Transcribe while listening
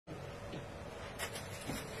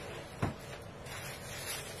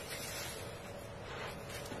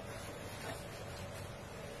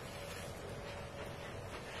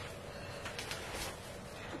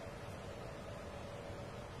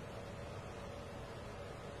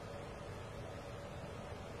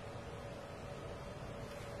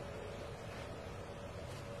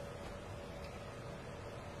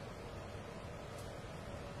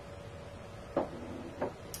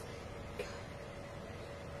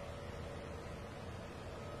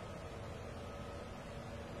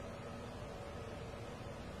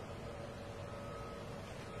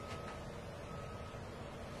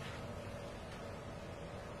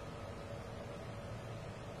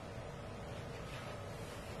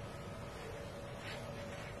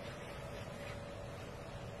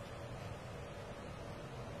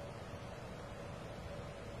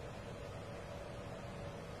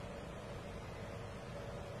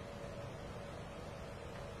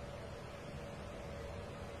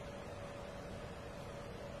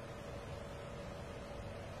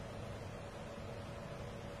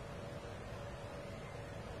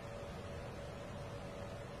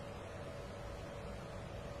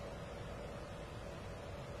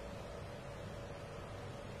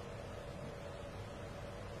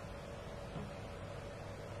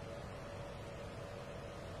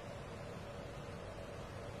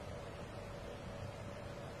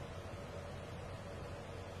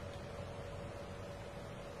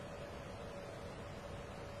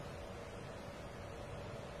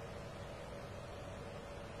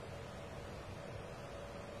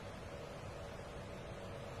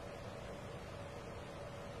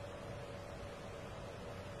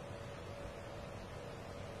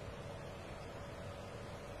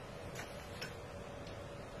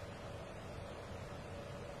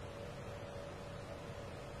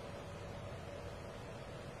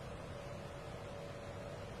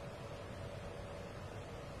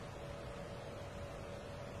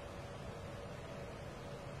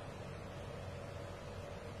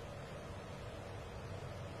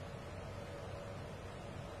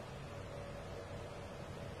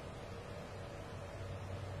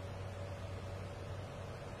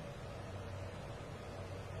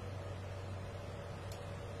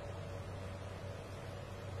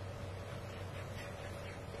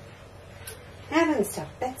having stuff.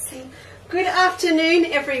 Betsy. Good afternoon,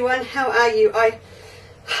 everyone. How are you? I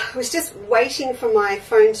was just waiting for my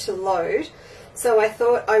phone to load, so I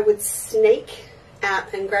thought I would sneak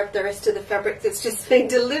out and grab the rest of the fabric that's just been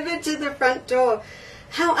delivered to the front door.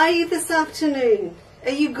 How are you this afternoon?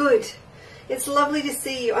 Are you good? It's lovely to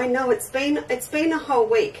see you. I know it's been a whole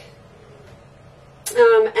week,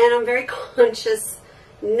 and I'm very conscious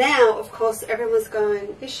now. Of course, everyone's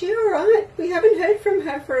going, is she all right? We haven't heard from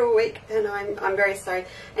her for a week, and I'm very sorry.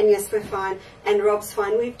 And yes, we're fine, and Rob's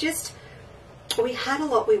fine. We had a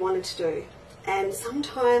lot we wanted to do, and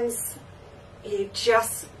sometimes I've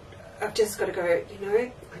just got to go, you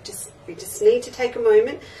know, we just need to take a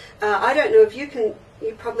moment. I don't know if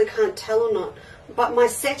you probably can't tell or not, but my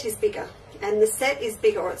set is bigger, and the set is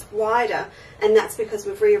bigger, or it's wider, and that's because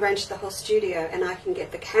we've rearranged the whole studio, and I can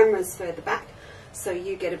get the cameras further back so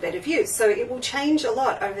you get a better view. So it will change a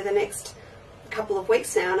lot over the next couple of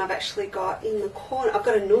weeks now, and I've actually got in the corner, I've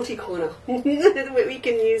got a naughty corner that we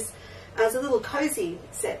can use as a little cozy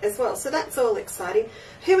set as well. So that's all exciting.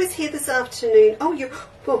 Who is here this afternoon?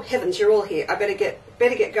 Oh, heavens, you're all here. I better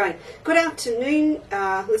get going. Good afternoon.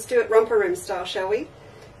 Let's do it romper room style, shall we?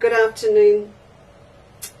 Good afternoon,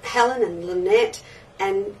 Helen and Lynette.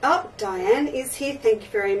 And Diane is here. Thank you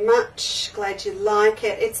very much. Glad you like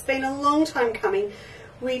it. It's been a long time coming.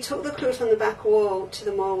 We took the quilt on the back wall to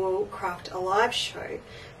the More Craft Alive show,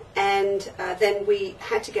 and then we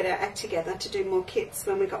had to get our act together to do more kits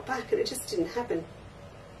when we got back, and it just didn't happen.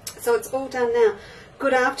 So it's all done now.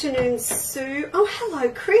 Good afternoon, Sue. Oh, hello,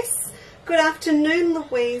 Chris. Good afternoon,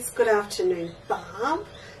 Louise. Good afternoon, Barb.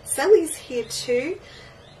 Sally's here too.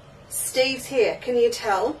 Steve's here. Can you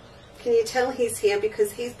tell? Can you tell he's here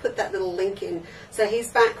because he's put that little link in? So he's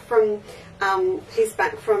back from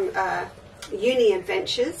uni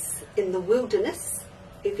adventures in the wilderness,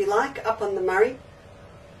 if you like, up on the Murray.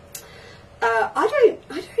 I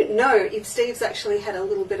don't know if Steve's actually had a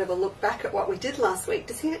little bit of a look back at what we did last week.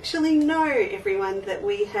 Does he actually know, everyone, that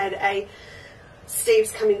we had a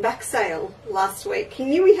Steve's Coming Back sale last week? He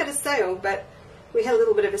knew we had a sale, but we had a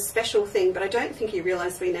little bit of a special thing, but I don't think he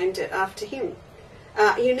realised we named it after him.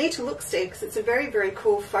 You need to look, Steve, because it's a very, very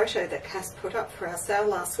cool photo that Cass put up for our sale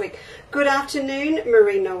last week. Good afternoon,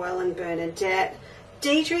 Marie, Noel and Bernadette.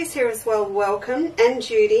 Deidre's here as well, welcome, and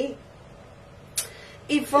Judy.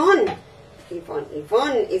 Yvonne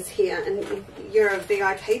is here, and you're a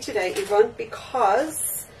VIP today, Yvonne,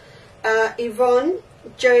 because Yvonne,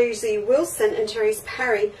 Josie Wilson and Therese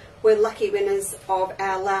Parry were lucky winners of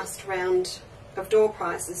our last round of door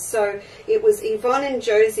prizes. So it was Yvonne and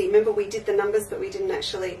Josie, remember we did the numbers but we didn't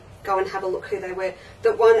actually go and have a look who they were,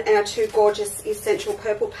 that won our two gorgeous essential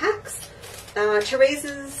purple packs.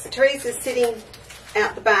 Teresa's sitting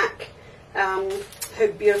out the back, her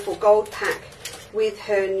beautiful gold pack with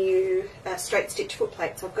her new straight stitch foot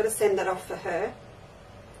plate, so I've got to send that off for her.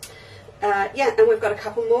 Yeah, and we've got a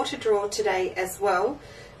couple more to draw today as well.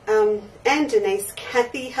 And Denise,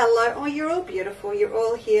 Kathy, hello. Oh, you're all beautiful, you're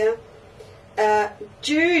all here.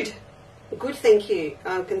 Jude, good, thank you.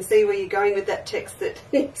 I can see where you're going with that text that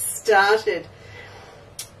he started.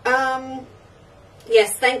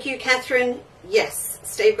 Yes, thank you, Catherine. Yes,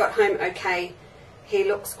 Steve got home okay. He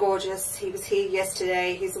looks gorgeous. He was here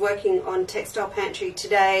yesterday. He's working on Textile Pantry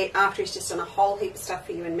today after he's just done a whole heap of stuff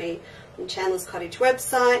for you and me on Chandler's Cottage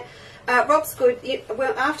website. Rob's good.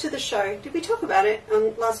 Well, after the show, did we talk about it?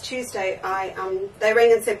 Last Tuesday, they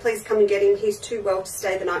rang and said, please come and get him. He's too well to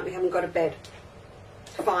stay the night. We haven't got a bed.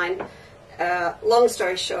 Fine. Long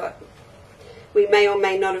story short, we may or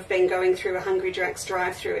may not have been going through a Hungry Jack's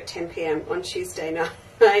drive-through at 10 p.m. on Tuesday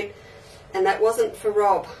night, and that wasn't for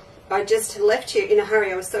Rob. I just left here in a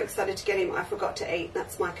hurry. I was so excited to get him, I forgot to eat.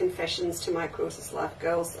 That's my confessions to my Quilters Life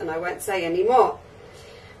girls, and I won't say any more.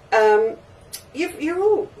 You're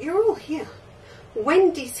all here.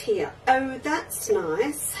 Wendy's here. Oh, that's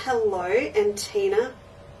nice. Hello, and Tina.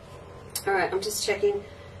 All right, I'm just checking.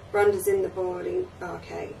 Rhonda's in the boarding.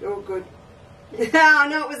 Okay, all good. Oh,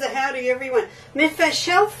 no, it was a howdy, everyone.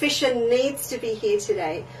 Michelle Fisher needs to be here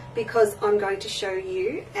today because I'm going to show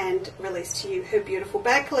you and release to you her beautiful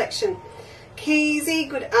bag collection. Keezy,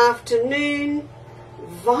 good afternoon.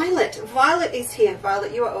 Violet is here.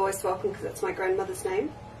 Violet, you are always welcome because that's my grandmother's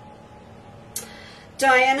name.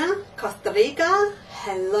 Diana, Costa Rica.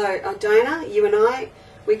 Hello. Oh, Diana, you and I,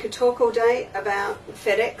 we could talk all day about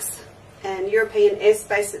FedEx and European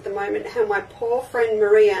airspace at the moment. How my poor friend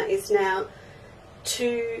Maria is now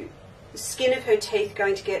to skin of her teeth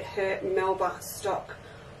going to get her Melba stock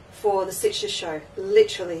for the Sitcher show.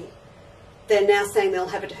 Literally. They're now saying they'll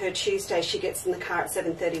have it to her Tuesday. She gets in the car at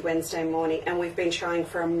 7:30 Wednesday morning, and we've been trying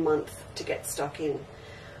for a month to get stock in.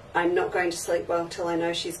 I'm not going to sleep well till I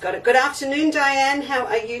know she's got it. Good afternoon, Diane. How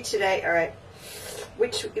are you today? All right.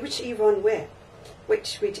 Which Yvonne where?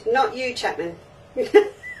 Which not you, Chapman.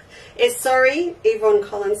 Sorry, Yvonne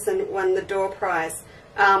Collinson won the door prize.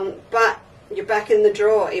 But you're back in the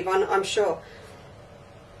draw, Yvonne, I'm sure.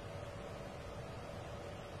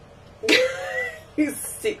 You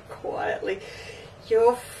sit quietly.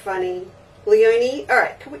 You're funny. Leonie, all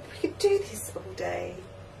right, we could do this all day.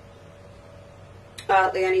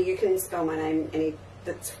 Leonie, you can spell my name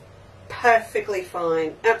that's perfectly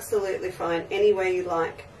fine, absolutely fine, any way you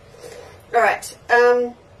like. All right,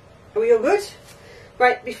 are we all good?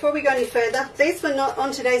 Right, before we go any further, these were not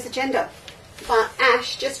on today's agenda, but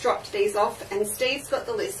Ash just dropped these off and Steve's got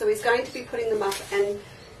the list, so he's going to be putting them up, and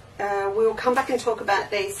we'll come back and talk about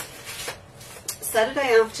these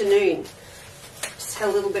Saturday afternoon. Just had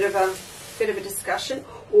a little bit of a discussion.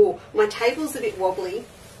 Oh, my table's a bit wobbly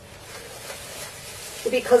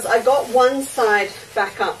because I got one side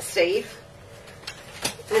back up, Steve,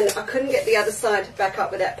 and I couldn't get the other side back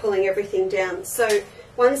up without pulling everything down. So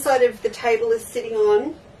one side of the table is sitting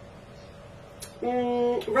on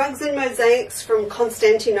rugs and mosaics from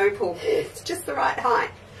Constantinople. It's just the right height.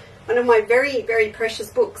 One of my very, very precious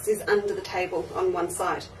books is under the table on one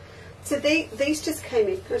side. So these just came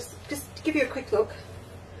in. Just to give you a quick look.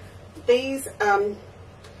 These, and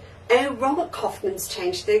Robert Kaufman's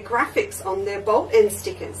changed their graphics on their bolt end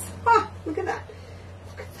stickers. Ah, look at that.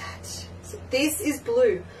 Look at that. So this is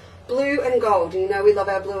blue. Blue and gold. You know we love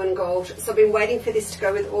our blue and gold. So I've been waiting for this to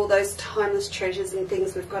go with all those timeless treasures and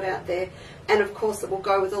things we've got out there. And of course it will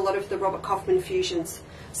go with a lot of the Robert Kaufman fusions.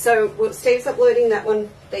 So Steve's uploading that one,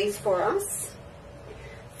 these for us.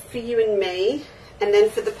 For you and me. And then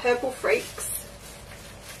for the purple freaks,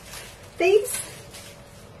 these,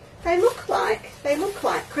 they look like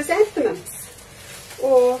chrysanthemums.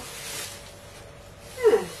 Or,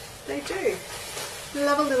 yeah, they do.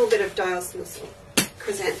 Love a little bit of diosmus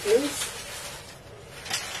chrysanthemums.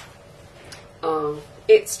 Oh,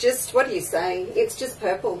 it's just, what do you say? It's just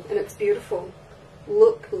purple and it's beautiful.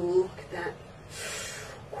 Look at that.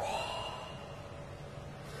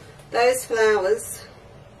 Those flowers,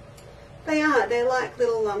 they're like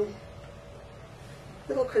little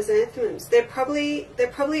chrysanthemums. They're probably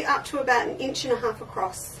up to about 1.5 inches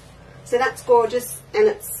across. So that's gorgeous, and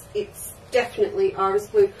it's definitely iris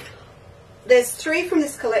blue. There's 3 from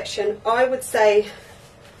this collection. I would say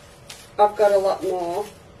I've got a lot more.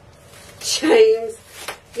 James,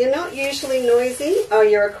 you're not usually noisy. Oh,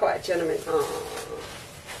 you're a quiet gentleman. Oh,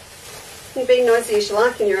 you can be noisy as you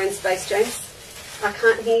like in your own space, James. I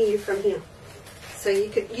can't hear you from here. So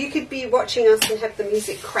you could be watching us and have the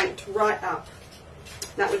music cranked right up.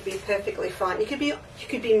 That would be perfectly fine. You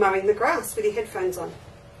could be mowing the grass with your headphones on.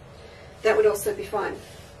 That would also be fine.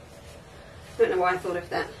 I don't know why I thought of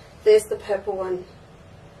that. There's the purple one.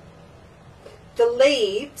 The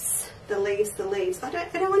leaves. I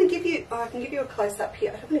don't want to give you. Oh, I can give you a close up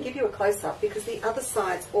here. I don't want to give you a close up because the other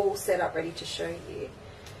side's all set up ready to show you.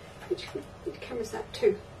 Which camera's that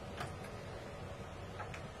too?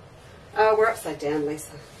 Oh, we're upside down,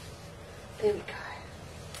 Lisa. There we go.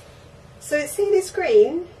 So see this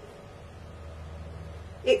green?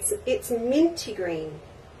 It's minty green.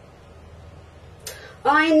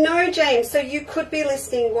 I know, James, so you could be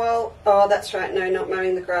listening while, oh, that's right, no, not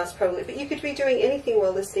mowing the grass probably, but you could be doing anything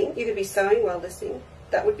while listening. You could be sewing while listening.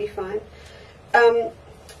 That would be fine.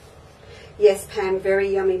 Yes, Pam,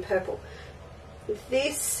 very yummy purple.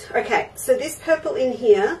 Okay, so this purple in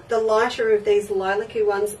here, the lighter of these lilac-y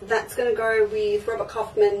ones, that's going to go with Robert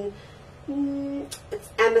Kaufman. It's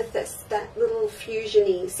amethyst, that little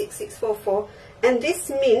fusiony 6644. And this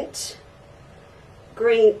mint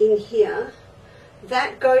green in here,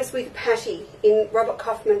 that goes with Patty in Robert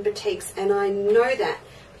Kaufman Boutiques, and I know that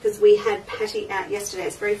because we had Patty out yesterday.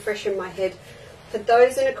 It's very fresh in my head. For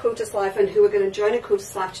those in a Quilter's Life and who are going to join a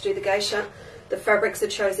Quilter's Life to do the geisha, the fabrics are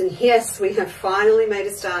chosen. Yes, we have finally made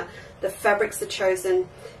a start. The fabrics are chosen.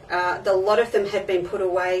 A lot of them had been put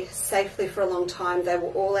away safely for a long time. They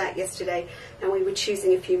were all out yesterday, and we were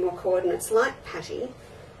choosing a few more coordinates like Patty,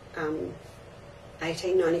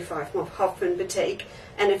 1895 Hoffman Boutique,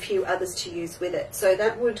 and a few others to use with it. So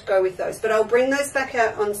that would go with those. But I'll bring those back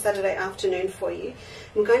out on Saturday afternoon for you.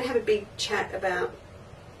 We're going to have a big chat about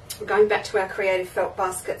going back to our creative felt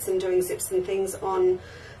baskets and doing zips and things on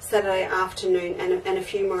Saturday afternoon, and a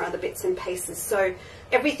few more other bits and pieces. So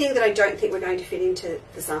everything that I don't think we're going to fit into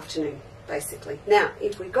this afternoon, basically. Now,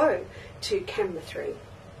 if we go to camera 3,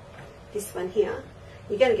 this one here,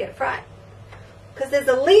 you're going to get it right, because there's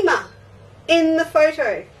a lemur in the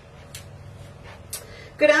photo.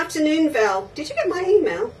 Good afternoon, Val. Did you get my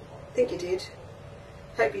email? I think you did.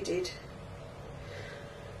 Hope you did.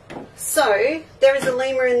 So, there is a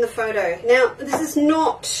lemur in the photo. Now, this is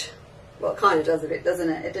not, well, it kind of does a bit, doesn't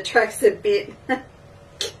it? It detracts a bit.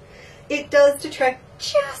 It does detract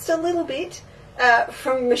just a little bit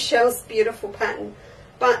from Michelle's beautiful pattern.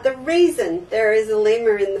 But the reason there is a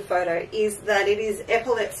lemur in the photo is that it is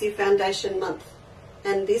Epilepsy Foundation Month.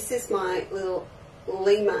 And this is my little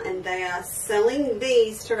lemur, and they are selling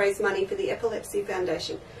these to raise money for the Epilepsy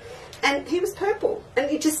Foundation. And he was purple, and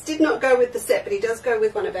he just did not go with the set, but he does go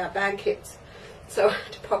with one of our bag kits. So I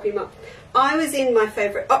had to pop him up. I was in my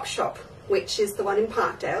favourite op shop, which is the one in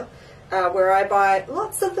Parkdale, where I buy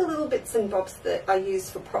lots of the little bits and bobs that I use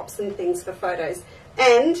for props and things for photos.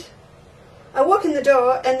 And I walk in the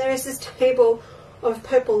door, and there is this table of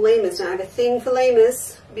purple lemurs. Now I have a thing for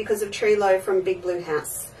lemurs because of Trilo from Big Blue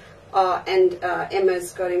House. And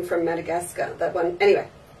Emma's got him from Madagascar, that one. Anyway,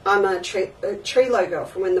 I'm a Trilo girl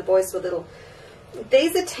from when the boys were little.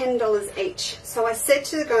 These are $10 each. So I said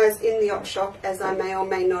to the guys in the op shop, as I may or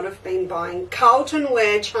may not have been buying Carlton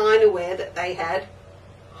ware, China ware that they had,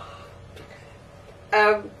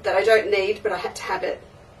 that I don't need, but I had to have it,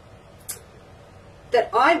 that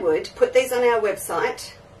I would put these on our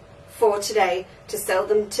website for today, to sell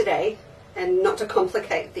them today, and not to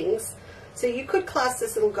complicate things. So you could class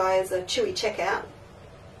this little guy as a chewy checkout.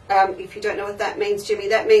 If you don't know what that means, Jimmy,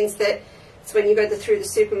 that means that it's when you go through the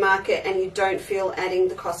supermarket and you don't feel adding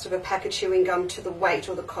the cost of a pack of chewing gum to the weight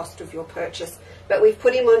or the cost of your purchase. But we've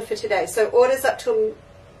put him on for today. So orders up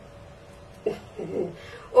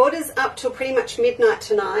till pretty much midnight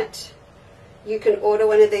tonight. You can order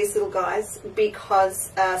one of these little guys,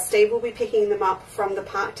 because Steve will be picking them up from the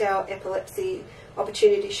Parkdale Epilepsy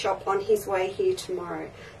Opportunity Shop on his way here tomorrow.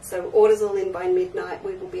 So orders all in by midnight,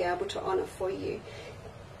 we will be able to honour for you.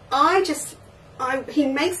 He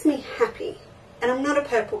makes me happy, and I'm not a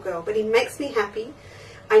purple girl, but he makes me happy.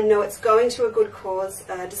 I know it's going to a good cause,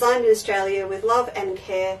 designed in Australia with love and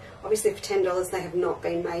care. Obviously for $10 they have not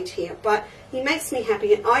been made here, but he makes me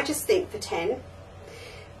happy, and I just think for $10,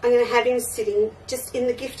 I'm going to have him sitting just in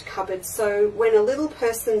the gift cupboard, so when a little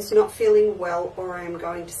person's not feeling well, or I'm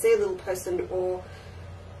going to see a little person, or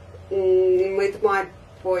with my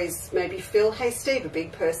boys maybe Phil, hey Steve, a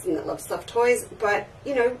big person that loves soft toys, but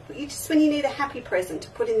you know, when you need a happy present to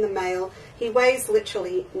put in the mail. He weighs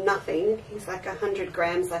literally nothing. He's like 100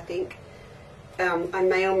 grams, I think. I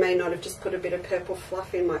may or may not have just put a bit of purple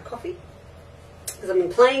fluff in my coffee, because I've been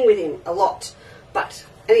playing with him a lot. But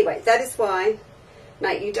anyway, that is why,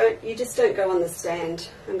 mate, you just don't go on the stand.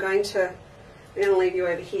 I'm going to leave you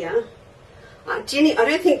over here. Ginny, I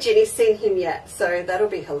don't think Ginny's seen him yet, so that'll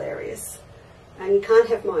be hilarious. And you can't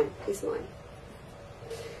have mine. He's mine.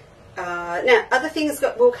 Now, other things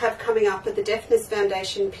we'll have coming up are the Deafness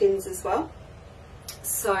Foundation pins as well.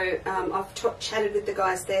 So I've chatted with the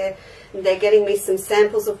guys there, and they're getting me some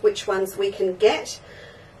samples of which ones we can get,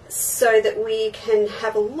 so that we can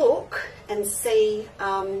have a look and see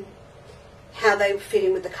how they fit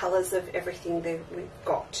in with the colours of everything that we've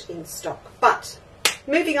got in stock. But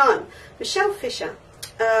moving on, Michelle Fisher.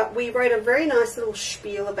 We wrote a very nice little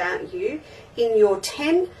spiel about you in your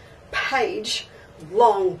 10-page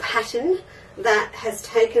long pattern that has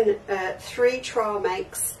taken 3 trial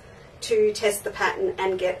makes to test the pattern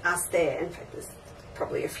and get us there. In fact, there's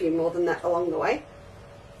probably a few more than that along the way.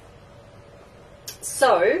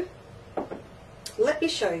 So let me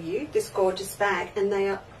show you this gorgeous bag, and they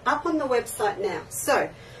are up on the website now. So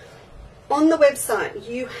on the website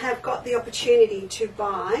you have got the opportunity to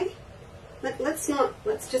buy. Let's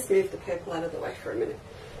just move the purple out of the way for a minute,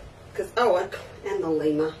 because and the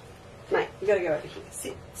lemur, mate, you got to go over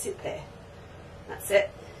here. Sit there. That's it.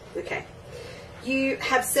 Okay. You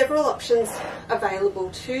have several options available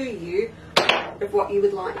to you of what you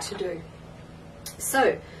would like to do.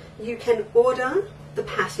 So you can order the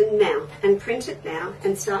pattern now and print it now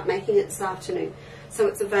and start making it this afternoon. So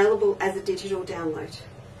it's available as a digital download.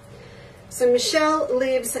 So Michelle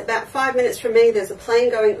lives about 5 minutes from me. There's a plane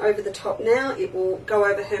going over the top now. It will go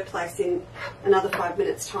over her place in another 5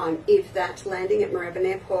 minutes' time, if that, landing at Moorabbin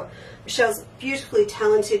Airport. Michelle's beautifully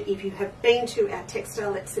talented. If you have been to our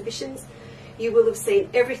textile exhibitions, you will have seen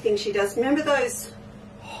everything she does. Remember those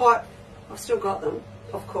hot, I've still got them,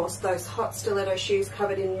 of course, those hot stiletto shoes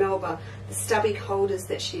covered in Melba, the stubby holders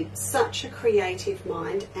that she had. Such a creative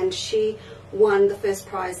mind, and she won the first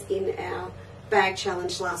prize in our bag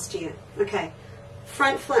challenge last year. Okay,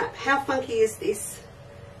 front flap. How funky is this?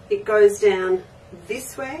 It goes down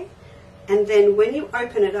this way, and then when you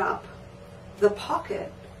open it up, the pocket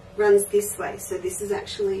runs this way. So this is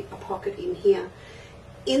actually a pocket in here.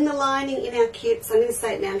 In the lining in our kits, I'm going to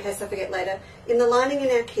say it now in case I forget later, in the lining in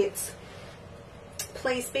our kits,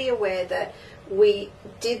 please be aware that we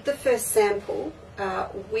did the first sample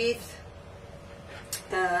with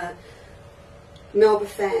Melba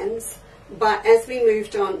fans, but as we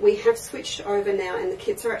moved on, we have switched over now, and the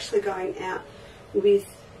kits are actually going out with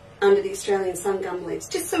under the Australian sun gum leaves,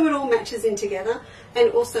 just so it all matches in together.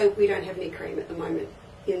 And also, we don't have any cream at the moment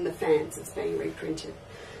in the fans. It's being reprinted.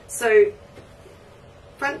 So,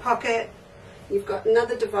 front pocket, you've got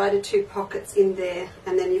another divided 2 pockets in there,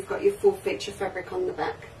 and then you've got your full feature fabric on the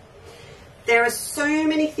back. There are so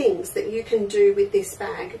many things that you can do with this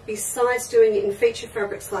bag besides doing it in feature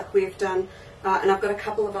fabrics like we've done, and I've got a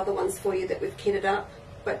couple of other ones for you that we've kitted up.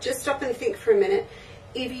 But just stop and think for a minute.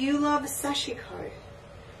 If you love sashiko,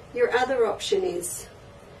 your other option is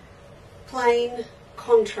plain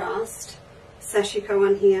contrast, sashiko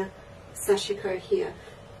on here, sashiko here.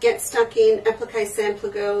 Get stuck in, applique sampler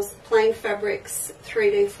girls, plain fabrics,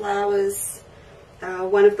 3D flowers,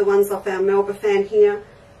 one of the ones off our Melba fan here,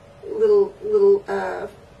 little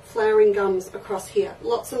flowering gums across here.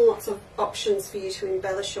 Lots and lots of options for you to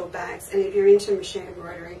embellish your bags, and if you're into machine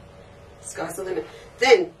embroidery, sky's the limit.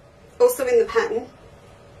 Then, also in the pattern,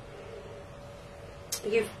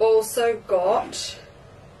 you've also got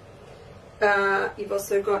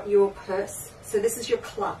your purse. So this is your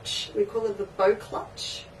clutch. We call it the bow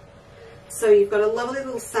clutch. So you've got a lovely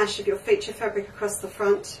little sash of your feature fabric across the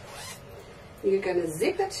front. You're going to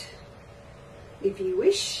zip it if you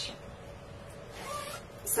wish.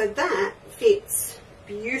 So that fits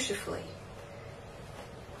beautifully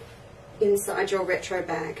inside your retro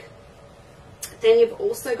bag. Then you've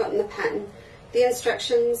also got in the pattern the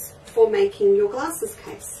instructions for making your glasses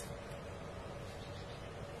case.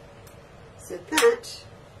 So that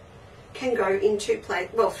can go in 3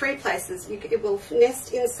 places. It will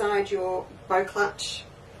nest inside your bow clutch.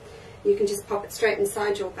 You can just pop it straight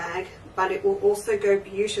inside your bag, but it will also go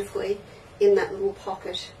beautifully in that little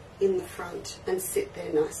pocket in the front and sit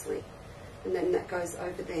there nicely. And then that goes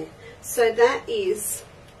over there. So that is,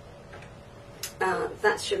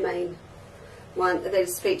 that's your main one that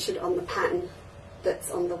is featured on the pattern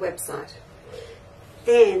that's on the website.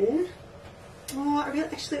 Then, I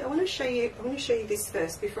want to show you this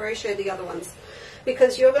first before I show the other ones,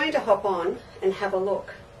 because you're going to hop on and have a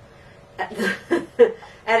look at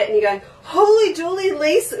at it, and you're going, holy dooly,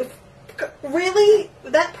 Lisa, really,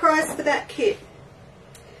 that price for that kit?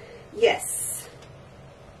 Yes.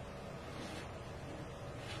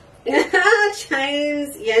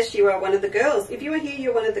 James, yes, you are one of the girls. If you are here,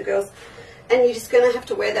 you're one of the girls. And you're just going to have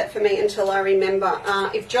to wear that for me until I remember.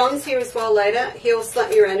 If John's here as well later, he'll slap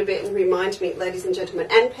me around a bit and remind me, ladies and gentlemen,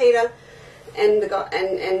 and Peter, and the guy,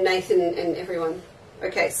 and Nathan, and everyone.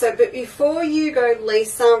 Okay, so but before you go,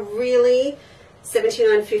 Lisa, really,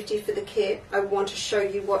 $79.50 for the kit. I want to show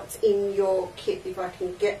you what's in your kit if I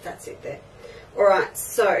can get that's it there. All right,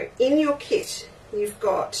 so in your kit, you've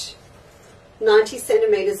got 90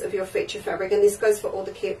 centimeters of your feature fabric, and this goes for all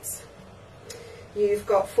the kits. You've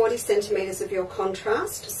got 40 centimeters of your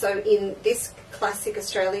contrast. So in this classic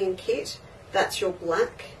Australian kit, that's your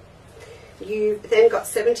black. You've then got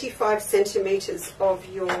 75 centimeters of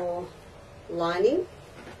your lining.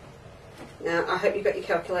 Now, I hope you got your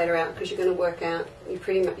calculator out, because you're going to work out, you're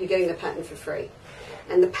getting the pattern for free.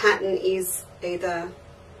 And the pattern is either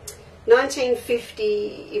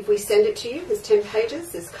 $19.50 if we send it to you. There's 10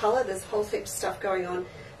 pages, there's colour, there's a whole heap of stuff going on,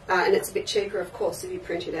 and it's a bit cheaper, of course, if you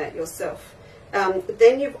print it out yourself.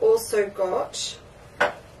 Then you've also got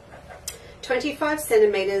 25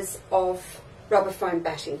 centimeters of rubber foam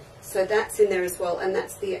batting. So that's in there as well, and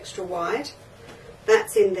that's the extra wide.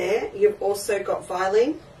 That's in there. You've also got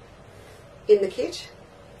Vilene in the kit.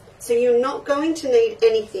 So you're not going to need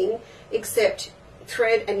anything except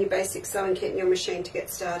thread and your basic sewing kit and your machine to get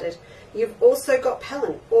started. You've also got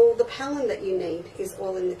Pellin. All the Pellin that you need is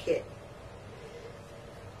all in the kit.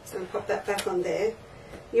 So I'll pop that back on there.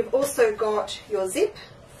 You've also got your zip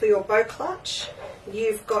for your bow clutch.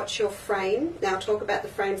 You've got your frame. Now I'll talk about the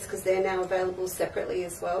frames because they're now available separately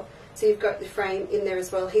as well. So you've got the frame in there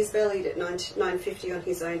as well. He's valued at $9.50 on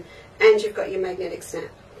his own. And you've got your magnetic snap.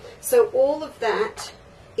 So all of that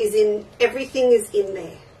is in, everything is in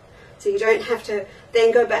there. So you don't have to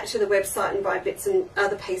then go back to the website and buy bits and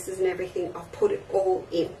other pieces and everything. I've put it all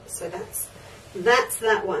in. So that's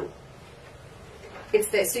that one. It's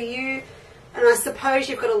there. So you, and I suppose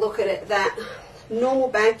you've got to look at it that normal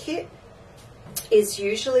bag kit is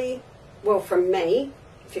usually, well, from me,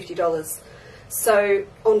 $50. So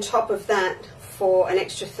on top of that, for an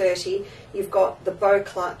extra $30, you've got the bow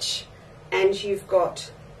clutch and you've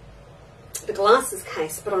got the glasses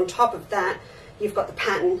case. But on top of that, you've got the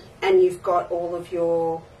pattern and you've got all of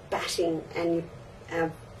your batting and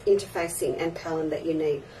your interfacing and pellin that you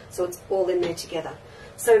need. So it's all in there together.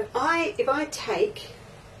 So if I take,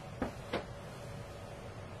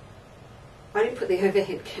 I didn't put the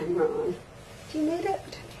overhead camera on. Do you need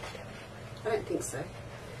it? I don't think so.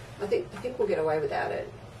 I think we'll get away without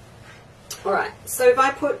it. Alright, so if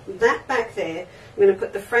I put that back there, I'm going to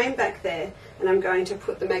put the frame back there, and I'm going to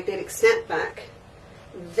put the magnetic snap back.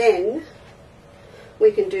 Then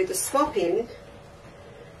we can do the swap in.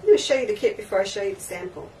 I'm going to show you the kit before I show you the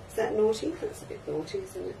sample. Is that naughty? That's a bit naughty,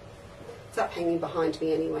 isn't it? It's up hanging behind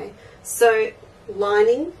me anyway. So,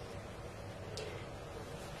 lining.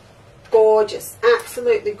 Gorgeous,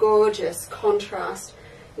 absolutely gorgeous contrast.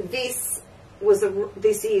 This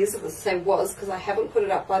is, I say was, because I haven't put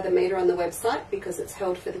it up by the meter on the website because it's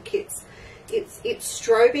held for the kits. It's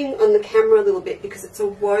strobing on the camera a little bit because it's a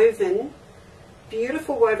woven,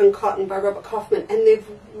 beautiful woven cotton by Robert Kaufman, and they've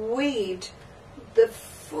weaved the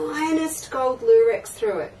finest gold lurex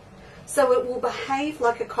through it. So it will behave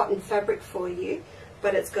like a cotton fabric for you,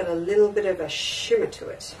 but it's got a little bit of a shimmer to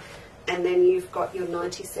it. And then you've got your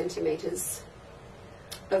 90 centimetres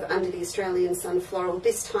of Under the Australian Sun floral,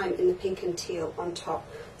 this time in the pink and teal on top.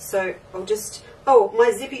 So I'll just, oh,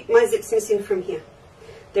 my zip's missing from here.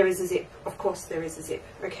 There is a zip, of course there is a zip.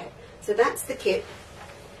 Okay, so that's the kit.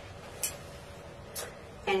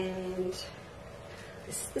 And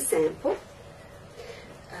this is the sample.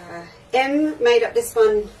 Em made up this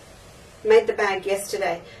one, made the bag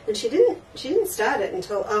yesterday, and she didn't start it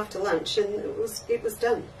until after lunch, and it was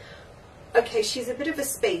done. Okay, she's a bit of a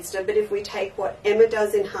speedster, but if we take what Emma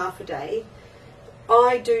does in half a day,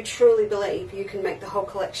 I do truly believe you can make the whole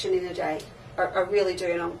collection in a day. I really do,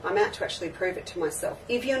 and I'm out to actually prove it to myself.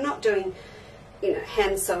 If you're not doing, you know,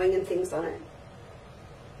 hand sewing and things on it.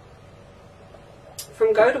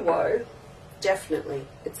 From go to woe, definitely.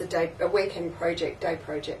 It's a weekend project, day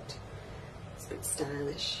project. It's a bit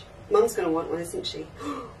stylish. Mum's going to want one, isn't she?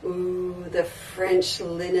 Ooh, the French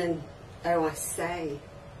linen. Oh, I say.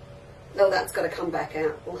 Well, that's got to come back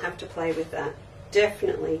out. We'll have to play with that.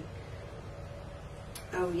 Definitely.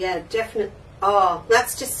 Oh, yeah, definitely. Oh,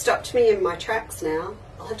 that's just stopped me in my tracks now.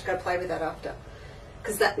 I'll have to go play with that after.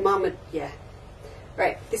 Because that Mum would, yeah.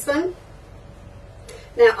 Right, this one.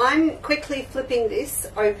 Now, I'm quickly flipping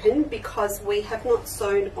this open because we have not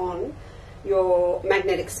sewn on your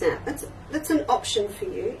magnetic snap. That's an option for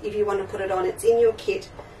you if you want to put it on. It's in your kit.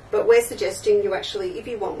 But we're suggesting you actually, if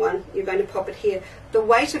you want one, you're going to pop it here. The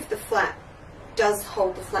weight of the flap does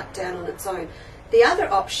hold the flap down on its own. The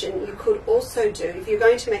other option you could also do, if you're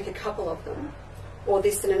going to make a couple of them, or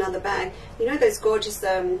this in another bag, you know those gorgeous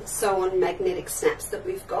sew-on magnetic snaps that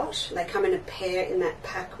we've got? They come in a pair in that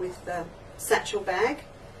pack with the satchel bag.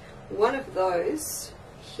 One of those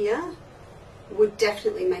here would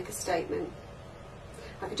definitely make a statement.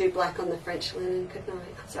 I could do black on the French linen, couldn't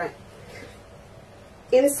I? Sorry.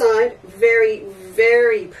 Inside, very,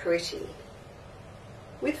 very pretty.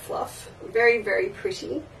 With fluff, very, very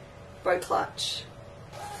pretty bow clutch.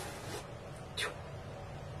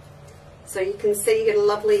 So you can see you get a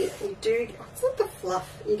lovely, it's not the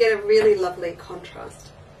fluff, you get a really lovely contrast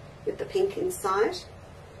with the pink inside.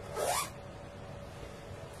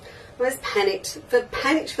 I was panicked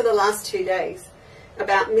for the last 2 days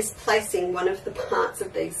about misplacing one of the parts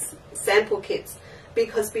of these sample kits,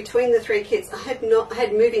 because between the 3 kits I had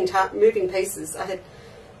moving pieces. I had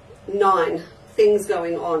 9 things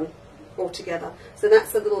going on altogether. So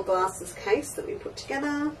that's the little glasses case that we put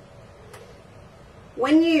together.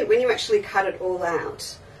 When you actually cut it all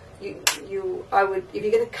out, if you're going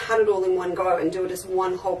to cut it all in one go and do it as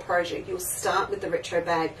one whole project, you'll start with the retro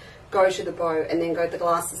bag, go to the bow, and then go to the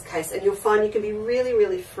glasses case, and you'll find you can be really,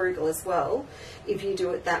 really frugal as well if you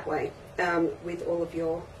do it that way with all of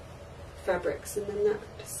your fabrics, and then that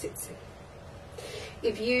just sits in.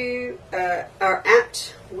 If you are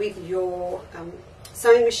apt with your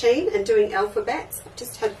sewing machine and doing alphabets, I've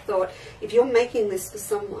just had a thought, if you're making this for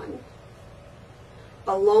someone,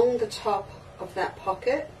 along the top of that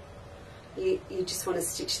pocket, you just want to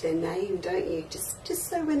stitch their name, don't you? Just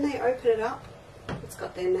so when they open it up, it's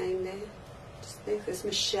got their name there. Just there's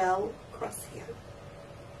Michelle across here.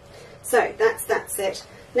 So that's that set.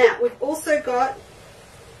 Now we've also got,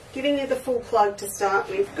 giving you the full plug to start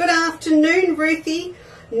with. Good afternoon, Ruthie.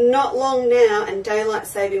 Not long now, and daylight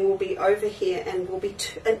saving will be over here, and we'll be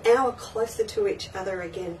an hour closer to each other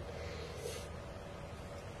again.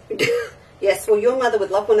 Yes, well, your mother would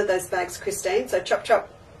love one of those bags, Christine, so chop chop.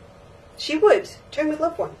 She would. Joan would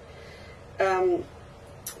love one.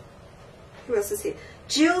 Who else is here?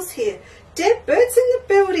 Jill's here. Deb Bird's in the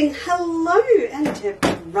building. Hello. And Deb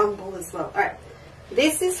Rumble as well. All right.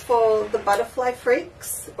 This is for the butterfly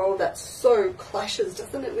freaks. Oh, that so clashes,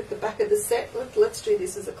 doesn't it, with the back of the set? Let's do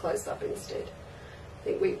this as a close-up instead. I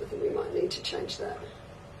think we might need to change that.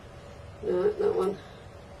 No, that one.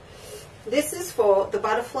 This is for the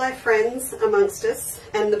butterfly friends amongst us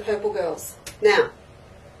and the purple girls. Now,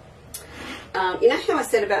 you know how I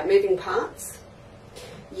said about moving parts?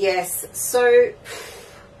 Yes, so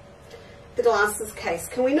the glasses case.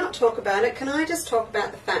 Can we not talk about it? Can I just talk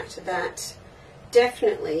about the fact that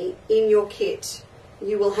definitely in your kit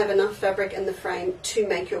you will have enough fabric and the frame to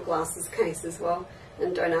make your glasses case as well.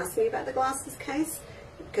 And don't ask me about the glasses case,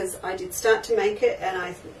 because I did start to make it and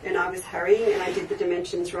I was hurrying and I did the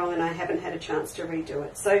dimensions wrong and I haven't had a chance to redo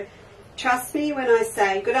it. So trust me when I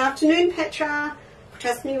say, good afternoon Petra,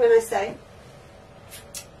 trust me when I say,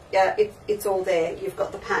 yeah, it's all there. You've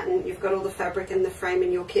got the pattern, you've got all the fabric and the frame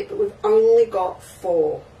in your kit, but we've only got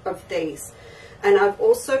 4 of these. And I've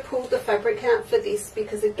also pulled the fabric out for this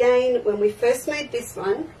because, again, when we first made this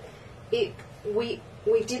one, we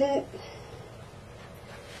did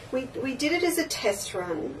it as a test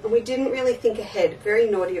run, and we didn't really think ahead. Very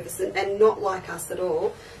naughty of us, and not like us at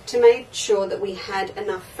all, to make sure that we had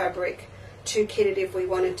enough fabric to kit it if we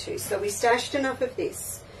wanted to. So we stashed enough of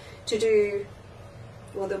this to do,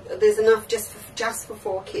 well, there's enough just for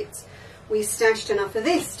 4 kits. We stashed enough of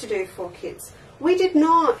this to do 4 kits. We did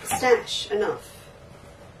not stash enough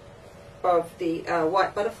of the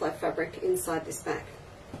white butterfly fabric inside this bag.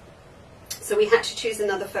 So we had to choose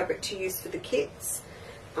another fabric to use for the kits.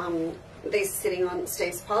 These are sitting on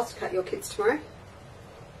Steve's pile to cut your kits tomorrow.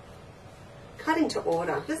 Cut into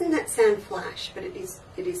order. Doesn't that sound flash? But it is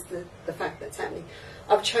the fact that's happening.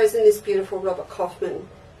 I've chosen this beautiful Robert Kaufman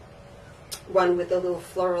one with a little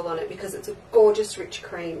floral on it because it's a gorgeous rich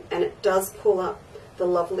cream and it does pull up the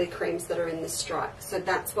lovely creams that are in this stripe. So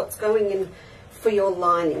that's what's going in for your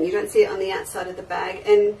lining. You don't see it on the outside of the bag,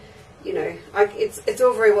 and you know, it's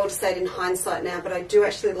all very well to say it in hindsight now, but I do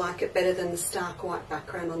actually like it better than the stark white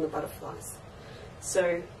background on the butterflies.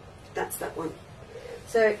 So that's that one.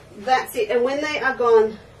 So that's it. And when they are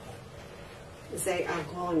gone, they are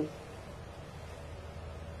gone.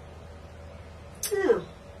 Oh,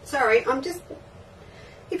 sorry, I'm just,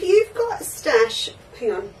 if you've got a stash,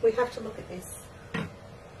 hang on, we have to look at this.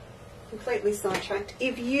 Completely sidetracked.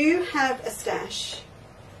 If you have a stash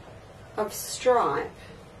of stripe,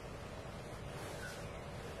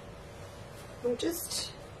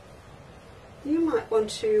 you might want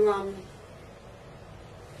to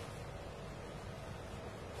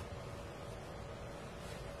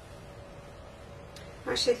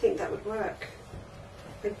I actually think that would work.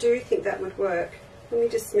 I do think that would work. Let me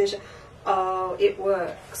just measure. Oh, it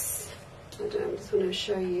works. I just want to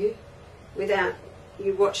show you without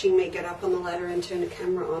you watching me get up on the ladder and turn the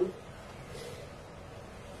camera on.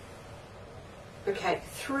 Okay,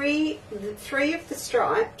 three of the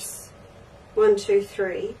stripes, 1, 2,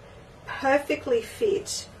 3, perfectly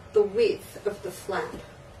fit the width of the flap.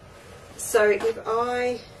 So if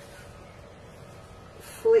I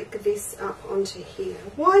flick this up onto here,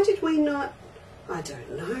 why did we not, I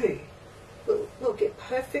don't know. Look, it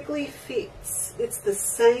perfectly fits. It's the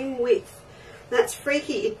same width. That's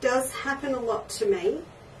freaky. It does happen a lot to me,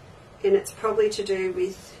 and it's probably to do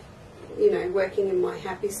with, you know, working in my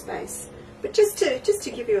happy space. But just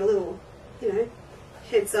to give you a little, you know,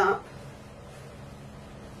 heads up.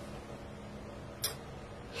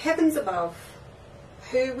 Heavens above,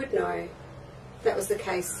 who would know that was the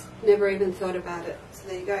case? Never even thought about it. So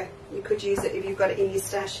there you go. You could use it if you've got it in your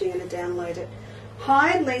stash. You're going to download it.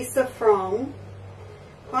 Hi Lisa from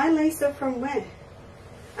where?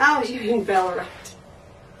 Oh, you're in Ballarat.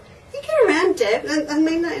 You get around, Deb. I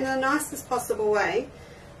mean that in the nicest possible way,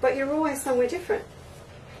 but you're always somewhere different.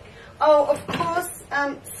 Oh, of course,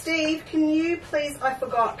 Steve, can you please, I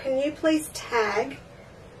forgot, can you please tag,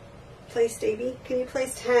 please Stevie, can you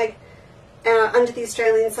please tag Under the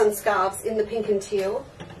Australian Sun scarves in the pink and teal,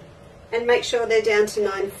 and make sure they're down to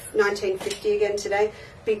 $19.50 again today,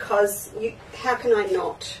 because how can I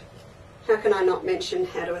not mention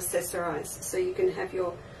how to accessorize so you can have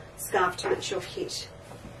your scarf to match your kit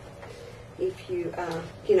if you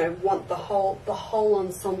you know, want the whole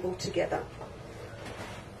ensemble together.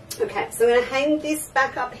 Okay, so I'm going to hang this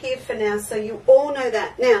back up here for now so you all know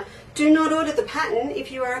that. Now, do not order the pattern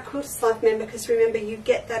if you are a Quilters Life member, because remember, you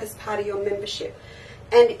get that as part of your membership.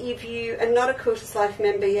 And if you are not a Quilters Life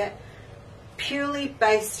member yet, purely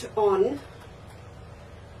based on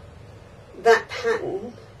that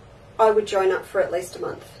pattern, I would join up for at least a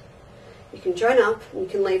month. You can join up and you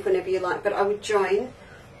can leave whenever you like, but I would join,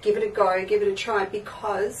 give it a go, give it a try,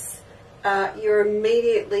 because you're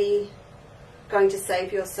immediately going to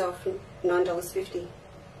save yourself $9.50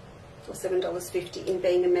 or $7.50 in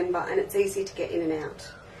being a member, and it's easy to get in and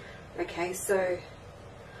out. Okay, so,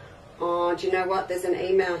 oh, do you know what? There's an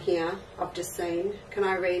email here I've just seen. Can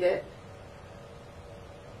I read it?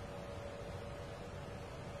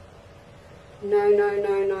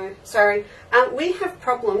 No. Sorry. We have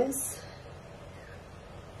problems.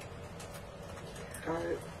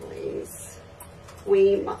 Go, please.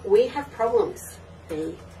 We have problems.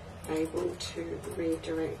 Be able to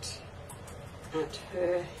redirect at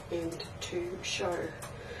her end to show.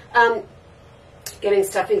 Getting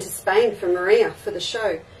stuff into Spain for Maria for the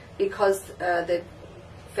show, because the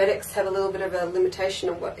FedEx have a little bit of a limitation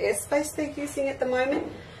on what airspace they're using at the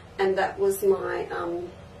moment, and that was my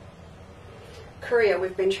courier.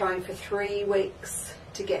 We've been trying for 3 weeks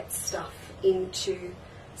to get stuff into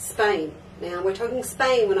Spain. Now we're talking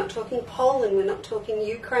Spain, we're not talking Poland, we're not talking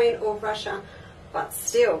Ukraine or Russia, but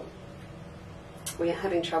still we are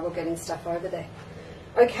having trouble getting stuff over there.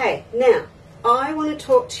 Okay, now I want to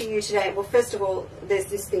talk to you today. Well, first of all, there's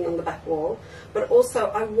this thing on the back wall, but also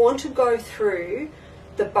I want to go through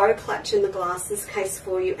the bow clutch and the glasses case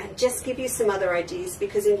for you and just give you some other ideas,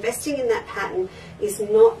 because investing in that pattern is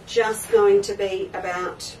not just going to be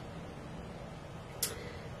about...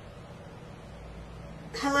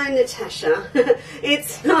 Hello, Natasha.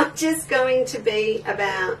 It's not just going to be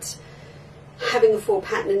about having a full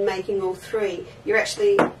pattern and making all 3. You're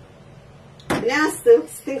actually... Now I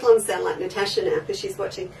think I'll sound like Natasha now because she's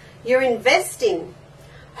watching. You're investing.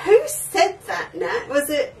 Who said that, Nat?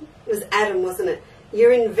 It was Adam, wasn't it?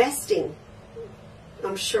 You're investing.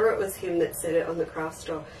 I'm sure it was him that said it on the craft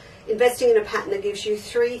store. Investing in a pattern that gives you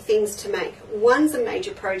 3 things to make. One's a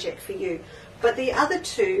major project for you, but the other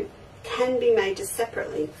 2 can be made just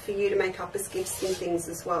separately for you to make up as gifts and things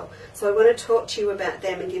as well. So I want to talk to you about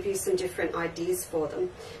them and give you some different ideas for them.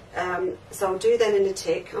 So I'll do that in a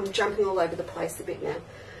tick. I'm jumping all over the place a bit now.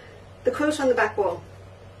 The quilt on the back wall.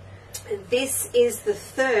 This is the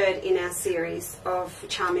 3rd in our series of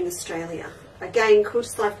Charming Australia. Again,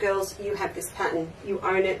 Quilters Life girls, you have this pattern. You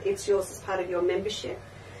own it. It's yours as part of your membership.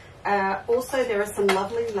 Also, there are some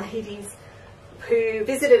lovely ladies who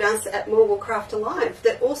visited us at Morwell Craft Alive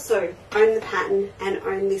that also own the pattern and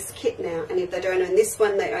own this kit now. And if they don't own this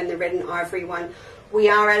one, they own the red and ivory one. We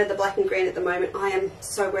are out of the black and green at the moment. I am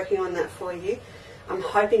so working on that for you. I'm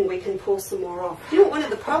hoping we can pull some more off. You know what one of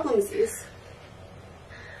the problems is?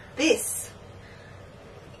 This.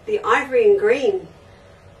 The ivory and green.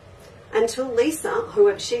 Until Lisa,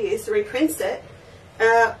 whoever she is, reprints it, we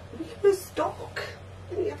have no stock.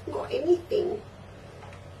 We haven't got anything.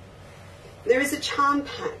 There is a charm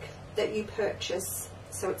pack that you purchase,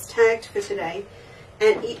 so it's tagged for today,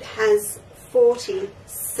 and it has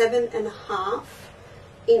 47.5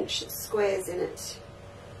 inch squares in it.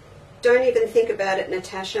 Don't even think about it,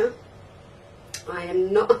 Natasha. I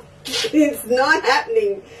am not, it's not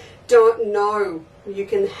happening. Don't know. You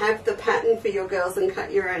can have the pattern for your girls and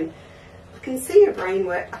cut your own. I can see her brain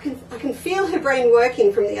work. I can feel her brain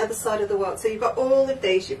working from the other side of the world. So you've got all of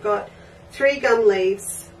these. You've got 3 gum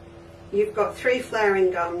leaves. You've got 3 flowering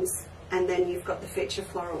gums, and then you've got the feature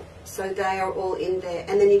floral. So they are all in there.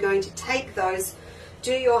 And then you're going to take those,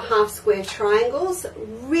 do your half square triangles,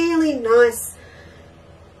 really nice,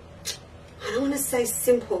 I don't want to say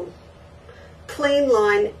simple, clean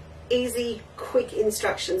line, easy, quick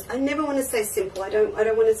instructions. I never want to say simple. I don't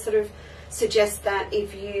want to sort of suggest that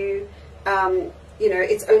if you, you know,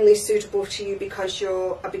 it's only suitable to you because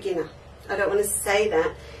you're a beginner. I don't want to say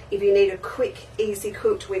that. If you need a quick, easy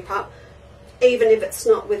quilt to whip up, even if it's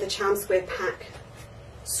not with a charm square pack,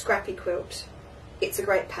 scrappy quilt, it's a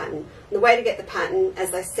great pattern. And the way to get the pattern,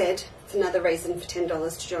 as I said, it's another reason for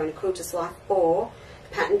 $10 to join a Quilter's Life, or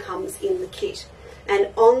the pattern comes in the kit. And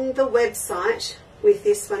on the website, with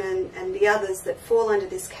this one and the others that fall under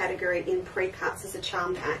this category in pre-cuts as a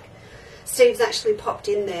charm pack, Steve's actually popped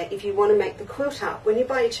in there. If you want to make the quilt up, when you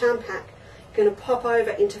buy your charm pack, you're going to pop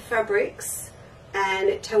over into fabrics, and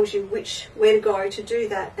it tells you where to go to do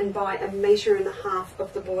that, and buy 1.5 meters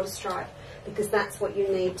of the border stripe, because that's what you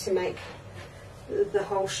need to make the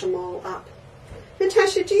whole chamal up.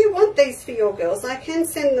 Natasha, do you want these for your girls? I can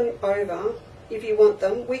send them over if you want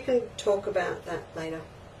them. We can talk about that later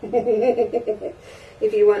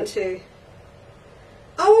if you want to.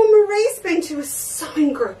 Oh, Marie's been to a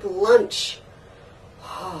sewing group lunch.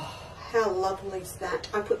 Oh, how lovely is that?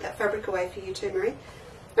 I put that fabric away for you too, Marie.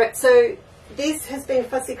 Right, so this has been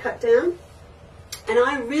fussy cut down, and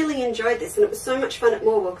I really enjoyed this, and it was so much fun at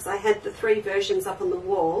Morwell because I had the 3 versions up on the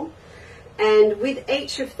wall, and with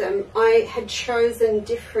each of them I had chosen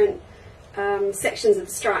different sections of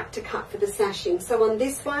the stripe to cut for the sashing. So on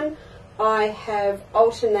this one I have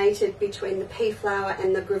alternated between the pea flower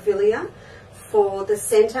and the grevillea for the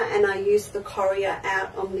centre, and I use the coria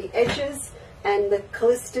out on the edges and the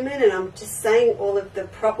callistemon, and I'm just saying all of the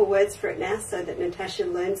proper words for it now so that Natasha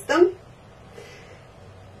learns them.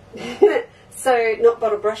 So not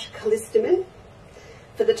bottle brush, callistemon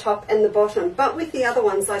for the top and the bottom, but with the other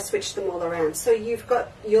ones I switch them all around, so you've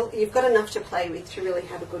got enough to play with to really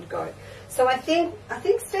have a good go. So I think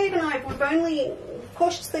Steve and we've only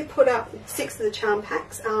cautiously put up 6 of the charm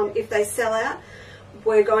packs. If they sell out,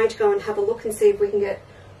 we're going to go and have a look and see if we can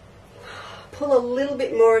pull a little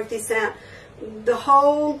bit more of this out. The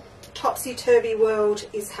whole topsy-turvy world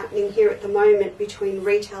is happening here at the moment between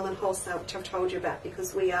retail and wholesale, which I've told you about,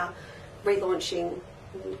 because we are relaunching,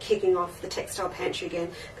 kicking off the textile pantry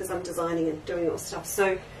again, because I'm designing and doing all stuff.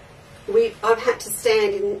 So I've had to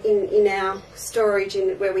stand in our storage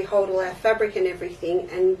where we hold all our fabric and everything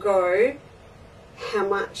and go, how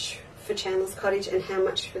much for Chandler's Cottage and how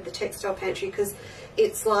much for the textile pantry, because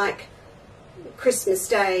it's like Christmas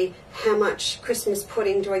Day, how much Christmas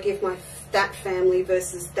pudding do I give that family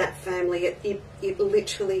versus that family? It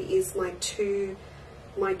literally is my two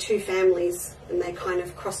families, and they kind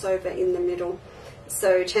of cross over in the middle.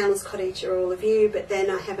 So Chandler's Cottage are all of you, but then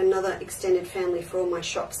I have another extended family for all my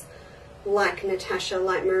shops, like Natasha,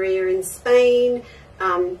 like Maria in Spain,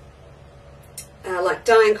 like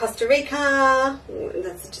Di in Costa Rica.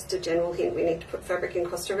 That's just a general hint, we need to put fabric in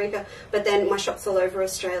Costa Rica. But then my shops all over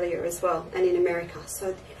Australia as well, and in America. So,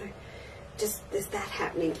 you know, just there's that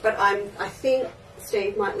happening. But I think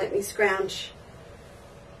Steve might let me scrounge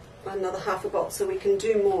another half a bolt so we can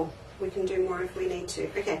do more. We can do more if we need to.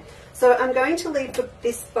 Okay, so I'm going to leave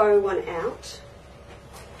this bow one out,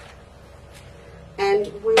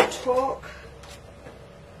 and we'll talk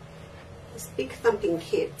this big thumping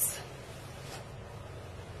kids.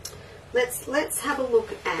 Let's have a look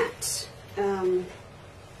at,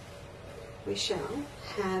 we shall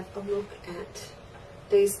have a look at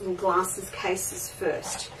these little glasses cases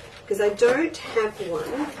first, because I don't have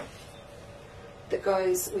one that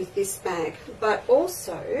goes with this bag, but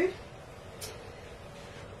also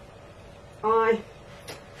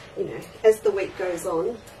you know, as the week goes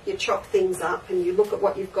on, you chop things up and you look at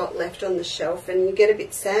what you've got left on the shelf, and you get a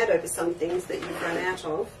bit sad over some things that you've run out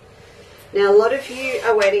of. Now, a lot of you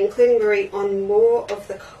are waiting, including Marie, on more of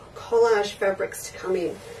the collage fabrics to come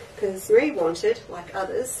in, because Marie wanted, like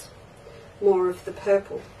others, more of the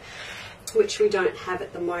purple, which we don't have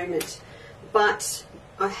at the moment. But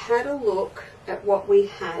I had a look at what we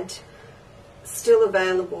had still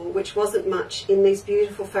available, which wasn't much, in these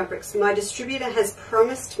beautiful fabrics. My distributor has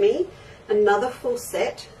promised me another full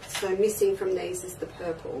set, so missing from these is the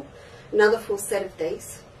purple, another full set of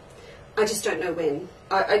these. I just don't know when.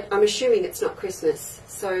 I'm assuming it's not Christmas,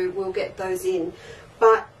 so we'll get those in.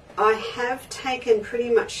 But I have taken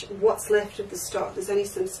pretty much what's left of the stock. There's only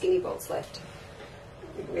some skinny bolts left,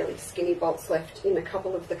 really skinny bolts left in a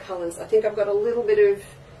couple of the colours. I think I've got a little bit of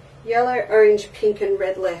yellow, orange, pink and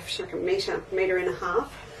red left, like a metre and a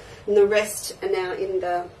half. And the rest are now in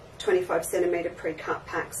the 25 centimetre pre-cut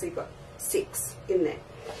pack, so you've got 6 in there.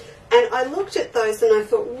 And I looked at those and I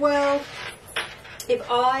thought, well, if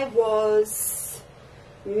I was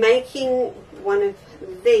making one of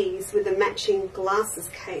these with a matching glasses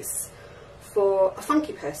case for a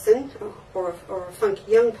funky person or a funky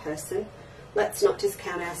young person, let's not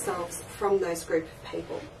discount ourselves from those group of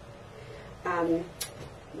people.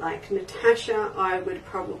 Like Natasha, I would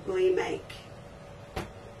probably make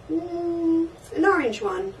an orange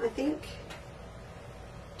one, I think,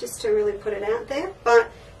 just to really put it out there. But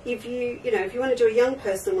if if you want to do a young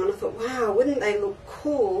person one, I thought, wow, wouldn't they look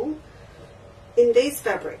cool in these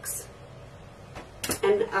fabrics?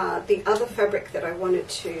 And the other fabric that I wanted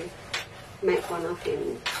to make one up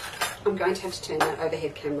in, I'm going to have to turn that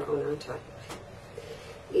overhead camera on, aren't I?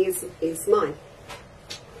 Is mine.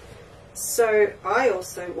 So I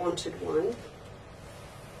also wanted one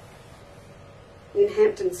in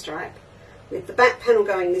Hampton stripe with the back panel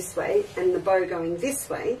going this way and the bow going this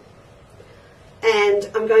way. And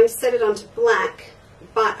I'm going to set it onto black,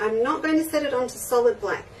 but I'm not going to set it onto solid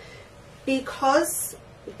black because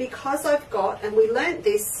I've got, and we learnt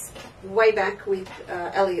this way back with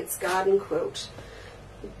Elliot's garden quilt,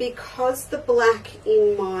 because the black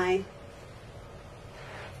in my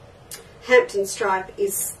Hampton stripe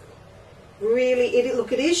is really,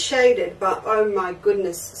 look, it is shaded, but oh my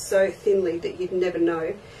goodness, so thinly that you'd never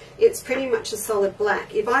know. It's pretty much a solid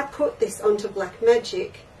black. If I put this onto Black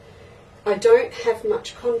Magic, I don't have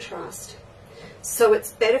much contrast. So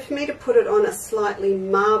it's better for me to put it on a slightly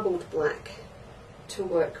marbled black to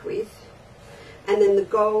work with. and then the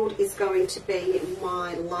gold is going to be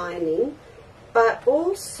my lining, but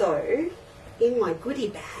also in my goodie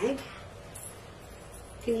bag.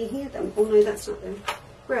 Can you hear them? Oh no, that's not them.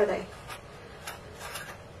 Where are they?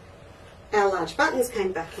 Our large buttons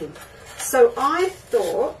came back in. So I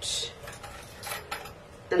thought,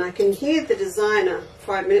 and I can hear the designer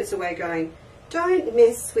 5 minutes away going, don't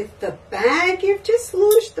mess with the bag, you've just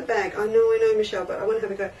launched the bag. I know, Michelle, but I want to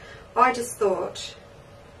have a go. I just thought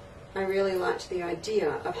I really liked the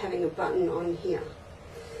idea of having a button on here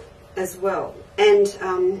as well. And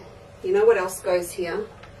you know what else goes here?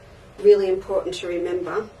 Really important to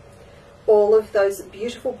remember. All of those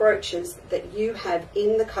beautiful brooches that you have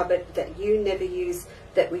in the cupboard that you never use,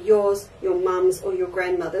 that were yours, your mum's or your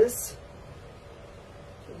grandmother's,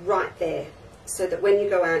 right there. So that when you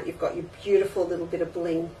go out, you've got your beautiful little bit of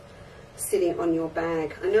bling sitting on your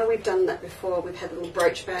bag. I know we've done that before. We've had little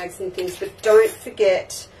brooch bags and things, but don't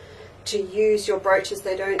forget to use your brooches.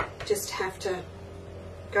 They don't just have to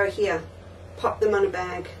go here. Pop them on a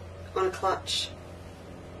bag, on a clutch,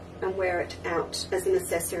 and wear it out as an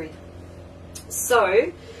accessory.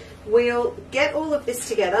 So we'll get all of this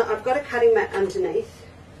together. I've got a cutting mat underneath.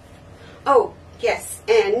 Oh, yes,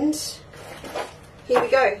 and here we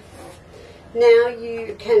go. Now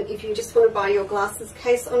you can, if you just want to buy your glasses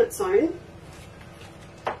case on its own,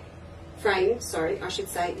 frame, sorry, I should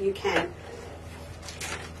say, you can.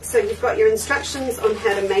 So you've got your instructions on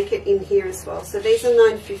how to make it in here as well. So these are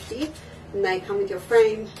 $9.50 and they come with your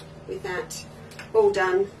frame with that all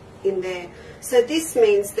done in there. So this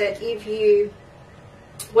means that if you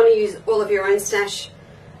want to use all of your own stash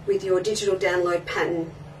with your digital download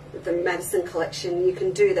pattern, the Maddison collection, you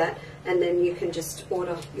can do that, and then you can just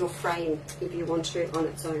order your frame if you want to on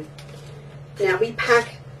its own. Now we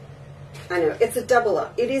pack, I know it's a double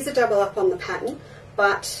up, it is a double up on the pattern,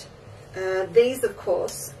 but these of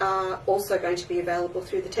course are also going to be available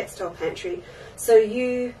through the textile pantry, so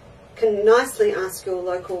you can nicely ask your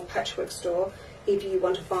local patchwork store if you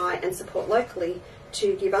want to buy and support locally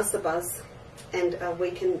to give us a buzz, and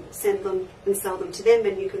we can send them and sell them to them,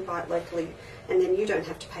 and you can buy it locally, and then you don't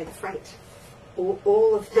have to pay the freight.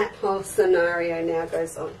 All of that whole scenario now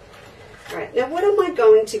goes on. Right, now what am I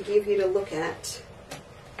going to give you to look at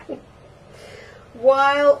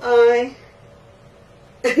while I...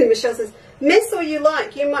 Michelle says, mess all you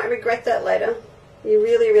like, you might regret that later. You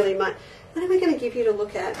really, really might. What am I going to give you to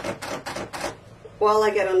look at while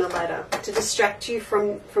I get on the ladder to distract you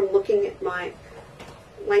from looking at my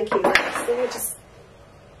lanky legs? So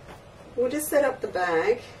we'll just set up the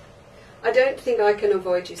bag. I don't think I can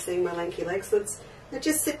avoid you seeing my lanky legs. Let's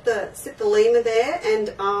just sit the lemur there, and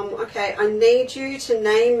okay, I need you to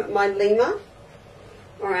name my lemur.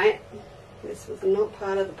 All right, this was not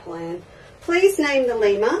part of the plan. Please name the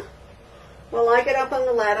lemur while I get up on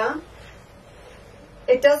the ladder.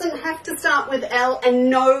 It doesn't have to start with L, and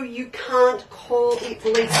no, you can't call it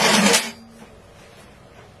Lisa.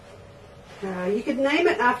 You could name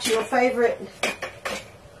it after your favourite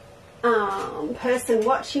person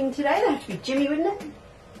watching today. That'd have to be Jimmy, wouldn't it?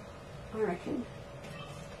 I reckon.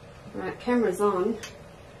 Right, camera's on.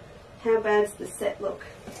 How bad's the set look?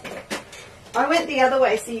 I went the other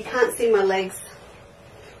way so you can't see my legs.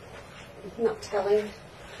 I'm not telling.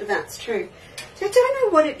 That's true. So I don't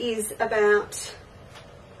know what it is about.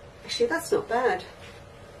 Actually, that's not bad.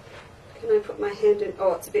 Can I put my hand in?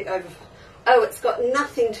 Oh, it's a bit over. Oh, it's got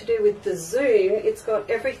nothing to do with the zoom. It's got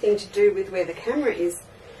everything to do with where the camera is.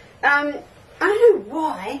 I don't know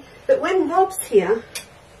why, but when Rob's here,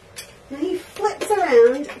 he flips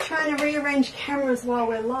around trying to rearrange cameras while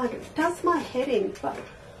we're live. It does my head in,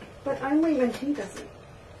 but only when he does it.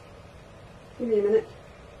 Give me a minute.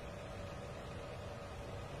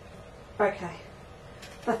 Okay,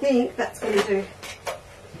 I think that's going to do.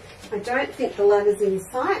 I don't think the ladder's in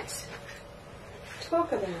sight.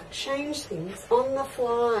 Talk about change things on the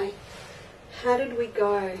fly. How did we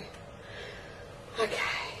go? Okay.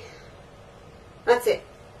 That's it.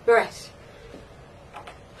 Right.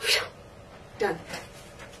 Done.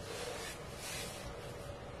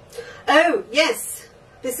 Oh, yes.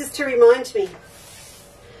 This is to remind me.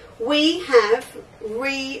 We have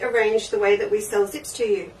rearranged the way that we sell zips to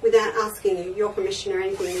you without asking you your permission or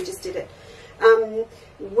anything. We just did it.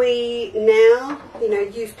 We now, you know,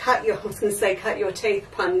 you've cut your, I was going to say cut your teeth,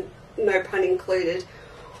 pun, no pun included,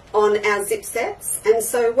 on our zip sets. And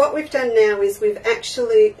so what we've done now is we've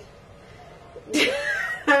actually, I'm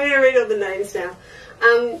going to read all the names now.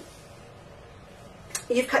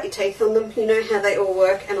 You've cut your teeth on them. You know how they all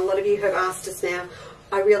work, and a lot of you have asked us now,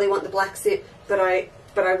 I really want the black zip, but I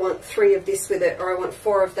want 3 of this with it, or I want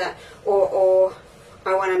 4 of that, or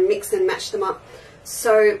I want to mix and match them up.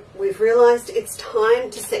 So we've realised it's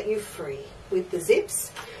time to set you free with the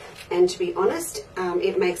zips. And to be honest,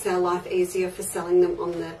 it makes our life easier for selling them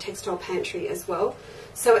on the textile pantry as well.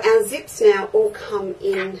 So our zips now all come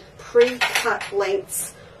in pre-cut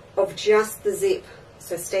lengths of just the zip.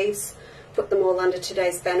 So Steve's put them all under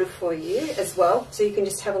today's banner for you as well, so you can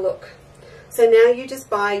just have a look. So now you just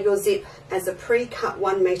buy your zip as a pre-cut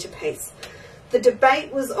 1 metre piece. The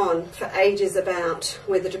debate was on for ages about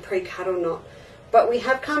whether to pre-cut or not, but we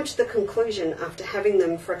have come to the conclusion after having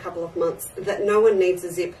them for a couple of months that no one needs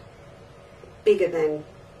a zip bigger than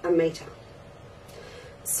a metre.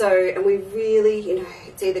 So, and we really,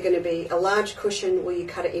 it's either going to be a large cushion where you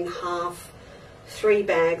cut it in half, 3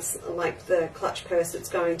 bags, like the clutch purse, it's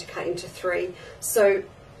going to cut into 3. So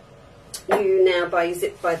you now buy your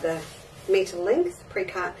zip by the metre length,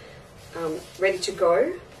 pre-cut, ready to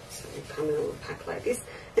go. So you come in a little pack like this.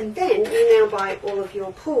 And then you now buy all of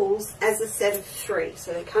your pulls as a set of 3.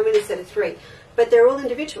 So they come in a set of 3. But they're all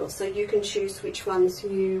individual, so you can choose which ones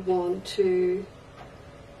you want to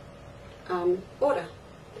order.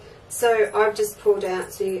 So I've just pulled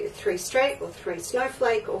out 3 straight or 3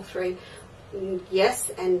 snowflake or 3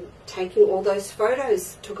 yes, and taking all those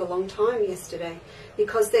photos took a long time yesterday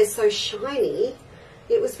because they're so shiny.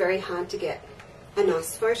 It was very hard to get a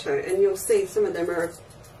nice photo, and you'll see some of them are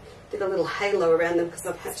with a little halo around them because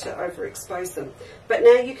I've had to overexpose them. But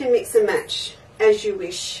now you can mix and match as you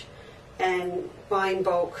wish and buy in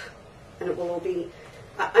bulk, and it will all be,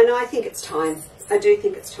 and I think it's time. I do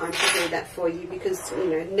think it's time to do that for you because,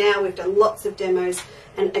 now we've done lots of demos,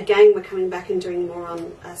 and again, we're coming back and doing more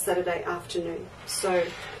on a Saturday afternoon. So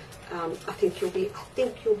I think you'll be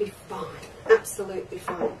fine, absolutely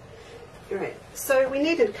fine. All right, so we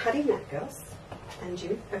needed a cutting mat, girls, and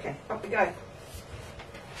you. Okay, up we go.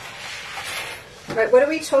 All right, what are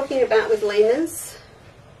we talking about with lemurs?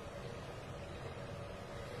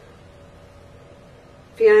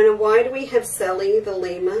 Fiona, why do we have Sally the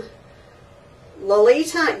lemur?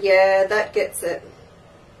 Lolita, yeah, that gets it.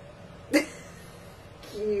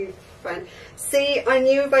 You fun. See, I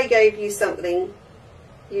knew if I gave you something,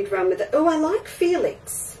 you'd run with it. Oh, I like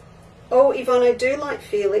Felix. Oh, Yvonne, I do like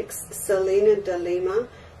Felix. Selena de Lima,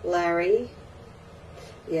 Larry.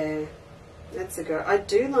 Yeah, that's a girl. I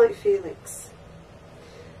do like Felix.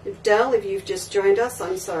 If Dell, if you've just joined us,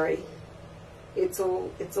 I'm sorry. It's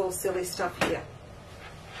all silly stuff here.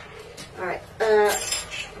 All right,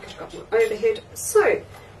 I've got my overhead. So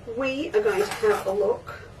we are going to have a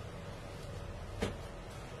look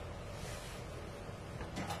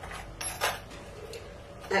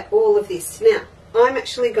at all of this. Now, I'm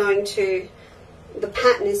actually going to, the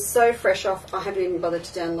pattern is so fresh off, I haven't even bothered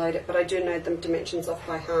to download it, but I do know the dimensions off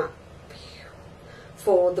by heart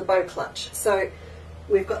for the bow clutch. So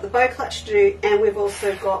we've got the bow clutch to do, and we've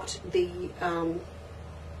also got the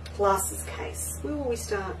glasses case. Where will we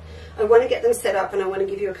start? I want to get them set up, and I want to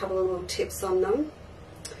give you a couple of little tips on them.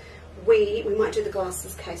 We might do the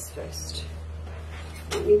glasses case first.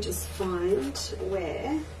 Let me just find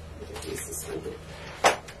where. Use this one here.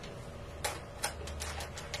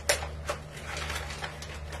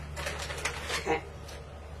 Okay.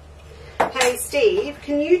 Hey Steve,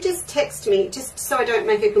 can you just text me, just so I don't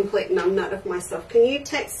make a complete numbnut of myself, can you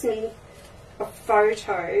text me a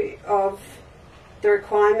photo of the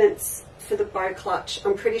requirements for the bow clutch?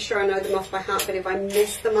 I'm pretty sure I know them off by heart, but if I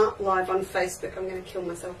mess them up live on Facebook, I'm going to kill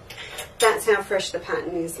myself. That's how fresh the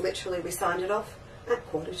pattern is. Literally, we signed it off at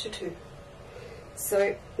 1:45.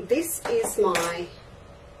 So this is my,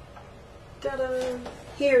 ta-da,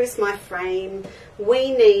 here is my frame.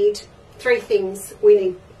 We need 3 things. We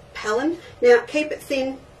need Palin. Now, keep it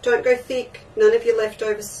thin. Don't go thick. None of your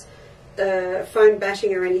leftovers, foam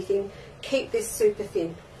batting or anything. Keep this super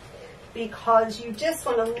thin, because you just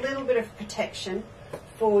want a little bit of protection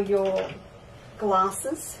for your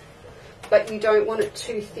glasses, but you don't want it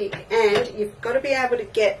too thick, and you've got to be able to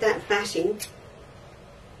get that batting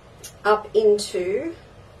up into,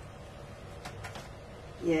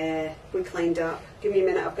 yeah, we cleaned up. Give me a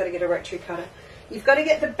minute, I've got to get a rotary cutter. You've got to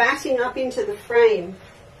get the batting up into the frame.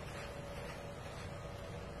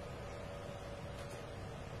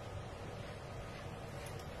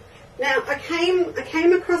 Now, I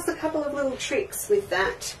came across a couple of little tricks with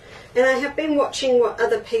that, and I have been watching what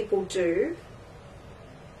other people do.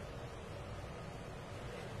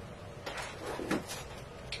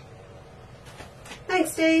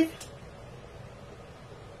 Thanks, Steve.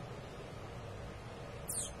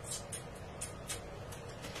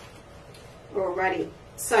 Alrighty,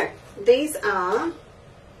 so these are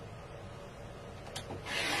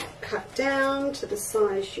cut down to the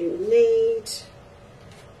size you need.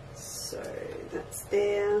 So that's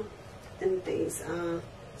there. and these are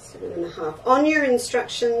 7.5. On your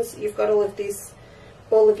instructions, you've got all of this,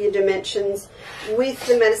 all of your dimensions. With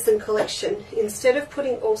the Maddison collection, instead of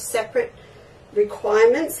putting all separate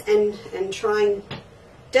requirements and trying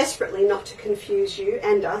desperately not to confuse you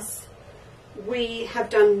and us, we have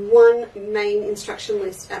done one main instruction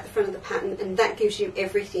list at the front of the pattern, and that gives you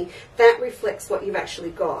everything. That reflects what you've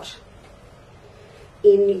actually got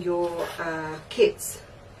in your kits.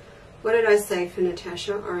 What did I say for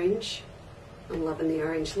Natasha? Orange. I'm loving the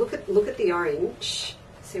orange. Look at the orange.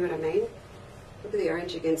 See what I mean? Look at the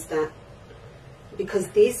orange against that. Because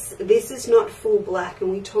this is not full black,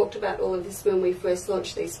 and we talked about all of this when we first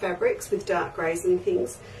launched these fabrics with dark greys and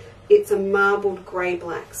things. It's a marbled grey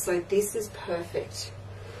black, so this is perfect.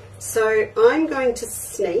 So I'm going to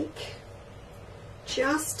sneak,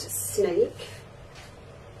 just sneak,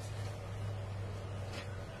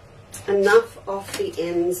 enough off the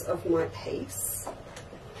ends of my piece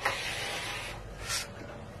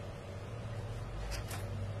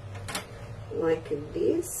like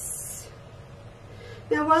this.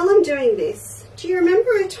 Now while I'm doing this, do you remember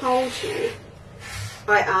I told you,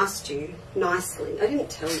 I asked you nicely, I didn't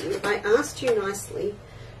tell you, I asked you nicely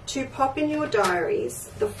to pop in your diaries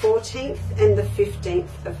the 14th and the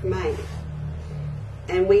 15th of May.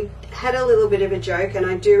 And we had a little bit of a joke, and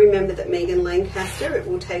I do remember that Megan Lancaster, it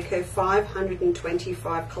will take her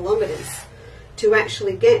 525 kilometres to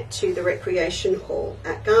actually get to the recreation hall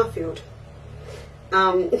at Garfield.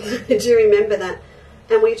 I do remember that.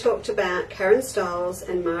 And we talked about Karen Stiles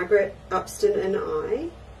and Margaret Upston and I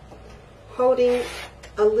holding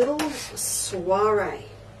a little soiree.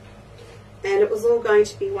 And it was all going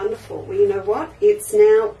to be wonderful. Well, you know what? It's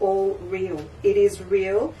now all real. It is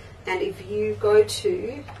real. And if you go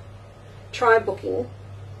to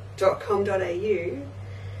trybooking.com.au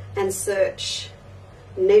and search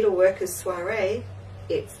Needleworkers Soiree,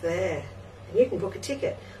 it's there. And you can book a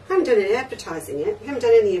ticket. I haven't done any advertising yet. We haven't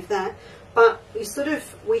done any of that. But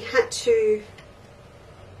we had to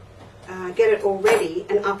get it all ready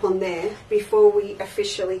and up on there before we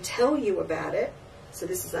officially tell you about it. So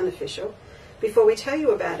this is unofficial. Before we tell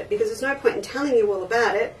you about it, because there's no point in telling you all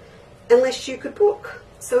about it unless you could book.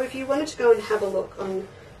 So if you wanted to go and have a look on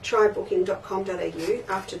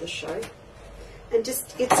trybooking.com.au after the show, and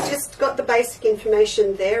it's just got the basic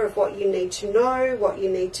information there of what you need to know, what you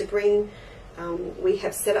need to bring. We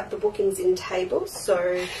have set up the bookings in tables,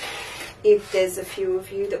 so if there's a few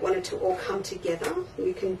of you that wanted to all come together,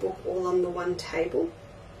 you can book all on the one table.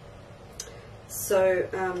 So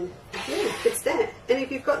yeah, it's there. And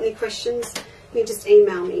if you've got any questions, you just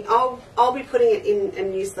email me. I'll be putting it in a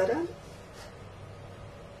newsletter,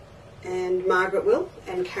 and Margaret will,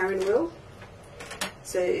 and Karen will.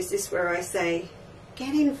 So is this where I say,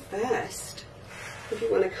 get in first if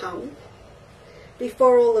you want to come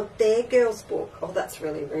before all of their girls book? Oh, that's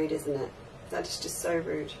really rude, isn't it? That is just so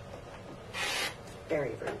rude.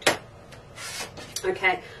 Very rude.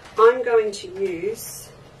 Okay, I'm going to use,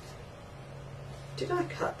 did I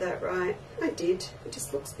cut that right? I did. It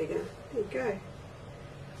just looks bigger. There you go.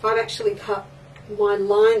 I've actually cut my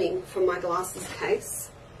lining for my glasses case.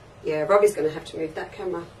 Yeah, Robbie's going to have to move that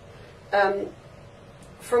camera.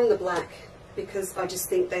 From the black, because I just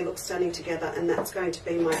think they look stunning together, and that's going to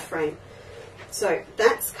be my frame. So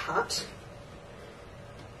that's cut.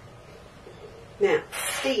 Now,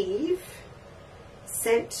 Steve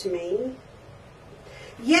sent me,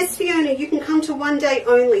 yes, Fiona, you can come to one day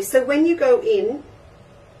only. So when you go in,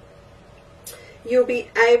 you'll be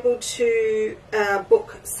able to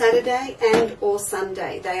book Saturday and or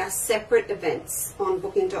Sunday. They are separate events on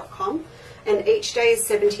booking.com, and each day is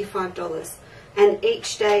 $75. And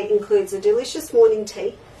each day includes a delicious morning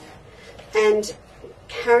tea. And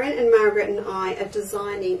Karen and Margaret and I are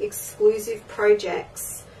designing exclusive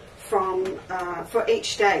projects from for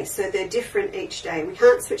each day. So they're different each day. We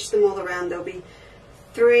can't switch them all around. There'll be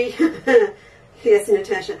 3, yes,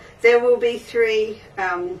 Natasha, there will be 3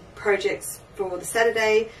 projects for the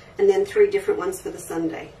Saturday, and then 3 different ones for the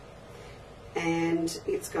Sunday. And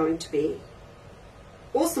it's going to be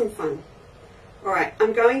awesome fun. Alright,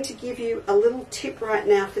 I'm going to give you a little tip right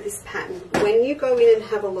now for this pattern. When you go in and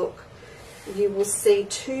have a look, you will see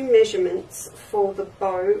 2 measurements for the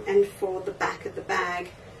bow and for the back of the bag.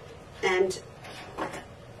 And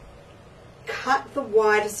cut the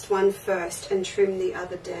widest one first and trim the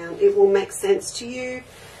other down. It will make sense to you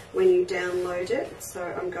when you download it. So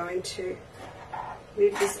I'm going to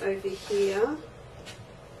move this over here.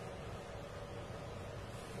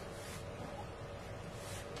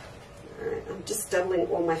 Alright, I'm just doubling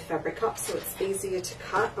all my fabric up so it's easier to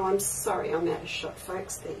cut. Oh, I'm sorry, I'm out of shot,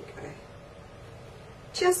 folks. There you go.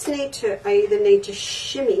 Just need to, I either need to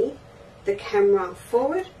shimmy the camera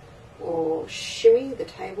forward or shimmy the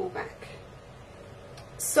table back.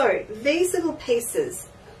 So these little pieces,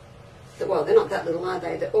 well, they're not that little, are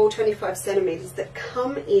they? They're all 25 centimetres that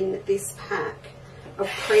come in this pack of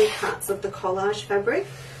pre-cuts of the collage fabric.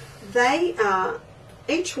 They are,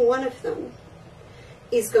 each one of them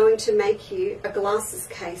is going to make you a glasses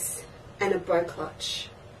case and a bow clutch.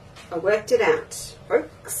 I worked it out,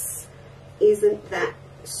 folks. Isn't that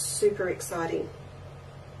super exciting?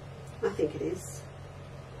 I think it is.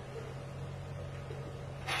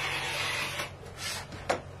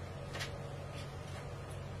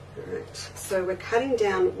 Alright, so we're cutting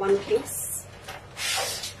down one piece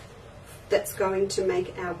that's going to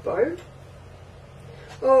make our bow.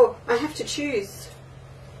 Oh, I have to choose.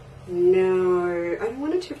 No, I don't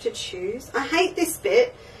want to have to choose. I hate this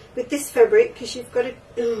bit with this fabric because you've got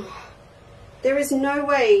to... there is no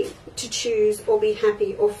way to choose or be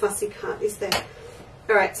happy or fussy cut, is there?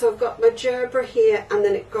 Alright, so I've got my gerbera here and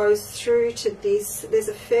then it goes through to this. There's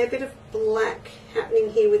a fair bit of black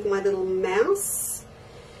happening here with my little mouse.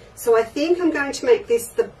 So I think I'm going to make this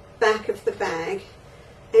the back of the bag.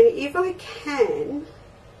 And if I can...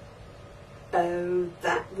 Oh,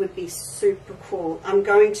 that would be super cool. I'm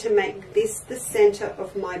going to make this the center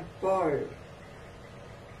of my bow.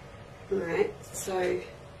 Alright, so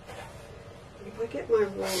if I get my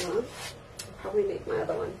roller, I'll probably need my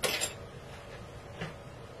other one.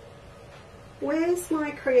 Where's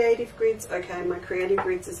my creative grids? Okay, my creative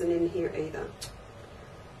grids isn't in here either.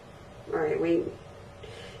 Alright,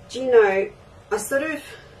 do you know,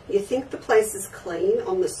 you think the place is clean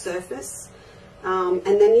on the surface, and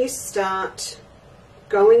then you start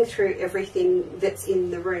going through everything that's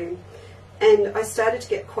in the room. And I started to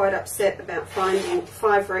get quite upset about finding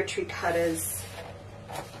 5 rotary cutters.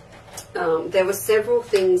 There were several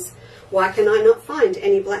things. Why can I not find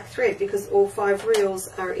any black thread? Because all 5 reels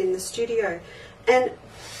are in the studio. And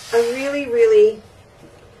I really, really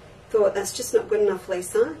thought that's just not good enough,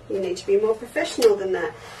 Lisa. You need to be more professional than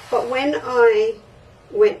that. But when I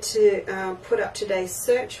went to put up today's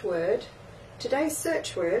search word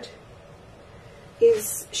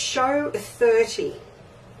is show 30.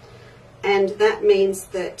 And that means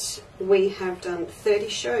that we have done 30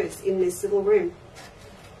 shows in this little room.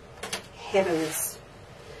 Heavens.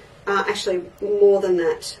 Actually, more than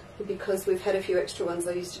that, because we've had a few extra ones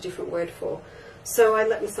I used a different word for. So I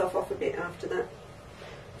let myself off a bit after that.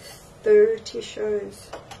 30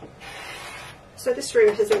 shows. So this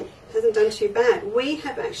room hasn't done too bad. We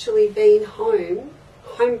have actually been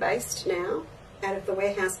home-based now, out of the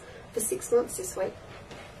warehouse, for 6 months this week.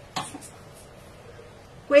 6 months.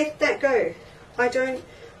 Where did that go? I don't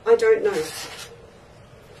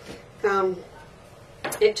know.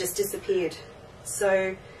 It just disappeared.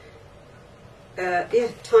 So, yeah,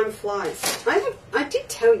 time flies. I did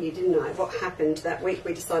tell you, didn't I, what happened that week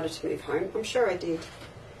we decided to move home? I'm sure I did.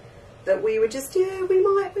 That we were just, yeah, we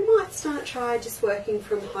might try just working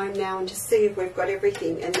from home now and just see if we've got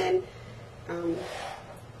everything. And then, I'm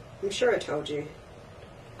sure I told you,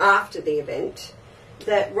 after the event,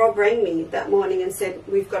 that Rob rang me that morning and said,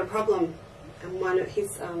 we've got a problem. And one of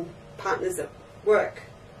his partners at work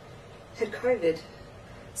had COVID.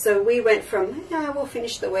 So we went from, yeah, we'll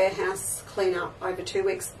finish the warehouse clean up over 2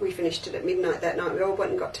 weeks. We finished it at midnight that night. We all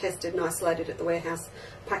went and got tested and isolated at the warehouse,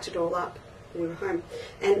 packed it all up, and we were home.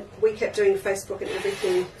 And we kept doing Facebook and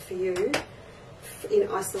everything for you in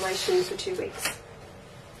isolation for 2 weeks.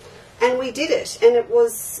 And we did it, and it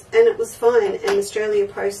was fine. And Australia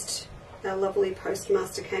Post, our lovely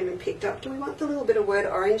postmaster, came and picked up. Do we want the little bit of word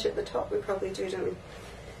orange at the top? We probably do, don't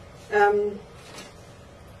we?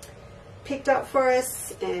 Picked up for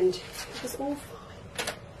us, and it was all fine.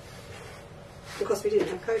 Of course, we didn't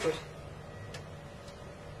have COVID.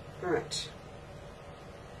 All right.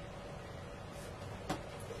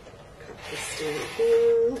 Cut this down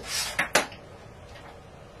here.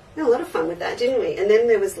 We had a lot of fun with that, didn't we? And then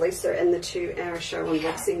there was Lisa and the 2-hour show on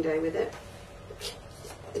Boxing Day with it.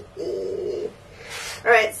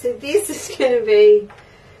 All right, so this is going to be,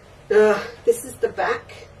 this is the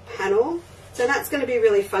back panel. So that's going to be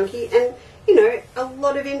really funky and, you know, a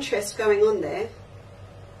lot of interest going on there.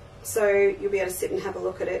 So you'll be able to sit and have a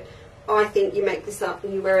look at it. I think you make this up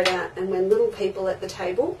and you wear it out, and when little people at the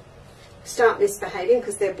table start misbehaving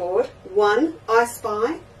because they're bored, 1, I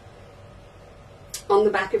spy on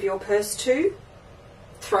the back of your purse. 2,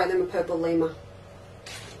 throw them a purple lemur.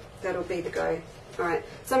 That'll be the go. Alright,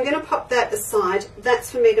 so I'm going to pop that aside.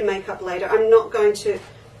 That's for me to make up later. I'm not going to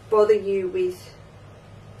bother you with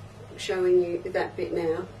showing you that bit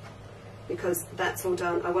now because that's all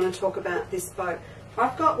done. I want to talk about this bow.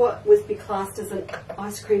 I've got what would be classed as an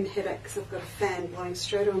ice cream headache because I've got a fan blowing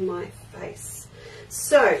straight on my face.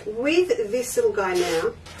 So with this little guy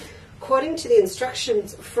now, according to the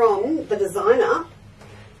instructions from the designer,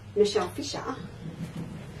 Michelle Fisher,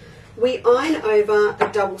 we iron over a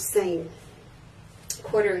double seam,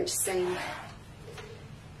 1/4 inch seam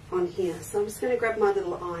on here. So I'm just going to grab my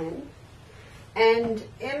little iron. And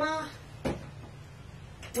Emma,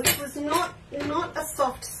 which was not a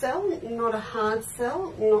soft sell, not a hard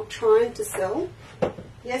sell, not trying to sell,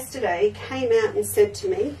 yesterday came out and said to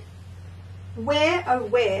me, where, oh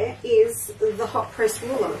where is the hot press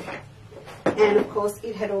ruler? And of course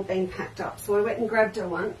it had all been packed up. So I went and grabbed her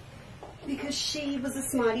one because she was a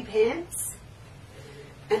smarty pants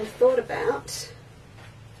and thought about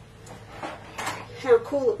how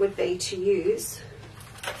cool it would be to use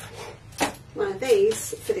one of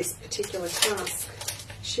these for this particular task.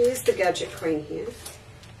 She is the gadget queen here.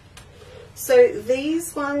 So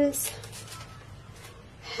these ones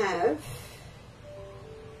have,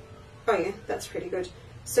 oh yeah, that's pretty good.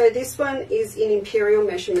 So this one is in imperial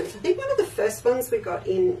measurements. I think one of the first ones we got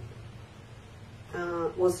in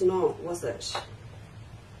was not, was it?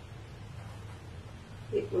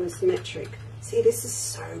 It was metric. See, this is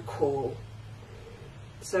so cool.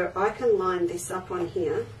 So I can line this up on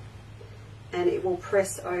here and it will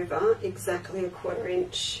press over exactly a 1/4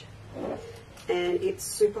 inch, and it's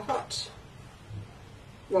super hot.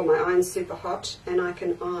 Well, my iron's super hot and I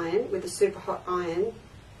can iron with a super hot iron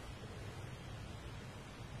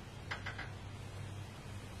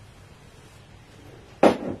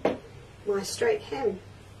my straight hem.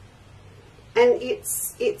 And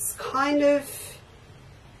it's kind of,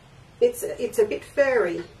 it's a bit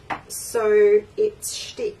furry, so it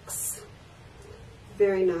sticks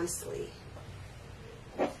very nicely.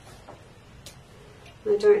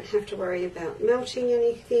 I don't have to worry about melting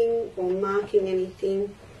anything or marking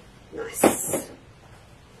anything. Nice.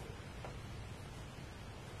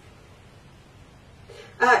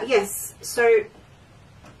 Yes, so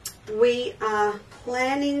we are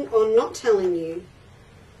planning on not telling you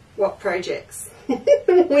what projects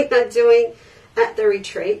we are doing at the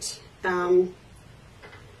retreat.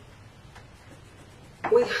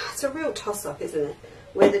 It's a real toss-up, isn't it?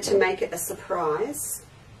 Whether to make it a surprise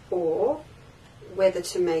or whether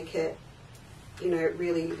to make it, you know,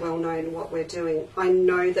 really well known what we're doing. I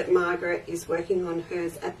know that Margaret is working on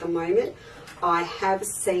hers at the moment. I have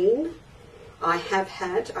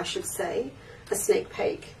had, I should say, a sneak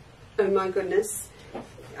peek. Oh my goodness.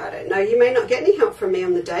 I don't know, you may not get any help from me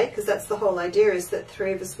on the day, because that's the whole idea, is that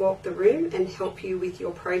 3 of us walk the room and help you with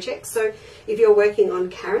your project. So if you're working on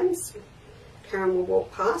Karen's, Karen will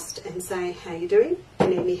walk past and say, how you doing? You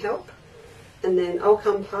need any help? And then I'll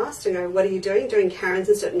come past and go, what are you doing? Doing Karen's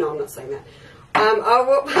instead? No, I'm not saying that. I'll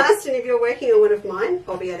walk past, and if you're working on one of mine,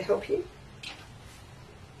 I'll be able to help you.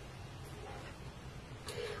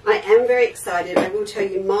 I am very excited. I will tell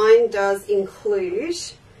you, mine does include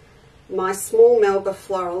my small Melba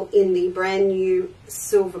floral in the brand new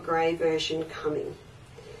silver grey version coming.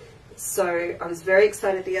 So I was very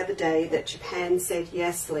excited the other day that Japan said,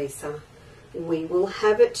 yes, Lisa, we will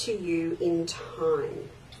have it to you in time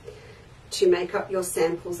to make up your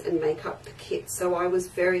samples and make up the kit. So I was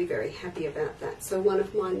very, very happy about that. So one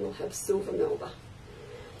of mine will have silver Melba.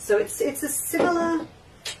 So it's a similar,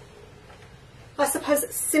 I suppose,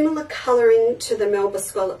 similar colouring to the Melba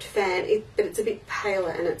Scalloped Fan, but it's a bit paler,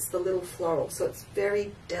 and it's the little floral. So it's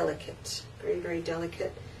very delicate, very, very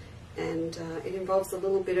delicate. And it involves a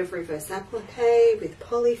little bit of reverse applique with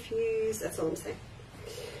polyfuse. That's all I'm saying.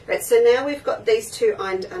 Right, so now we've got these 2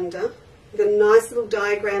 ironed under. We've got nice little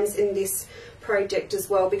diagrams in this project as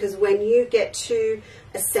well, because when you get to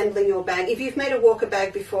assembling your bag, if you've made a walker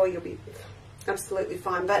bag before, you'll be absolutely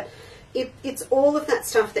fine. But it's all of that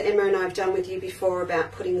stuff that Emma and I have done with you before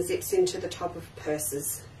about putting zips into the top of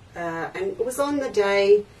purses. And it was on the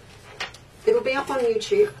day, it'll be up on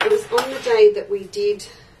YouTube, it was on the day that we did,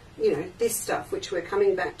 you know, this stuff, which we're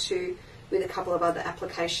coming back to with a couple of other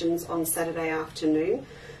applications on Saturday afternoon.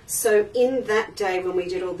 So in that day when we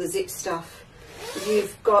did all the zip stuff,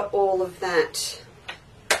 you've got all of that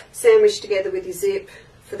sandwiched together with your zip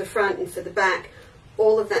for the front and for the back.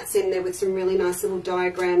 All of that's in there with some really nice little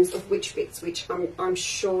diagrams of which bits, which I'm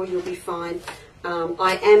sure you'll be fine.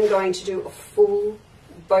 I am going to do a full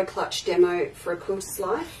bow clutch demo for a quilter's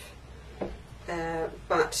life,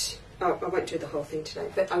 but I won't do the whole thing today.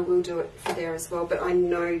 But I will do it for there as well. But I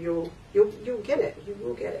know you'll get it. You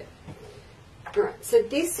will get it. All right. So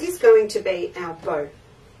this is going to be our bow.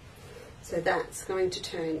 So that's going to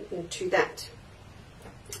turn into that.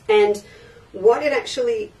 And what it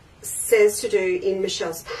actually says to do in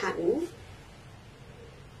Michelle's pattern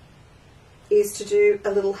is to do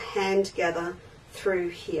a little hand gather through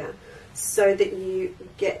here. so that you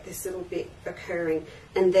get this little bit occurring.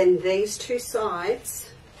 And then these two sides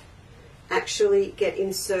actually get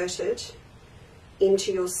inserted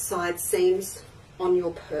into your side seams on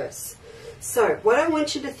your purse. So what I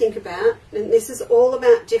want you to think about, and this is all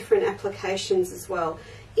about different applications as well,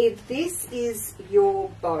 if this is your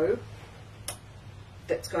bow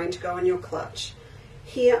that's going to go on your clutch,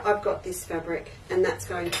 here I've got this fabric and that's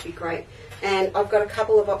going to be great. And I've got a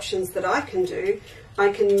couple of options that I can do.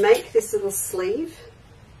 I can make this little sleeve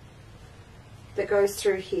that goes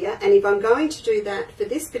through here, and if I'm going to do that for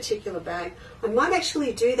this particular bag, I might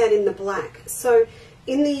actually do that in the black. So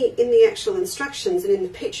in the actual instructions and in the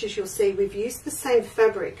pictures, you'll see we've used the same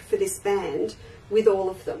fabric for this band with all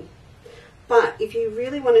of them. But if you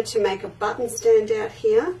really wanted to make a button stand out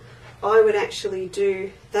here, I would actually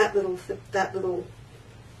do that little,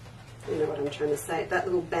 you know what I'm trying to say, that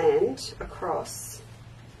little band across.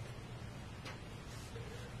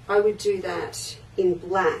 I would do that in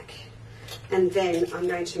black, and then I'm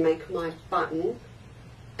going to make my button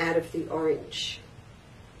out of the orange,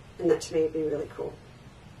 and that to me would be really cool.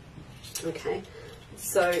 Okay,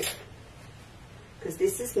 so because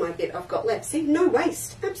this is my bit I've got left. See, no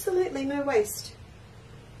waste, absolutely no waste.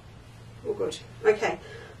 All good. Okay,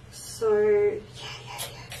 so yeah.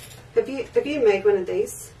 Have you made one of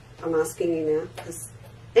these? I'm asking you now because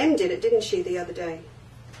Em did it, didn't she, the other day?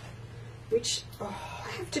 Which, oh,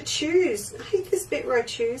 I have to choose. I hate this bit where I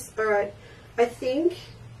choose. All right, I think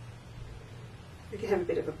we could have a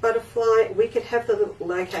bit of a butterfly. We could have the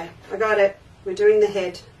little, okay, I got it. We're doing the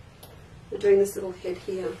head. We're doing this little head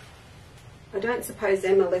here. I don't suppose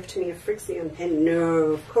Emma left me a Frixion pen.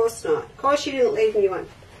 No, of course not. Of course she didn't leave me one.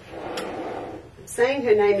 I'm saying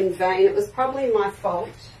her name in vain. It was probably my fault.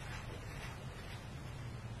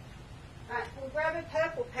 Right, we'll grab a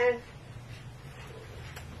purple pen.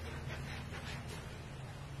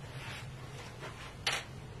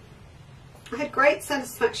 I had great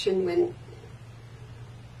satisfaction when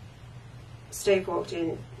Steve walked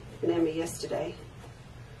in and Emma yesterday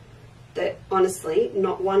that honestly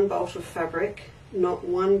not one bolt of fabric, not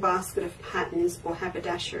one basket of patterns or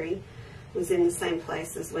haberdashery was in the same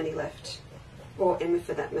place as when he left, or Emma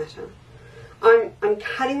for that matter. I'm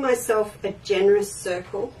cutting myself a generous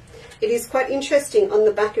circle. It is quite interesting on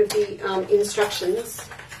the back of the instructions.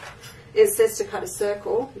 It says to cut a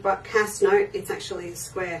circle, but cast note, it's actually a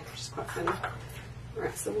square, which is quite funny.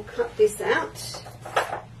 Alright, so we'll cut this out.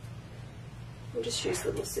 We'll just use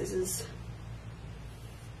little scissors.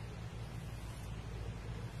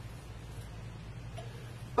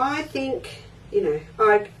 I think, you know,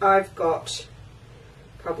 I've got,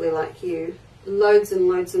 probably like you, loads and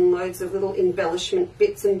loads and loads of little embellishment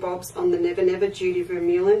bits and bobs on the Never Never Judy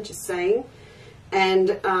Vermeulen, just saying.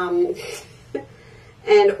 And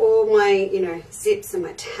and all my, you know, zips and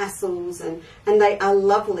my tassels, and they are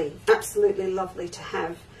lovely, absolutely lovely to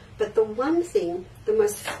have. But the one thing, the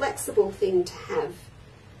most flexible thing to have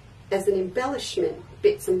as an embellishment,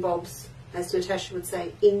 bits and bobs, as Natasha would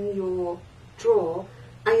say, in your drawer,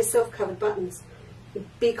 are your self-covered buttons.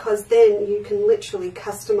 Because then you can literally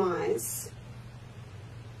customise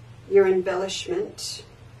your embellishment.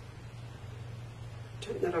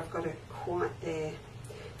 Don't know that I've got it quite there.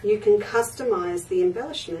 You can customise the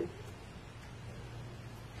embellishment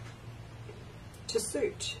to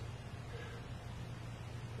suit.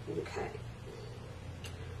 Okay,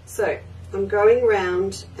 so I'm going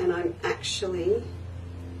round and I'm actually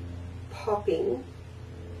popping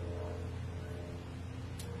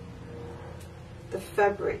the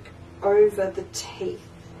fabric over the teeth,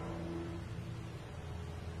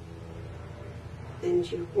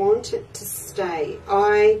 and you want it to stay.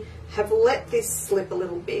 I have let this slip a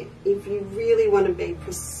little bit. If you really want to be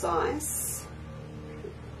precise,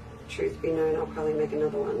 truth be known, I'll probably make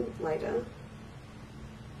another one later.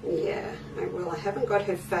 Yeah, I will. I haven't got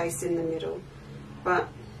her face in the middle, but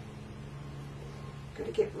I've got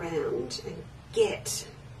to get round and get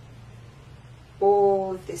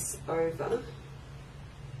all of this over.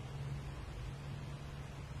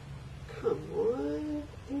 Come on,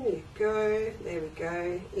 in you go. There we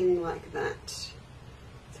go, in like that.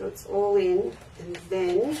 So it's all in, and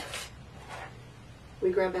then we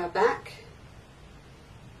grab our back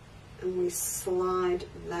and we slide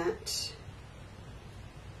that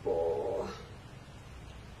ball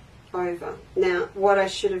over. Now, what I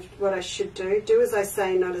should do as I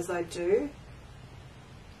say, not as I do.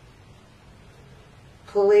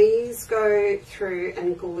 Please go through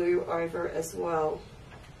and glue over as well.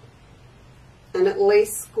 And at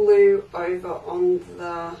least glue over on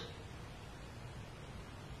the,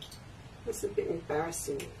 that's a bit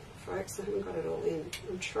embarrassing, folks, I haven't got it all in.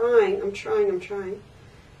 I'm trying.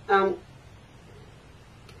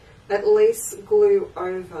 at least glue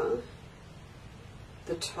over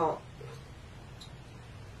the top.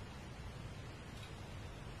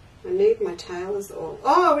 I need my tailors all.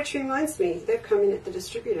 Oh, which reminds me, they've come in at the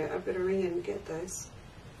distributor. I've got to ring in and get those.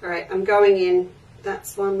 All right, I'm going in.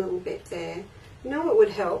 That's one little bit there. You know what would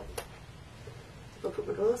help? I'll put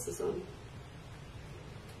my glasses on.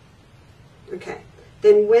 Okay,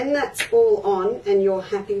 then when that's all on and you're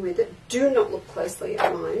happy with it, do not look closely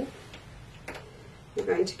at mine. You're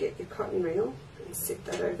going to get your cotton reel and sit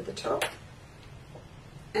that over the top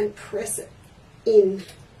and press it in.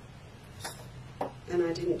 And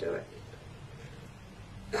I didn't do it.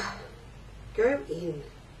 Go in.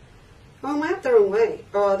 Oh, am I up the wrong way?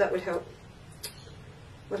 Oh, that would help.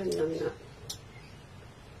 What a numbnut.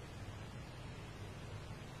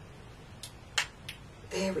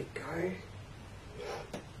 There we go.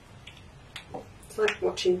 It's like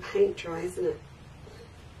watching paint dry, isn't it?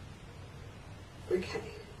 Okay.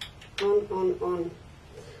 On.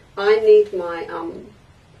 I need my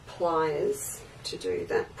pliers to do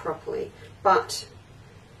that properly. But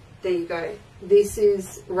there you go. This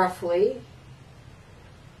is roughly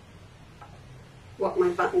what my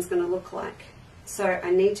button's going to look like. So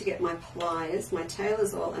I need to get my pliers, my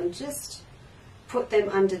tailor's oil, and just put them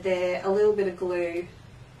under there, a little bit of glue.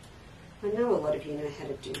 I know a lot of you know how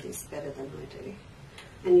to do this better than I do.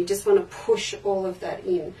 And you just want to push all of that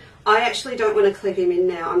in. I actually don't want to clip him in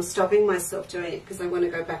now. I'm stopping myself doing it because I want to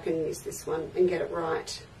go back and use this one and get it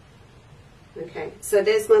right. Okay, so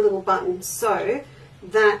there's my little button. So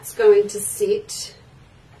that's going to sit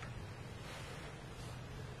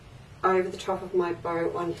over the top of my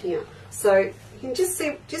bow on here. So you can just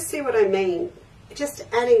see what I mean. Just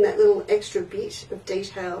adding that little extra bit of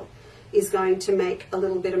detail is going to make a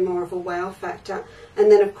little bit more of a wow factor.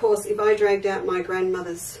 And then of course, if I dragged out my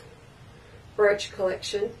grandmother's brooch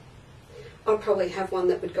collection, I'll probably have one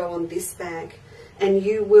that would go on this bag. And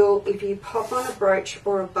you will, if you pop on a brooch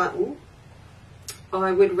or a button,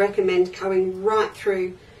 I would recommend going right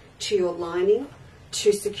through to your lining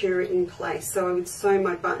to secure it in place. So I would sew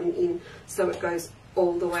my button in so it goes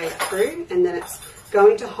all the way through, and then it's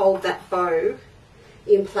going to hold that bow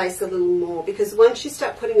in place a little more, because once you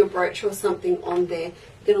start putting a brooch or something on there,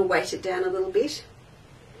 you're going to weight it down a little bit,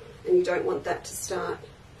 and you don't want that to start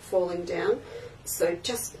falling down. So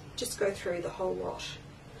just go through the whole lot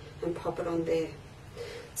and pop it on there.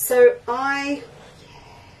 So I'm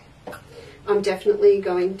definitely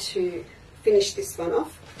going to finish this one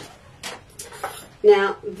off.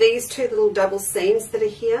 Now, these two little double seams that are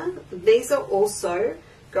here, these are also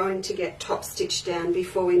going to get top stitched down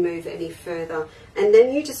before we move any further. And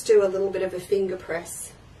then you just do a little bit of a finger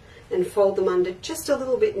press and fold them under just a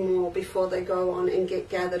little bit more before they go on and get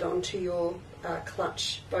gathered onto your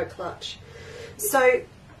clutch, bow clutch. So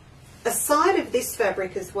aside of this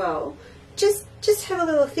fabric as well, just have a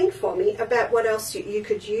little think for me about what else you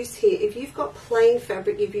could use here. If you've got plain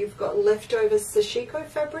fabric, if you've got leftover sashiko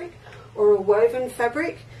fabric or a woven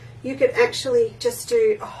fabric, you could actually just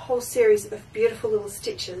do a whole series of beautiful little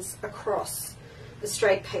stitches across the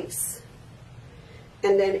straight piece.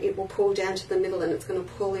 And then it will pull down to the middle, and it's going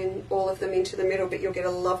to pull in all of them into the middle, but you'll get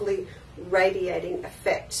a lovely radiating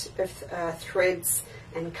effect of threads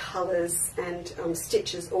and colours and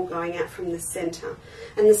stitches all going out from the centre.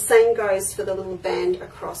 And the same goes for the little band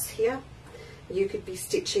across here. You could be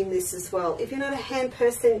stitching this as well. If you're not a hand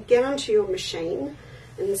person, get onto your machine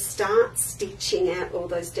and start stitching out all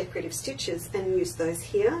those decorative stitches and use those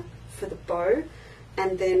here for the bow,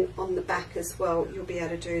 and then on the back as well you'll be able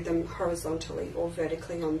to do them horizontally or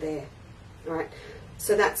vertically on there. Alright,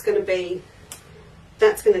 so that's going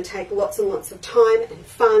to take lots and lots of time and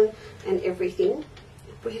fun and everything.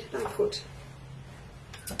 Where did I put?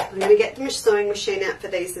 I'm going to get the sewing machine out for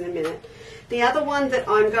these in a minute. The other one that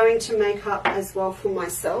I'm going to make up as well for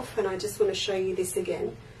myself, and I just want to show you this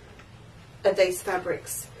again, are these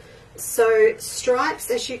fabrics. So stripes,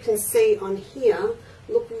 as you can see on here,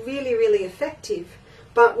 look really, really effective,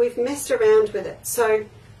 but we've messed around with it. So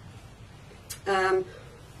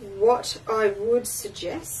what I would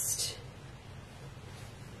suggest,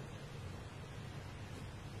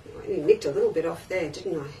 I nicked a little bit off there,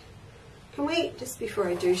 didn't I? Can we, just before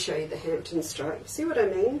I do show you the Hampton stripe, see what I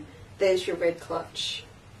mean? There's your red clutch,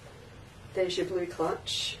 there's your blue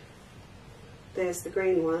clutch, there's the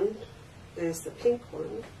green one, there's the pink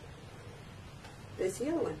one, there's the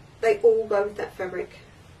yellow one. They all go with that fabric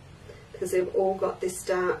because they've all got this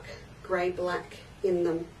dark grey-black in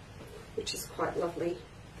them, which is quite lovely.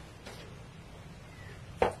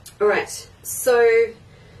 Alright, so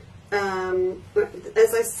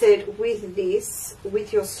as I said, with this,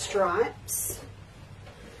 with your stripes,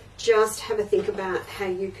 just have a think about how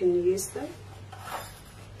you can use them.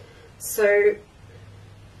 So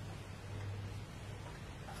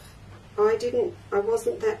I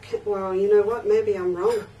wasn't that, well, you know what, maybe I'm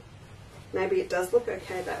wrong. Maybe it does look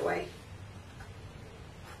okay that way.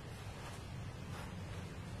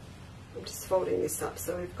 I'm just folding this up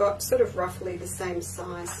so we've got sort of roughly the same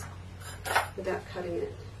size without cutting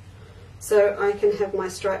it. So I can have my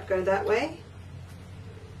stripe go that way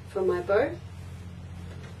for my bow,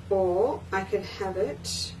 or I could have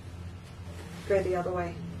it go the other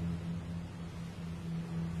way.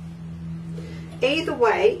 Either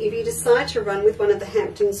way, if you decide to run with one of the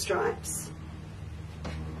Hampton stripes,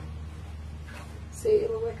 see,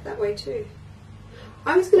 it'll work that way too.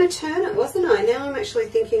 I was going to turn it, wasn't I? Now I'm actually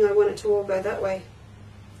thinking I want it to all go that way.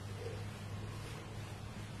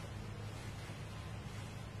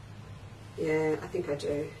 Yeah, I think I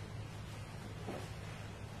do.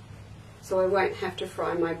 So I won't have to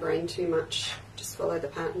fry my brain too much. Just follow the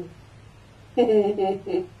pattern.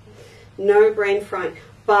 No brain frying.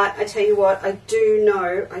 But I tell you what, I do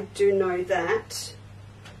know that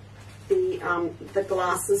the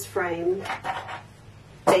glasses frame,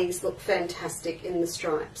 these look fantastic in the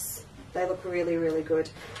stripes. They look really, really good.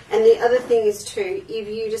 And the other thing is too, if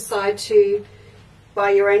you decide to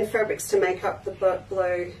buy your own fabrics to make up the bow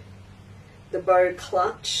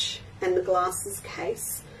clutch and the glasses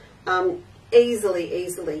case,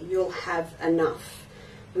 easily you'll have enough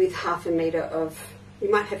with 1/2 metre of, you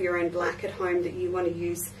might have your own black at home that you want to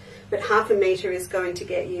use, but 1/2 metre is going to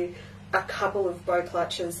get you a couple of bow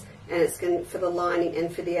clutches, and it's going for the lining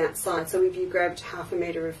and for the outside. So if you grabbed 1/2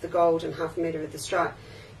 metre of the gold and 1/2 metre of the stripe,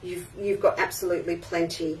 you've got absolutely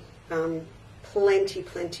plenty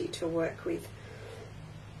to work with.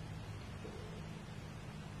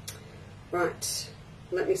 Right,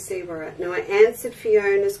 let me see where we're at. Now I answered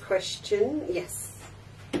Fiona's question. Yes.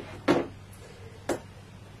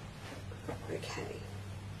 Okay.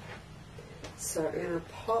 So I'm going to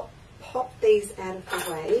pop these out of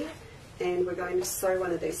the way, and we're going to sew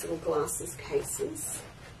one of these little glasses cases.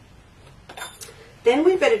 Then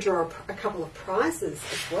we better draw a couple of prizes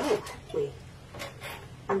as well, haven't we?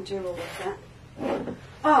 And do all of that.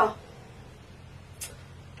 Oh,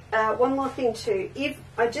 one more thing too.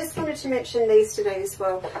 I just wanted to mention these today as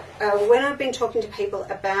well. When I've been talking to people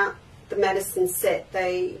about the Maddison set,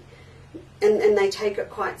 and they take it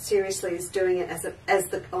quite seriously as doing it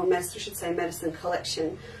Maddison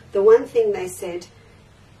collection. The one thing they said,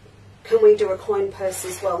 can we do a coin purse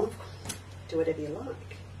as well? Do whatever you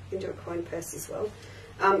like. You can do a coin purse as well.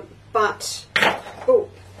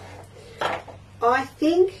 I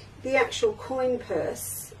think the actual coin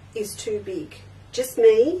purse is too big. Just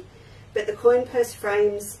me, but the coin purse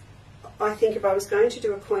frames, I think if I was going to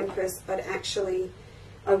do a coin purse,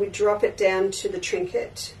 I would drop it down to the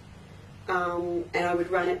trinket, and I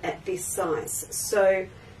would run it at this size. So,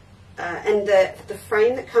 and the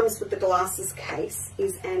frame that comes with the glasses case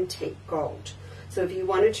is antique gold. So if you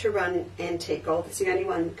wanted to run antique gold, it's the only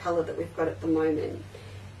one colour that we've got at the moment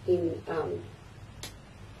in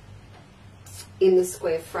the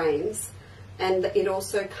square frames. And it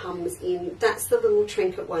also comes in, that's the little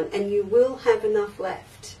trinket one, and you will have enough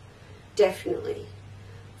left, definitely,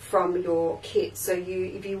 from your kit. So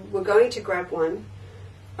if you were going to grab one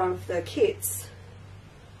of the kits,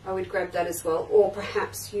 I would grab that as well. Or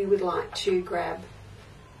perhaps you would like to grab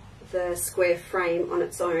the square frame on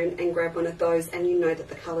its own and grab one of those, and you know that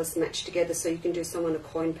the colours match together, so you can do some on a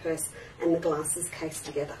coin purse and the glasses case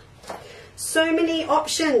together. So many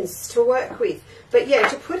options to work with. But yeah,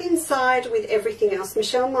 to put inside with everything else,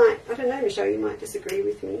 Michelle might, I don't know, Michelle, you might disagree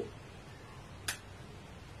with me.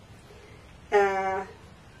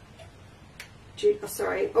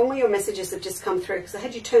 Sorry, all your messages have just come through because I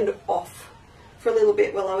had you turned off for a little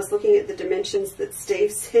bit while I was looking at the dimensions that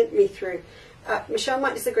Steve sent me through. Michelle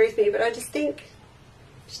might disagree with me, but I just think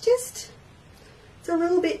it's a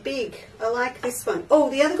little bit big. I like this one. Oh,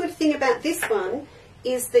 the other good thing about this one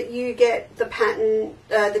is that you get the pattern,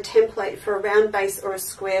 the template for a round base or a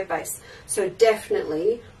square base. So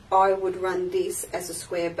definitely I would run this as a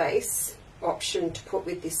square base option to put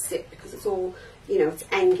with this set, because it's all, you know, it's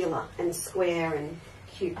angular and square and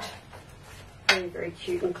cute. Very, very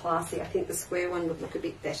cute and classy. I think the square one would look a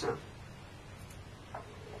bit better.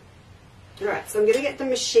 Alright, so I'm going to get the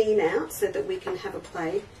machine out so that we can have a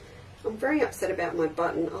play. I'm very upset about my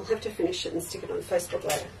button. I'll have to finish it and stick it on Facebook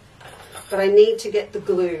later. But I need to get the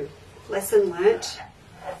glue. Lesson learnt.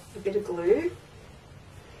 A bit of glue.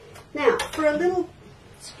 Now, for a little,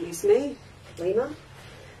 excuse me, Lima.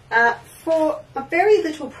 For a very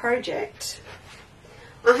little project,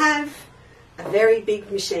 I have a very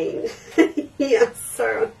big machine. Yeah,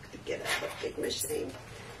 so get out that big machine.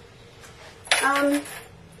 Alright,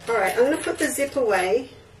 I'm going to put the zip away.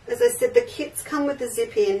 As I said, the kits come with the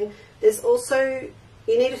zip in. There's also,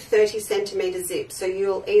 you need a 30 centimetre zip, so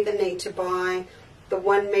you'll either need to buy the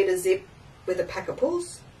 1 metre zip with a pack of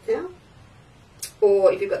pulls, yeah?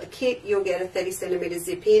 Or if you've got the kit, you'll get a 30 centimetre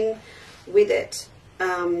zip in with it.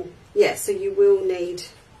 Yeah, so you will need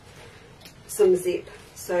some zip,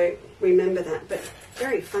 so remember that. But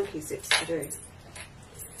very funky zips to do.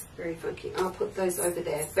 Very funky. I'll put those over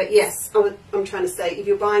there. But yes, I'm trying to say, if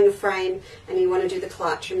you're buying a frame and you want to do the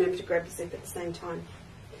clutch, remember to grab the zip at the same time.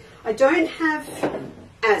 I don't have,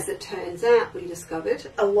 as it turns out, we discovered,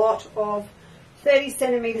 a lot of 30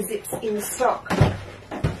 centimetre zips in stock.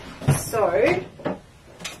 So,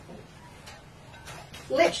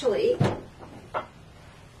 literally,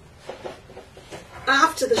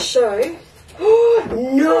 after the show, oh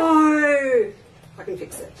no! I can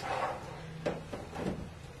fix it.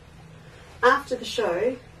 After the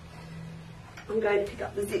show, I'm going to pick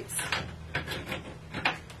up the zips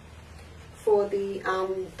for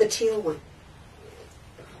the teal one.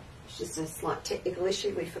 It's just a slight technical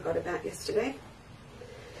issue we forgot about yesterday.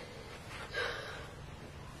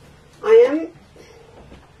 I am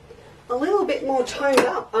a little bit more toned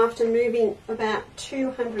up after moving about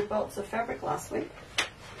 200 bolts of fabric last week.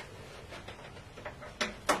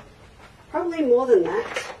 Probably more than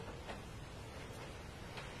that.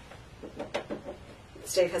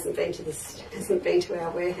 Steve hasn't been to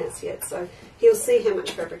our warehouse yet, so he'll see how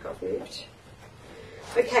much fabric I've moved.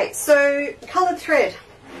 Okay, so coloured thread.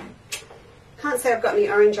 Can't say I've got any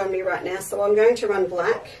orange on me right now, so I'm going to run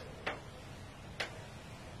black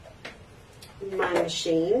in my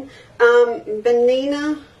machine.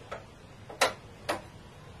 Benina.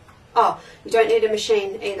 Oh, you don't need a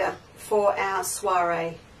machine either for our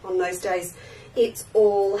soiree on those days. It's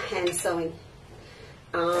all hand sewing.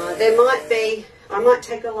 There might be, I might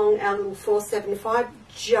take along our little 475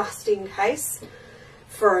 just in case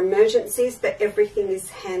for emergencies, but everything is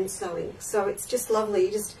hand sewing. So it's just lovely.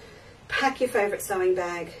 You just pack your favourite sewing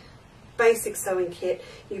bag, basic sewing kit.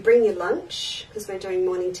 You bring your lunch, because we're doing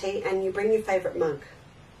morning tea, and you bring your favourite mug.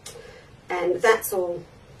 And that's all,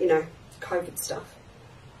 you know, COVID stuff.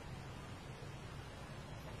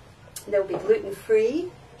 There will be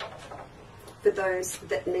gluten-free for those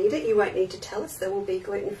that need it. You won't need to tell us. There will be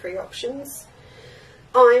gluten-free options.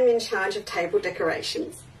 I'm in charge of table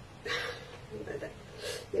decorations.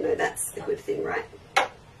 You know, that's a good thing, right?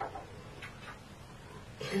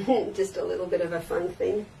 Just a little bit of a fun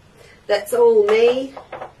thing. That's all me.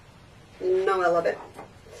 No, I love it.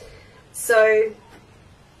 So,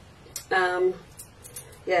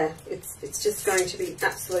 yeah, it's just going to be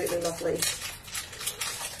absolutely lovely.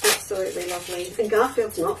 Absolutely lovely. And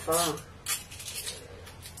Garfield's not far.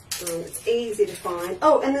 It's easy to find.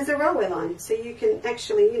 Oh, and there's a railway line, so you can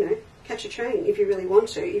actually, you know, catch a train if you really want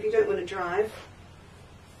to, if you don't want to drive.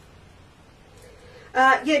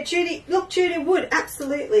 Yeah, Judy, look, Judy would,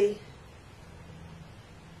 absolutely.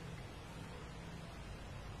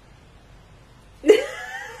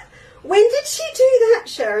 When did she do that,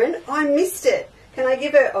 Sharon? I missed it. Can I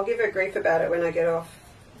give her, I'll give her grief about it when I get off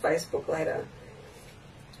Facebook later.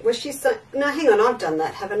 Was she sewn? No, hang on, I've done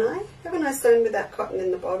that, haven't I? Haven't I sewn with that cotton in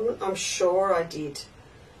the bottom? I'm sure I did.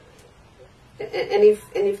 And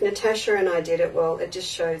if Natasha and I did it, well, it just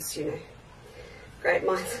shows, you know, great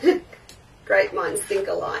minds think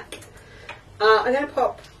alike. I'm going to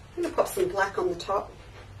pop some black on the top.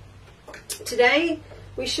 Today,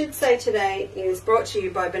 we should say today is brought to you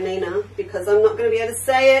by Benina, because I'm not going to be able to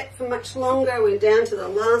say it for much longer. We're down to the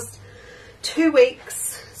last 2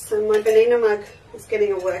 weeks. So my Benina mug is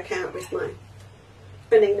getting a workout with my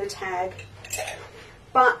Benina tag.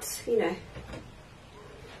 But, you know,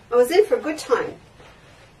 I was in for a good time.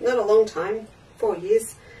 Not a long time, 4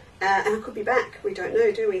 years. And I could be back. We don't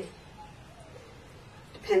know, do we?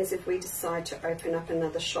 Depends if we decide to open up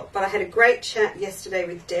another shop. But I had a great chat yesterday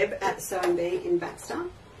with Deb at the Sewing Bee in Baxter.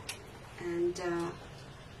 And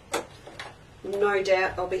no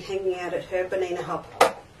doubt I'll be hanging out at her Benina hub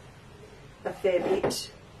a fair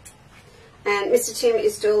bit. And Mr. Tim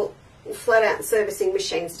is still flat out servicing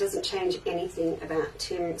machines. It doesn't change anything about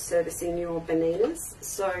Tim servicing your Beninas.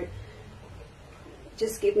 So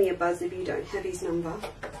just give me a buzz if you don't have his number.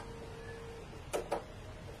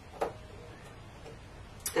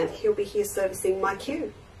 And he'll be here servicing my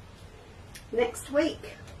queue next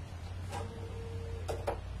week.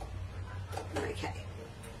 Okay.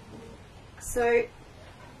 So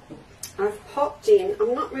I've popped in,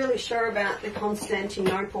 I'm not really sure about the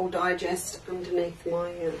Constantinople digest underneath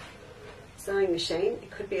my sewing machine.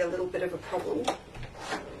 It could be a little bit of a problem.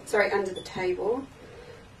 Sorry, under the table.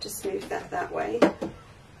 Just move that way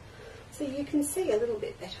so you can see a little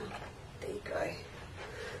bit better. There you go.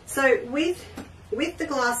 So with the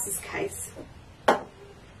glasses case,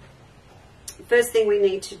 first thing we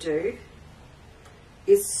need to do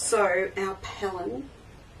is sew our Pellon,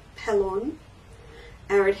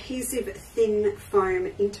 our adhesive thin foam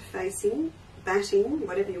interfacing, batting,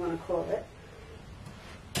 whatever you want to call it,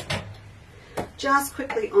 just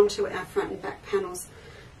quickly onto our front and back panels.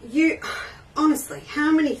 Honestly,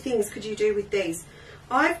 how many things could you do with these?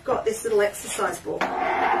 I've got this little exercise book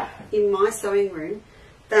in my sewing room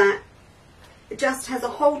that just has a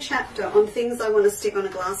whole chapter on things I want to stick on a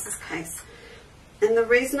glasses case. And the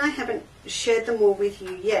reason I haven't shared them all with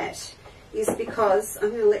you yet is because, I'm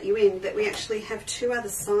going to let you in, that we actually have two other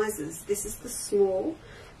sizes. This is the small,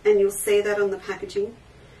 and you'll see that on the packaging.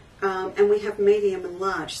 And we have medium and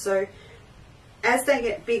large. So as they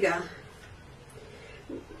get bigger,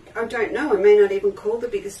 I don't know, I may not even call the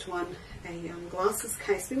biggest one a glasses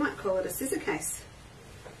case. We might call it a scissor case.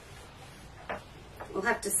 We'll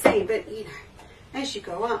have to see, but you know, as you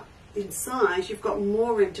go up in size, you've got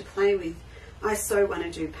more room to play with. I so want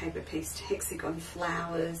to do paper pieced hexagon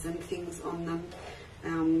flowers and things on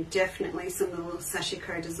them. Definitely some of the little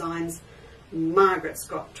sashiko designs. Margaret's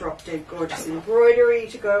got drop dead gorgeous embroidery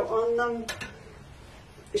to go on them.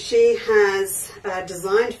 She has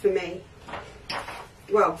designed for me,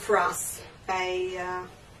 well, for us, a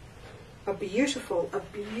beautiful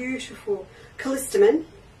Callistaman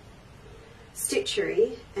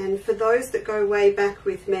stitchery. And for those that go way back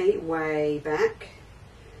with me, way back,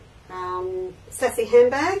 sassy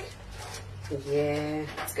handbag. Yeah,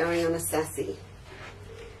 it's going on a sassy.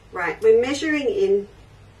 Right, we're measuring in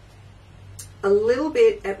a little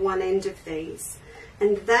bit at one end of these,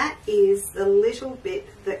 and that is the little bit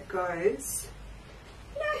that goes,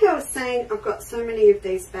 you know how I was saying I've got so many of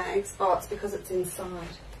these bags? Oh, it's because it's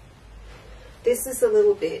inside. This is a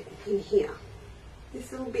little bit in here.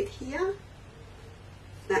 This little bit here,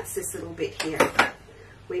 that's this little bit here.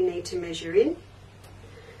 We need to measure in.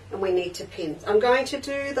 And we need to pin. I'm going to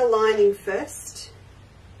do the lining first.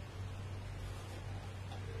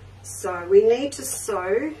 So we need to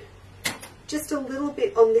sew just a little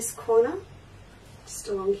bit on this corner, just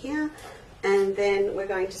along here, and then we're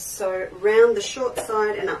going to sew round the short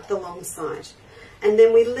side and up the long side. And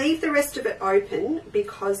then we leave the rest of it open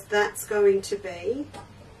because that's going to be,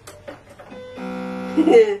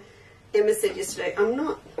 Emma said yesterday,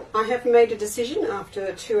 I have made a decision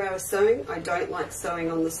after 2 hours sewing. I don't like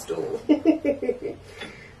sewing on the stool.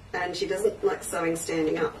 And she doesn't like sewing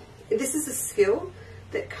standing up. This is a skill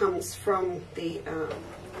that comes from the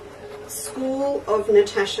School of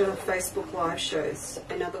Natasha Facebook live shows.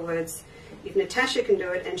 In other words, if Natasha can do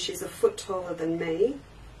it and she's a foot taller than me,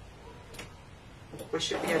 I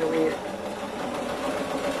should be able to wing it.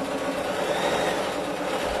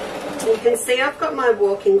 You can see I've got my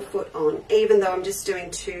walking foot on, even though I'm just doing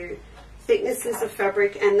 2 thicknesses of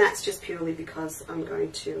fabric, and that's just purely because I'm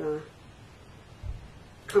going to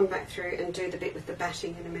come back through and do the bit with the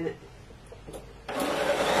batting in a minute.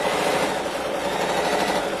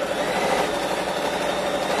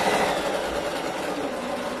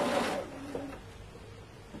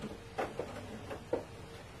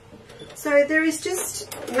 So there is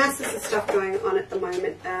just masses of stuff going on at the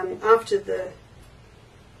moment. After the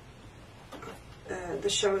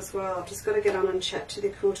show as well, I've just got to get on and chat to the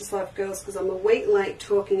Quilters Live girls because I'm a week late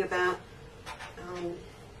talking about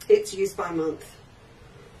its use by month.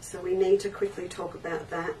 So we need to quickly talk about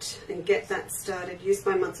that and get that started. Use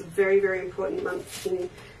by month's a very, very important month in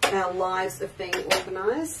our lives of being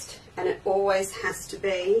organised, and it always has to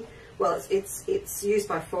be, well, it's used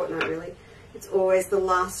by fortnight really. It's always the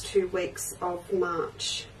last 2 weeks of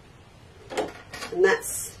March, and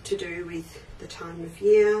that's to do with the time of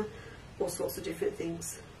year, all sorts of different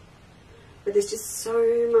things. But there's just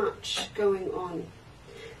so much going on.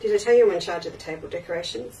 Did I tell you I'm in charge of the table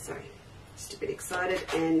decorations? Sorry, just a bit excited.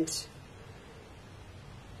 And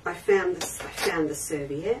I found the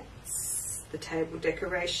serviettes. The table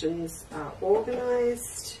decorations are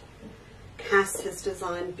organised. Cass has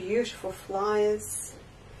designed beautiful flyers,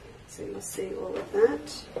 so you'll see all of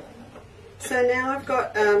that. So now I've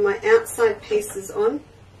got my outside pieces on,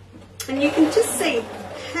 and you can just see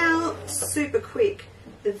how super quick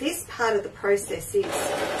this part of the process is.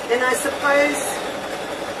 And I suppose,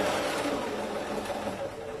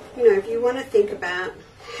 you know, if you want to think about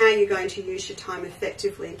how you're going to use your time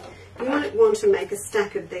effectively, you might want to make a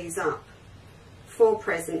stack of these up for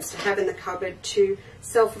presents to have in the cupboard, to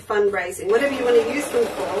sell for fundraising, whatever you want to use them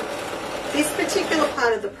for. This particular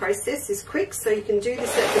part of the process is quick, so you can do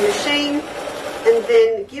this at the machine and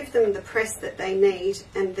then give them the press that they need,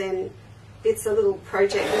 and then it's a little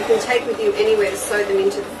project you can take with you anywhere to sew them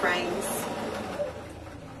into the frames.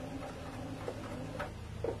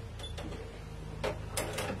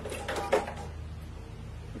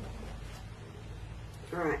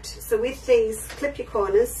 Alright, so with these, clip your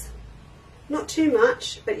corners, not too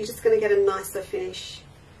much, but you're just going to get a nicer finish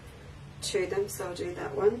to them, so I'll do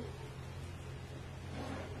that one.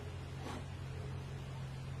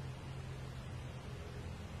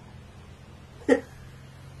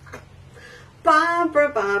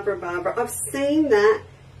 Barbara, I've seen that.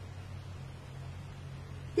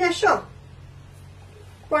 Yeah, sure.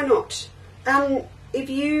 Why not? If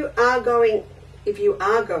you are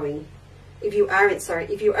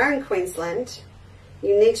in Queensland,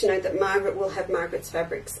 you need to know that Margaret will have Margaret's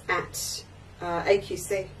Fabrics at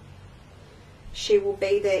AQC. She will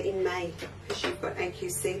be there in May because you've got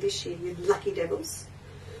AQC this year, you lucky devils.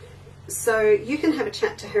 So you can have a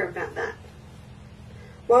chat to her about that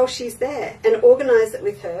while she's there and organise it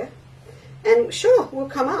with her, and sure, we'll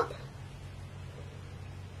come up.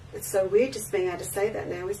 It's so weird just being able to say that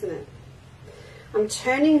now, isn't it? I'm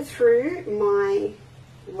turning through my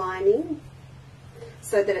lining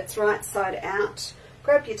so that it's right side out.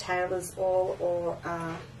 Grab your tailor's awl or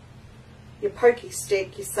your pokey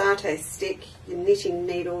stick, your satay stick, your knitting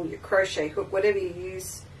needle, your crochet hook, whatever you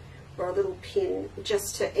use, or a little pin,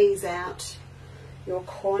 just to ease out your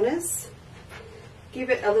corners. Give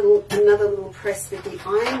it another little press with the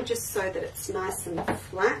iron, just so that it's nice and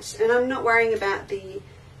flat. And I'm not worrying about the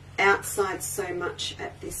outside so much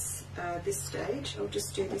at this stage. I'll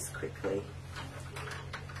just do this quickly.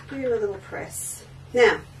 Give it a little press.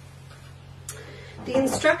 Now, the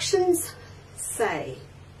instructions say,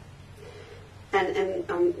 and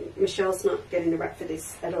Michelle's not getting the rap for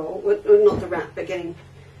this at all. Well, not the rap, but getting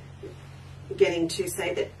to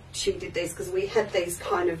say that she did these, because we had these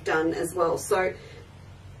kind of done as well. So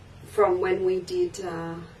from when we did,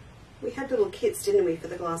 we had little kits, didn't we, for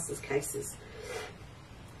the glasses cases.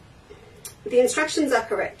 The instructions are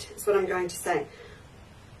correct, is what I'm going to say.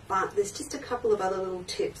 But there's just a couple of other little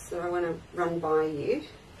tips that I want to run by you,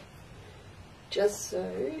 just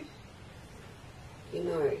so you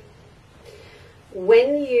know.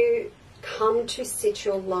 When you come to sit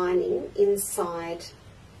your lining inside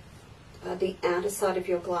the outer side of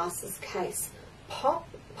your glasses case, pop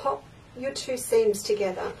your two seams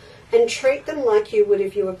together and treat them like you would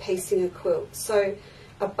if you were piecing a quilt. So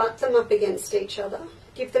butt them up against each other,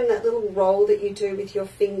 give them that little roll that you do with your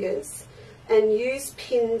fingers, and use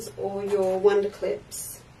pins or your wonder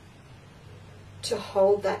clips to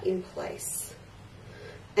hold that in place.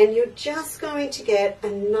 And you're just going to get a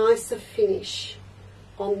nicer finish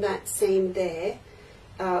on that seam there,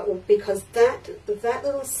 because that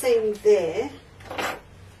little seam there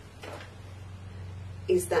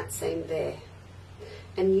is that seam there.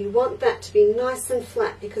 And you want that to be nice and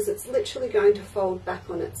flat, because it's literally going to fold back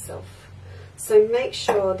on itself. So make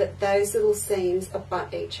sure that those little seams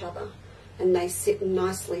abut each other and they sit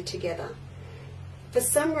nicely together. For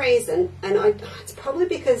some reason, and it's probably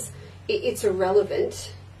because it's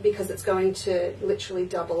irrelevant, because it's going to literally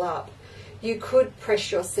double up, you could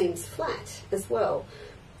press your seams flat as well.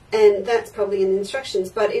 And that's probably in the instructions,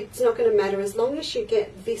 but it's not going to matter as long as you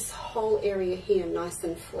get this whole area here nice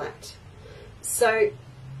and flat. So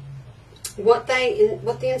what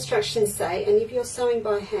the instructions say, and if you're sewing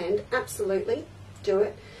by hand, absolutely do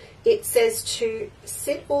it. It says to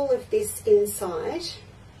sit all of this inside.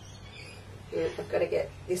 Yeah, I've got to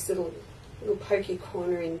get this little pokey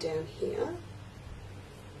corner in down here.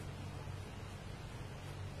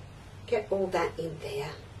 Get all that in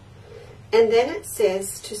there. And then it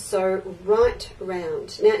says to sew right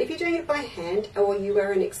round. Now, if you're doing it by hand, or you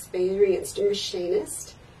are an experienced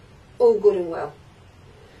machinist, all good and well.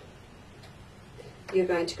 You're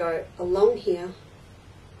going to go along here,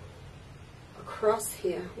 across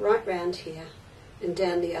here, right round here, and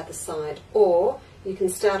down the other side. Or you can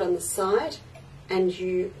start on the side and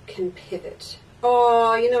you can pivot.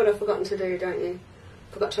 Oh, you know what I've forgotten to do, don't you?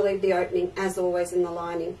 Forgot to leave the opening, as always, in the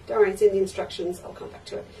lining. Don't worry, it's in the instructions. I'll come back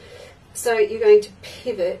to it. So you're going to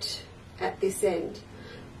pivot at this end.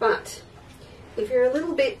 But if you're a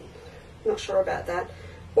little bit not sure about that,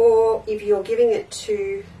 or if you're giving it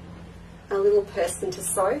to a little person to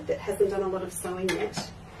sew that hasn't done a lot of sewing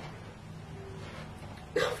yet,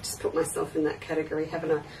 I've just put myself in that category,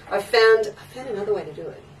 haven't I? I found another way to do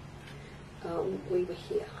it. We were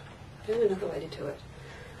here. I found another way to do it.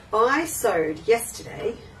 I sewed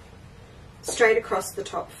yesterday straight across the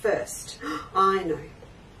top first. I know.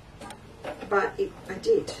 But I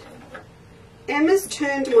did. Emma's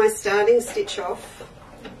turned my starting stitch off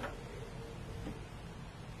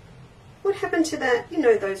What happened to that? You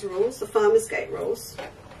know those rules, the Farmer's Gate rules.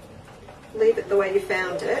 Leave it the way you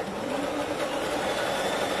found it.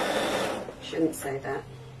 Shouldn't say that.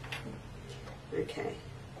 Okay.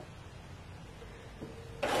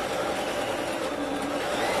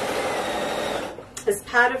 As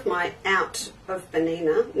part of my out of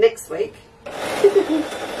Benina next week,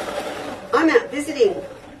 I'm out visiting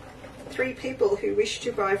 3 people who wish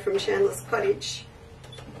to buy from Chandler's Cottage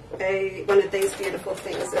one of these beautiful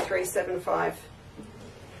things, a 375.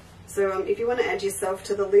 So if you want to add yourself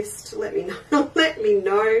to the list, let me know. Let me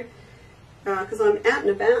know, because I'm out and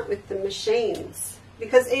about with the machines.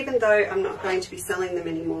 Because even though I'm not going to be selling them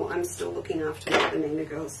anymore, I'm still looking after my Benina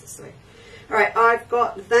girls. So, all right, I've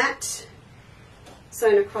got that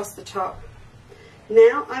sewn across the top.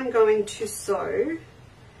 Now I'm going to sew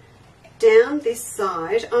down this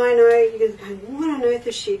side. I know you're going, what on earth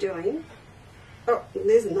is she doing? Oh,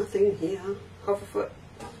 there's nothing here. Hoverfoot.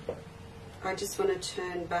 I just want to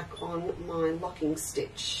turn back on my locking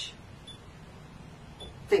stitch.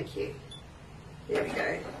 Thank you. There we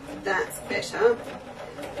go. That's better.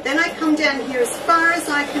 Then I come down here as far as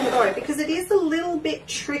I can go, because it is a little bit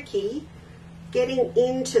tricky getting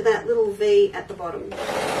into that little V at the bottom.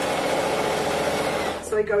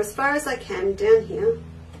 So I go as far as I can down here.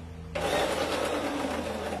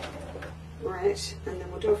 Right, and then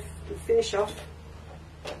we'll do a finish off.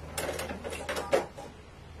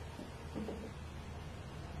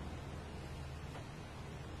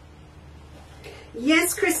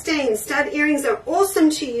 Yes, Christine, stud earrings are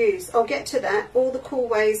awesome to use. I'll get to that. All the cool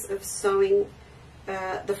ways of sewing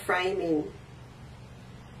the frame in.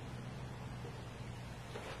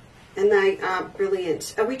 And they are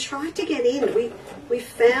brilliant. We tried to get in. We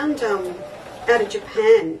found out of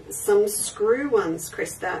Japan some screw ones,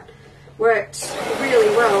 Chris, that worked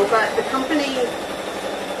really well. But the company,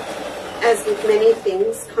 as with many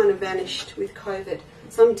things, kind of vanished with COVID.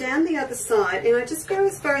 So I'm down the other side, and I just go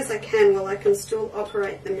as far as I can while I can still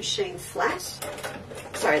operate the machine flat.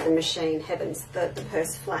 Sorry, the machine, heavens, the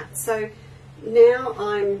purse flat. So now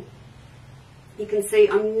you can see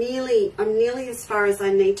I'm nearly as far as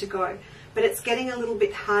I need to go, but it's getting a little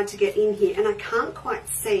bit hard to get in here, and I can't quite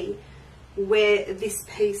see where this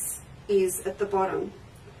piece is at the bottom.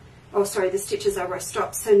 Oh, sorry, the stitches are where I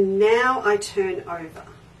stopped. So now I turn over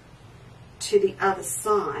to the other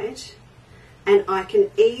side, and I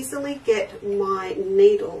can easily get my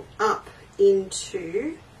needle up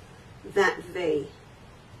into that V.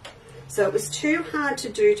 So it was too hard to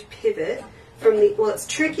do to pivot from the, well, it's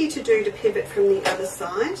tricky to do to pivot from the other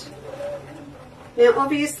side. Now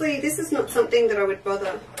obviously this is not something that I would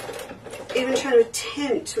bother even trying to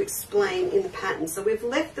attempt to explain in the pattern. So we've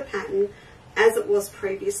left the pattern as it was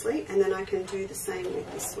previously, and then I can do the same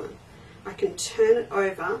with this one. I can turn it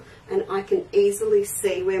over and I can easily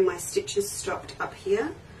see where my stitches stopped up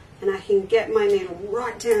here, and I can get my needle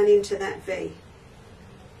right down into that V.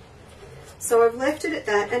 So I've left it at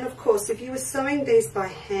that, and of course if you were sewing these by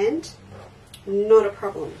hand, not a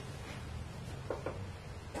problem.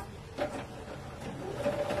 So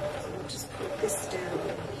I'll just put this down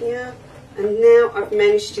here, and now I've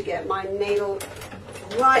managed to get my needle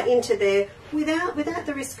right into there without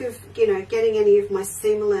the risk of, you know, getting any of my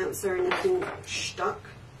seam allowance or anything stuck.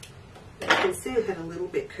 You can see I had a little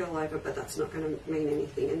bit curl over, but that's not going to mean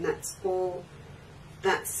anything, and that's all.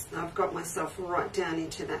 I've got myself right down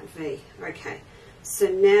into that V. Okay, so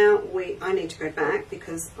now I need to go back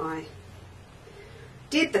because I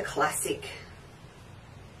did the classic.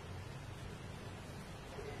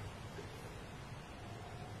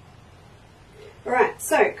 Alright,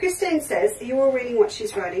 so Christine says, are you all reading what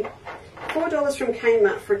she's writing? $4 from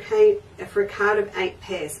Kmart for a card of 8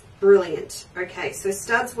 pairs. Brilliant. Okay, so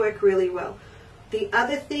studs work really well. The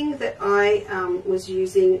other thing that I was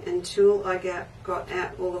using until I got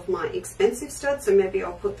out all of my expensive studs, so maybe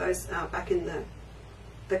I'll put those back in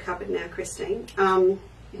the cupboard now, Christine,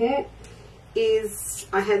 is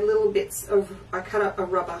I had little bits of, I cut up a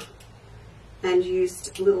rubber and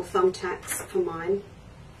used little thumbtacks for mine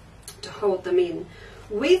to hold them in.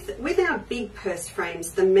 With our big purse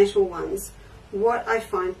frames, the metal ones, what I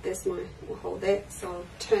find, there's my hole there, so I'll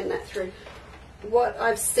turn that through. What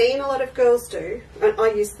I've seen a lot of girls do, and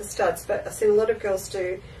I use the studs, but I've seen a lot of girls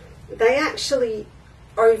do, they actually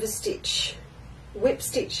overstitch, whip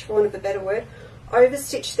stitch for want of a better word,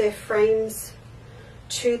 overstitch their frames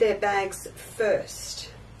to their bags first.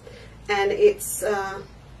 And it's,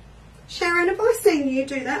 Sharon, have I seen you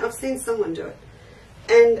do that? I've seen someone do it.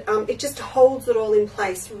 And it just holds it all in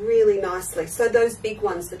place really nicely. So those big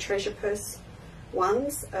ones, the treasure purse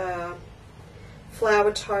ones,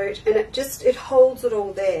 flower tote, and it holds it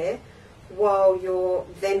all there while you're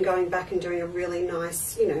then going back and doing a really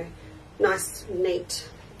nice, you know, nice, neat,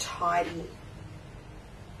 tidy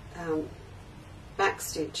back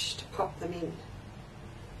stitch to pop them in.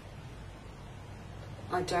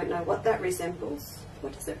 I don't know what that resembles.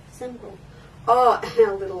 What does it resemble? Oh,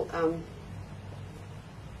 our little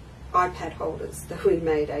iPad holders that we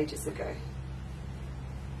made ages ago.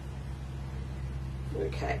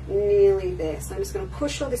 Okay, nearly there. So I'm just going to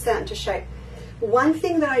push all this out into shape. One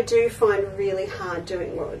thing that I do find really hard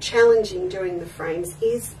doing, or challenging doing the frames,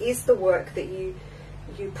 is the work that you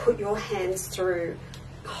put your hands through,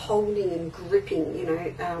 holding and gripping, you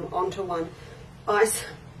know, onto one. I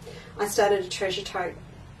started a treasure tote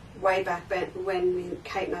way back when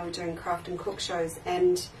Kate and I were doing craft and cook shows,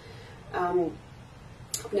 and I've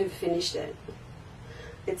never finished it.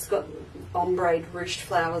 It's got ombre ruched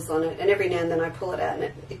flowers on it, and every now and then I pull it out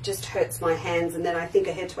and it just hurts my hands, and then I think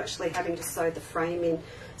ahead to actually having to sew the frame in.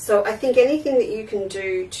 So I think anything that you can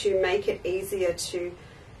do to make it easier to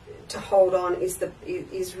hold on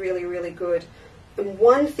is really, really good. And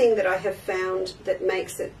one thing that I have found that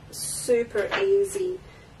makes it super easy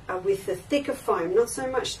with the thicker foam, not so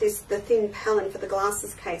much the thin Pellin for the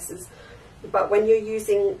glasses cases, but when you're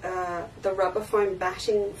using the rubber foam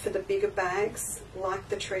batting for the bigger bags, like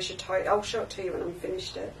the treasure tote, I'll show it to you when I'm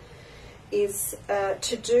finished it, is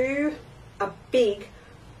to do a big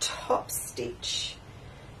top stitch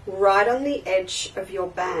right on the edge of your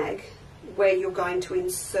bag where you're going to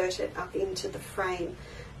insert it up into the frame.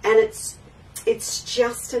 And it's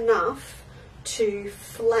just enough to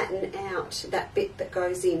flatten out that bit that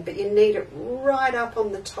goes in, but you need it right up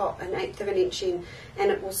on the top, 1/8 of an inch in,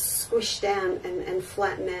 and it will squish down and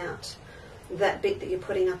flatten out that bit that you're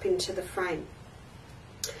putting up into the frame.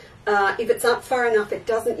 If it's up far enough, it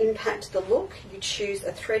doesn't impact the look. You choose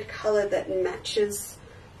a thread colour that matches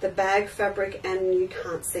the bag fabric, and you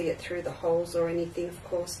can't see it through the holes or anything, of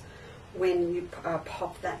course, when you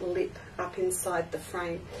pop that lip up inside the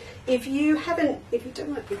frame. If you haven't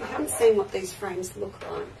seen what these frames look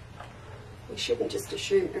like, we shouldn't just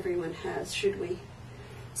assume everyone has, should we?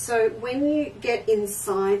 So when you get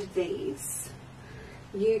inside these,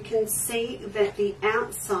 you can see that the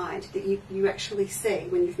outside that you actually see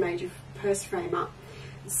when you've made your purse frame up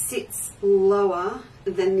sits lower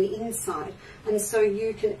than the inside, and so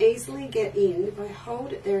you can easily get in. If I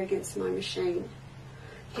hold it there against my machine,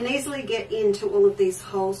 you can easily get into all of these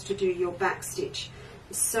holes to do your back stitch.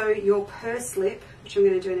 So your purse lip, which I'm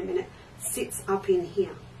going to do in a minute, sits up in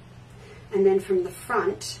here, and then from the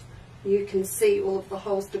front you can see all of the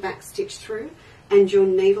holes to back stitch through, and your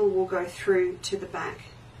needle will go through to the back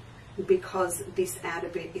because this outer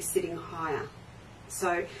bit is sitting higher.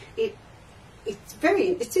 So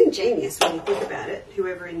it's ingenious when you think about it,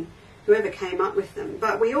 whoever came up with them.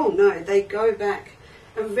 But we all know they go back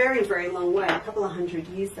a very, very long way. A couple of 100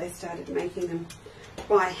 years they started making them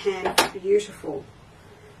by hand. Beautiful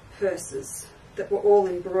purses that were all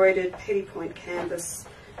embroidered, petty point canvas,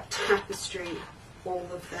 tapestry, all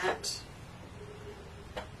of that.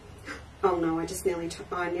 Oh no, I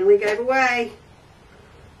nearly gave away.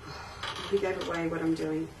 I gave away what I'm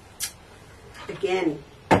doing. Again.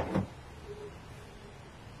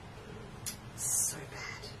 So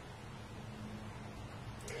bad.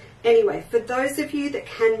 Anyway, for those of you that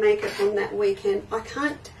can make it on that weekend, I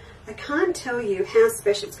can't tell you how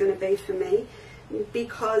special it's going to be for me,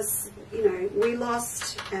 because, you know, we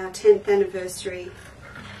lost our 10th anniversary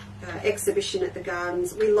exhibition at the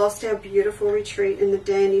Gardens. We lost our beautiful retreat in the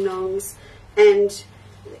Dandenongs, and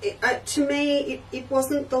to me it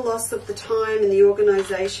wasn't the loss of the time and the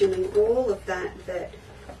organisation and all of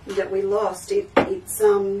that we lost. It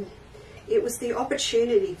was the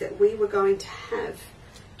opportunity that we were going to have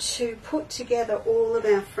to put together all of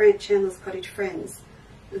our Chandler's Cottage friends.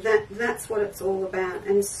 That's what it's all about.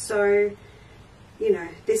 And so, you know,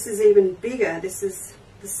 this is even bigger. This is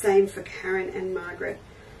the same for Karen and Margaret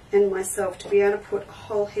and myself. To be able to put a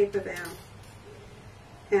whole heap of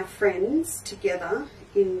our friends together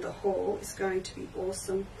in the hall is going to be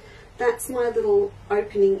awesome. That's my little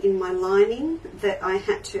opening in my lining that I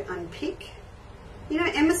had to unpick. You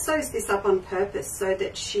know, Emma sews this up on purpose so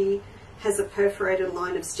that she has a perforated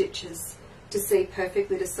line of stitches to see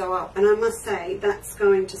perfectly to sew up, and I must say that's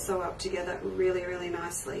going to sew up together really, really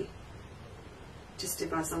nicely, just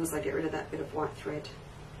as long as I get rid of that bit of white thread.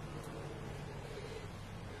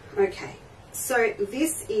 Okay, so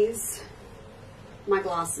this is my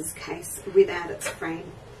glasses case without its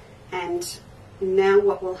frame, and now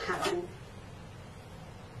what will happen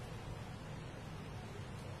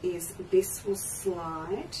is this will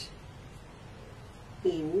slide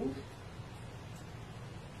in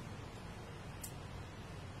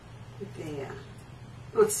There.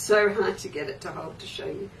 Oh, it's so hard to get it to hold to show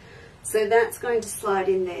you. So that's going to slide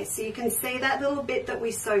in there. So you can see that little bit that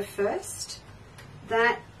we sew first.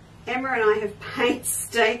 That Emma and I have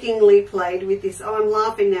painstakingly played with this. Oh, I'm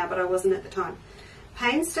laughing now, but I wasn't at the time.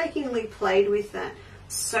 Painstakingly played with that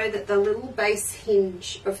so that the little base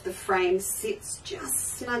hinge of the frame sits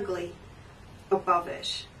just snugly above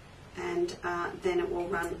it. And then it will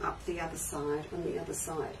run up the other side, on the other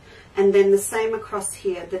side. And then the same across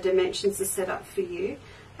here. The dimensions are set up for you,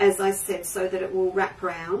 as I said, so that it will wrap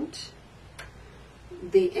round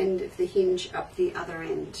the end of the hinge up the other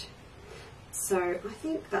end. So I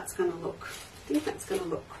think that's going to look,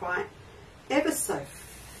 quite ever so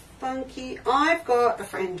funky. I've got a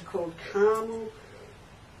friend called Carmel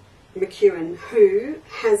McEwen who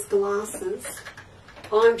has glasses,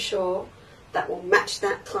 I'm sure, that will match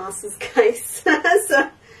that glasses case. So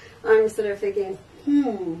I'm sort of thinking,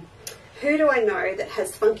 who do I know that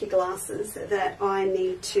has funky glasses that I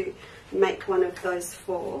need to make one of those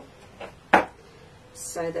for,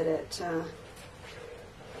 so that it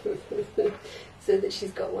so that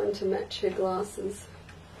she's got one to match her glasses.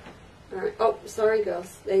 Alright, oh sorry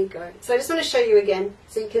girls, there you go. So I just want to show you again,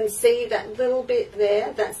 so you can see that little bit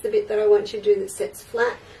there. That's the bit that I want you to do that sets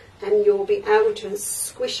flat, and you'll be able to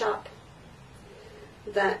squish up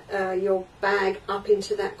that your bag up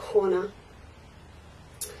into that corner,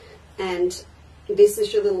 and this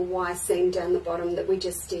is your little Y seam down the bottom that we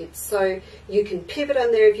just did. So you can pivot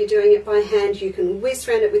on there if you're doing it by hand, you can whisk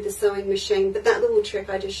around it with the sewing machine, but that little trick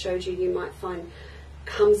I just showed you, you might find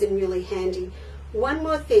comes in really handy. One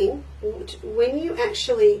more thing, when you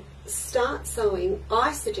actually start sewing,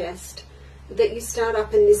 I suggest that you start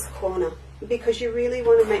up in this corner, because you really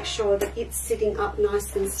want to make sure that it's sitting up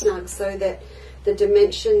nice and snug, so that the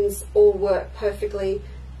dimensions all work perfectly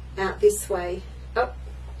out this way, up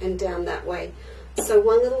and down that way. So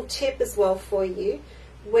one little tip as well for you,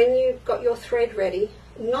 when you've got your thread ready,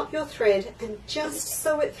 knot your thread and just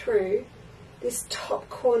sew it through this top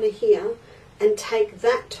corner here, and take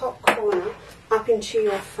that top corner up into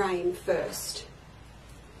your frame first.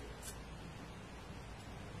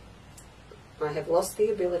 I have lost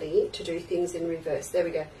the ability to do things in reverse. There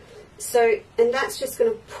we go. So, and that's just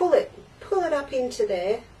going to pull it up into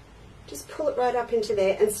there. Just pull it right up into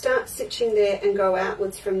there and start stitching there and go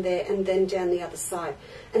outwards from there and then down the other side.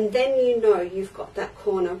 And then you know you've got that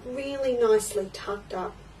corner really nicely tucked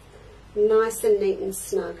up, nice and neat and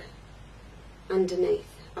snug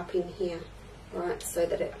underneath up in here. Alright, so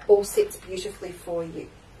that it all sits beautifully for you.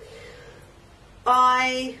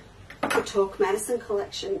 I could talk Maddison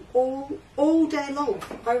collection all day long.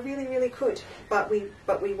 I really could, but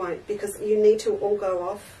we won't, because you need to all go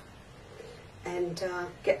off and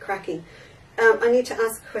get cracking. I need to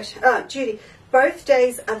ask a question. Judy, both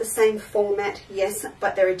days are the same format, yes,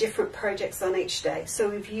 but there are different projects on each day.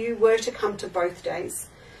 So if you were to come to both days,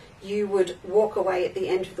 you would walk away at the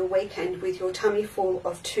end of the weekend with your tummy full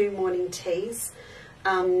of 2 morning teas.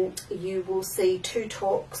 You will see 2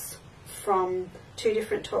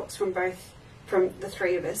 different talks from the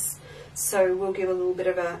 3 of us. So we'll give a little bit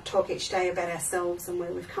of a talk each day about ourselves and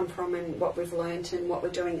where we've come from and what we've learned and what we're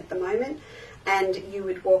doing at the moment. And you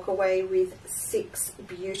would walk away with 6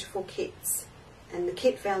 beautiful kits. And the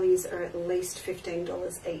kit values are at least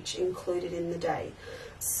 $15 each included in the day.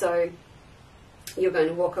 So you're going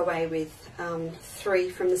to walk away with 3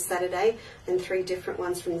 from the Saturday and 3 different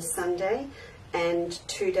ones from the Sunday, and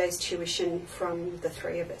 2 days tuition from the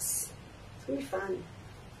 3 of us. It's going to be fun.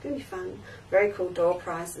 It's going to be fun. Very cool door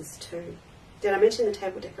prizes too. Did I mention the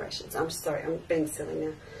table decorations? I'm sorry, I'm being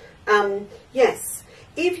silly now. Yes,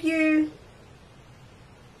 if you...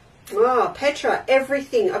 Oh, Petra,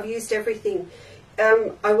 everything. I've used everything.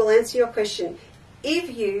 I will answer your question. If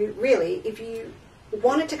you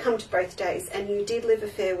wanted to come to both days and you did live a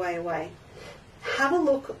fair way away, have a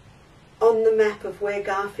look on the map of where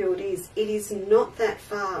Garfield is. It is not that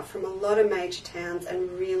far from a lot of major towns and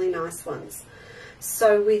really nice ones.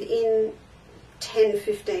 So within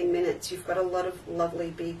 10-15 minutes you've got a lot of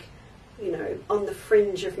lovely big, you know, on the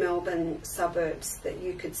fringe of Melbourne suburbs that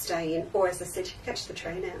you could stay in. Or as I said, you can catch the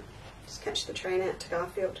train out. Just catch the train out to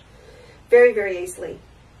Garfield very easily.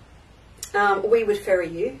 We would ferry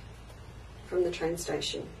you from the train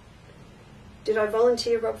station. Did I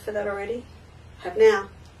volunteer, Rob, for that already? Have now.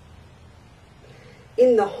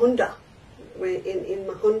 In the Honda. In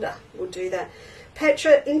my Honda, we'll do that.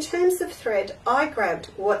 Petra, in terms of thread, I grabbed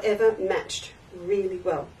whatever matched really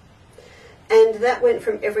well. And that went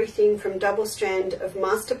from everything from double strand of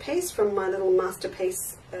Masterpiece, from my little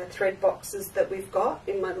Masterpiece thread boxes that we've got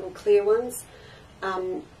in my little clear ones.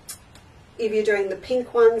 If you're doing the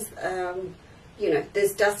pink ones, you know,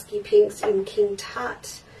 there's dusky pinks in King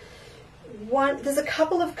Tut. There's a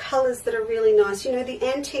couple of colours that are really nice. You know, the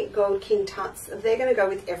antique gold King Tuts, they're going to go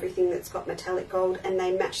with everything that's got metallic gold, and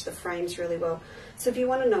they match the frames really well. So if you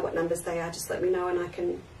want to know what numbers they are, just let me know, and I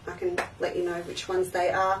can let you know which ones they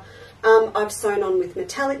are. I've sewn on with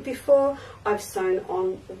metallic before. I've sewn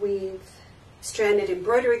on with stranded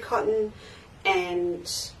embroidery cotton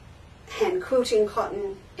and hand quilting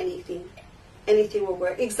cotton. Anything will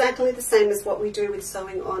work. Exactly the same as what we do with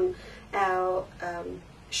sewing on our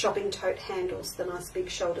shopping tote handles, the nice big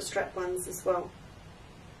shoulder strap ones as well.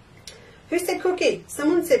 Who said cookie?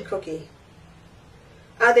 Someone said cookie.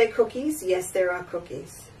 Are there cookies? Yes, there are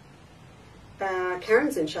cookies.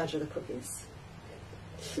 Karen's in charge of the cookies.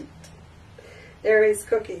 There is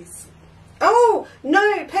cookies. Oh,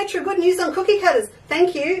 no, Petra, good news on cookie cutters.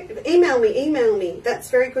 Thank you. Email me. That's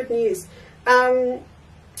very good news. I'm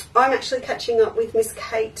actually catching up with Miss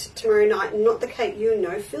Kate tomorrow night. Not the Kate you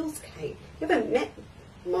know, Phil's Kate. You haven't met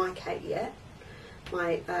my Kate yet.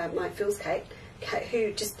 My Phil's Kate,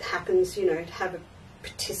 who just happens, you know, to have a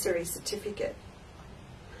patisserie certificate.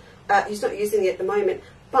 He's not using it at the moment,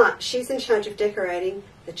 but she's in charge of decorating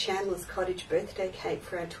the Chandler's Cottage birthday cake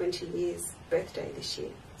for our 20 years birthday this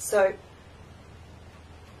year. So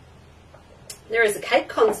there is a cake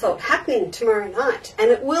consult happening tomorrow night,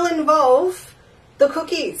 and it will involve the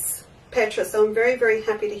cookies, Petra. So I'm very, very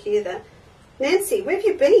happy to hear that. Nancy, where have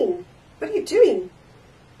you been? What are you doing?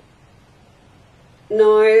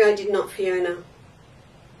 No, I did not, Fiona.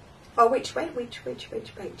 Oh, which bag?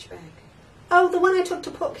 Oh, the one I took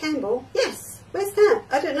to Port Campbell. Yes. Where's that?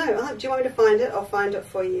 I don't know. Do you want me to find it? I'll find it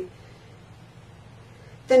for you.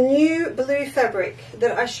 The new blue fabric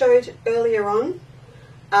that I showed earlier on,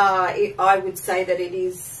 I would say that it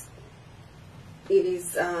is,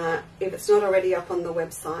 if it's not already up on the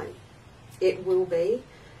website, it will be,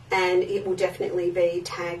 and it will definitely be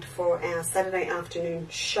tagged for our Saturday afternoon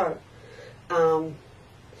show.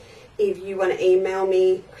 If you want to email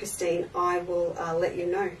me, Christine, I will let you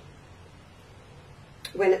know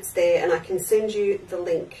when it's there, and I can send you the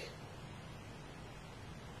link.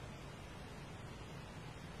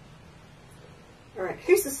 All right,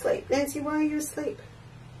 who's asleep? Nancy, why are you asleep?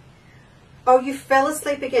 Oh, you fell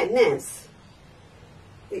asleep again, Nance.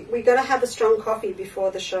 We got to have a strong coffee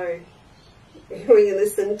before the show. We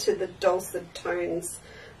listen to the dulcet tones.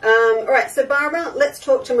 All right, so Barbara, let's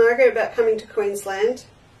talk to Margaret about coming to Queensland.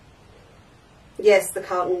 Yes, the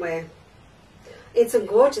Carlton ware. It's a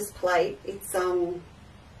gorgeous plate.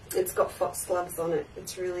 It's got foxgloves on it.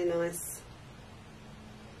 It's really nice.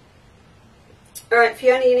 All right,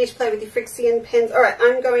 Fiona, you need to play with your Frixian pens. All right,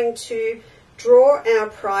 I'm going to draw our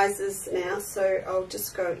prizes now, so I'll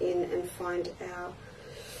just go in and find our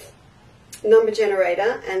number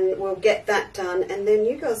generator, and we'll get that done, and then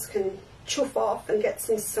you guys can chuff off and get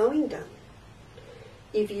some sewing done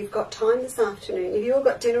if you've got time this afternoon. Have you all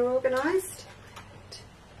got dinner organised?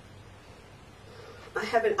 I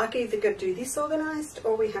haven't. I can either go do this organised,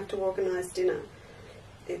 or we have to organise dinner.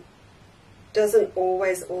 It doesn't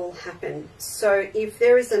always all happen. So if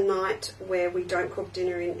there is a night where we don't cook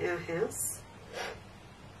dinner in our house,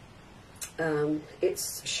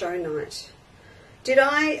 it's show night. Did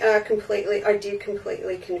I I did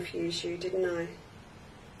completely confuse you, didn't I?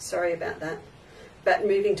 Sorry about that. But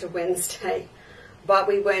moving to Wednesday, but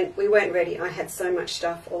we weren't ready. I had so much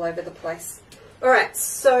stuff all over the place. All right,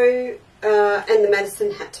 so and the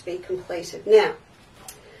Maddison had to be completed. Now,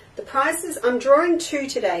 the prizes, I'm drawing 2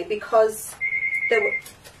 today because there were.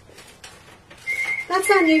 That's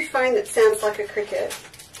our new phone that sounds like a cricket.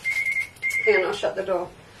 Hang on, I'll shut the door.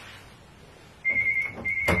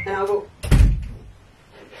 And I will.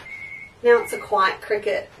 Now it's a quiet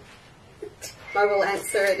cricket. I will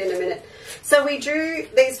answer it in a minute. So we drew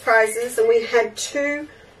these prizes, and we had 2,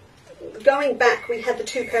 going back, we had the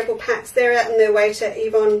 2 purple packs. They're out on their way to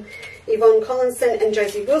Yvonne Collinson and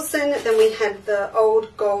Josie Wilson. Then we had the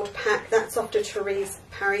old gold pack. That's off to Therese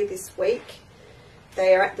Parry this week.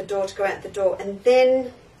 They are at the door to go out the door. And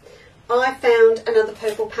then I found another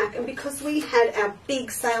purple pack, and because we had our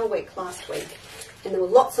big sale week last week, and there were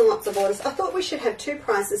lots and lots of orders, I thought we should have 2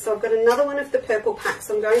 prizes. So I've got another one of the purple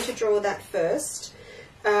packs. I'm going to draw that first.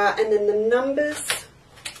 And then the numbers,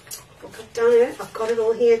 I've done it. I've got it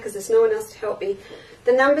all here because there's no one else to help me.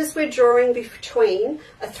 The numbers we're drawing between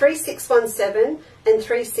are 3617 and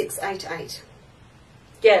 3688.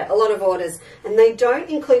 Yeah, a lot of orders. And they don't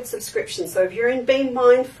include subscriptions. So if you're in Being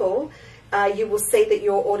Mindful, you will see that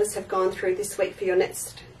your orders have gone through this week for your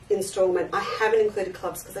next installment. I haven't included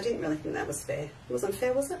clubs because I didn't really think that was fair. It wasn't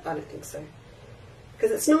fair, was it? I don't think so.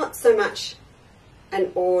 Because it's not so much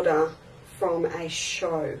an order from a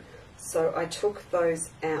show So I took those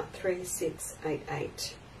out, 3, 6, 8,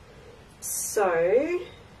 8. So,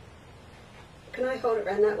 can I hold it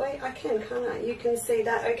around that way? I can, can't I? You can see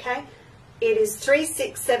that, okay? It is 3,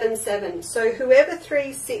 6, 7, 7. So whoever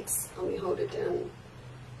 3, 6, let me hold it down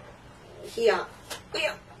here.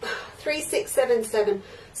 3, 6, 7, 7.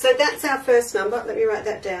 So that's our first number. Let me write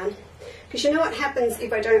that down. Because you know what happens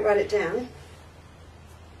if I don't write it down?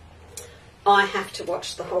 I have to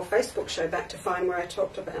watch the whole Facebook show back to find where I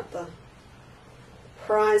talked about the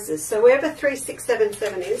prizes. So wherever 3, 6, 7,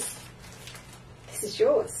 7 is, this is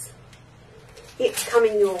yours. It's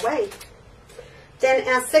coming your way. Then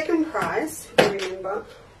our second prize, if you remember,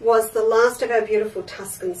 was the last of our beautiful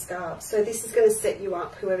Tuscan scarves. So this is going to set you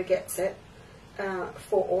up, whoever gets it,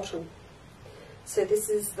 for autumn. So this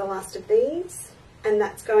is the last of these, and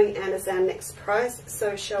that's going out as our next prize.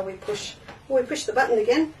 So shall we push, will we push the button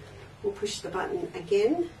again? We'll push the button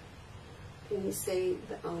again. Can you see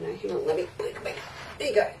the, oh no, hang on, let me, there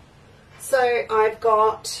you go. So I've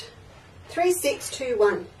got 3, 6, 2,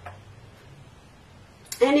 1.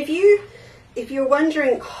 And if you're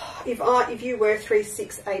wondering, oh, if you were 3,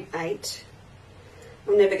 6, 8, 8,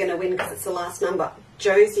 I'm never going to win because it's the last number.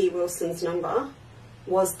 Josie Wilson's number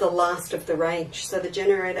was the last of the range. So the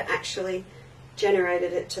generator actually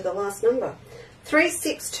generated it to the last number. 3,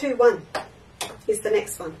 6, 2, 1 is the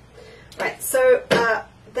next one. Right, so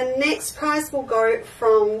the next prize will go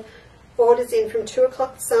from orders in from 2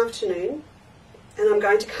 o'clock this afternoon, and I'm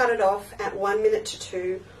going to cut it off at 1 minute to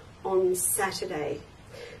 2 on Saturday,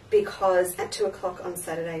 because at 2 o'clock on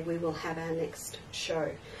Saturday we will have our next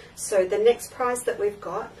show. So the next prize that we've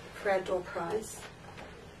got for our door prize,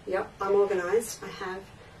 yep, I'm organised, I have,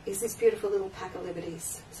 is this beautiful little pack of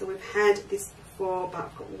Liberties. So we've had this before, but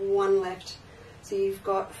I've got one left. So you've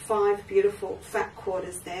got 5 beautiful fat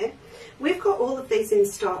quarters there. We've got all of these in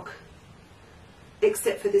stock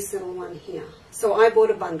except for this little one here. So I bought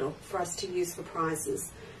a bundle for us to use for prizes.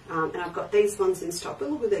 And I've got these ones in stock, but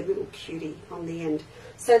look at that little cutie on the end.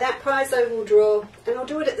 So that prize I will draw, and I'll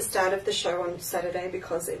do it at the start of the show on Saturday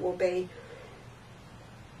because it will be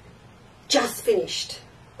just finished.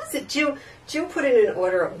 What's it, Jill put in an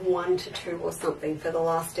order at 1 to 2 or something for the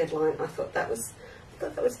last deadline. I thought that was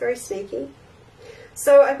very sneaky.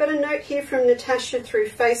 So I've got a note here from Natasha through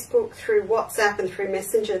Facebook, through WhatsApp and through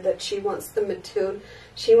Messenger that she wants the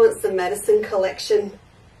Maddison collection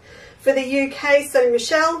for the UK. So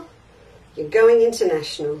Michelle, you're going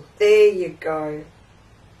international. There you go.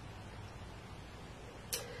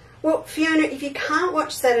 Well, Fiona, if you can't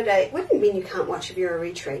watch Saturday, what do you mean you can't watch if you're at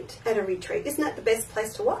a retreat? Isn't that the best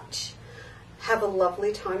place to watch? Have a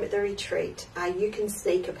lovely time at the retreat. You can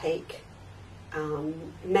sneak a peek.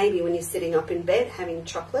 Maybe when you're sitting up in bed having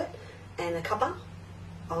chocolate and a cuppa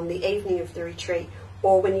on the evening of the retreat,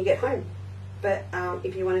 or when you get home. But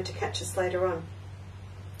if you wanted to catch us later on.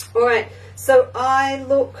 All right, so I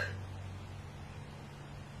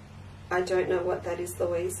don't know what that is,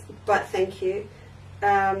 Louise, but thank you.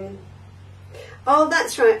 Oh,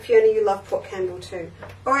 that's right, Fiona, you love Port Campbell too.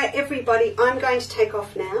 All right, everybody, I'm going to take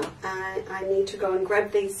off now. I need to go and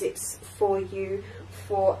grab these zips for you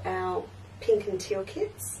for our pink and teal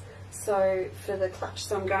kits, so for the clutch,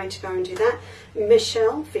 so I'm going to go and do that.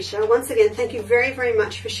 Michelle Fisher, once again, thank you very, very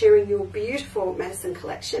much for sharing your beautiful Maddison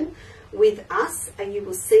collection with us. And you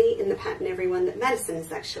will see in the pattern, everyone, that Maddison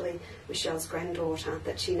is actually Michelle's granddaughter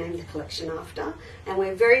that she named the collection after, and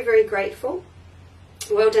we're very, very grateful.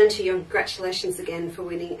 Well done to you, and congratulations again for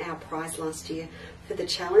winning our prize last year for the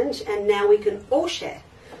challenge, and now we can all share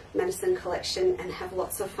Maddison collection and have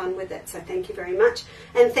lots of fun with it. So thank you very much,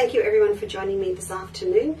 and thank you everyone for joining me this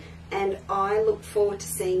afternoon, and I look forward to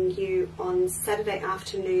seeing you on Saturday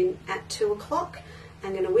afternoon at 2 o'clock.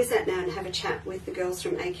 I'm going to whiz out now and have a chat with the girls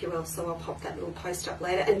from AQL, so I'll pop that little post up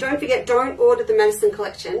later. And don't forget, don't order the Maddison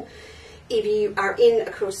collection if you are in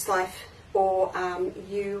a cruise life, or I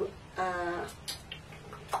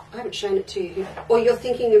haven't shown it to you, or you're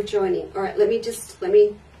thinking of joining. All right, let me just do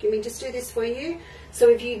this for you. So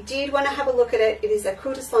if you did want to have a look at it, it is at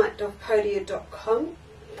quilterslight.podia.com.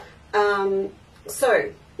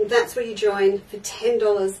 So that's where you join for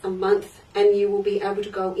 $10 a month, and you will be able to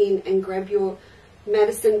go in and grab your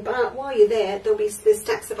Maddison. But while you're there, there's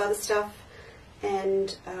stacks of other stuff,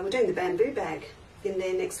 and we're doing the bamboo bag in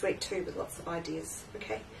there next week too with lots of ideas.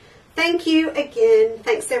 Okay, thank you again.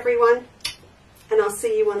 Thanks everyone, and I'll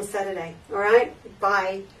see you on Saturday. All right,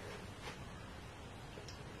 bye.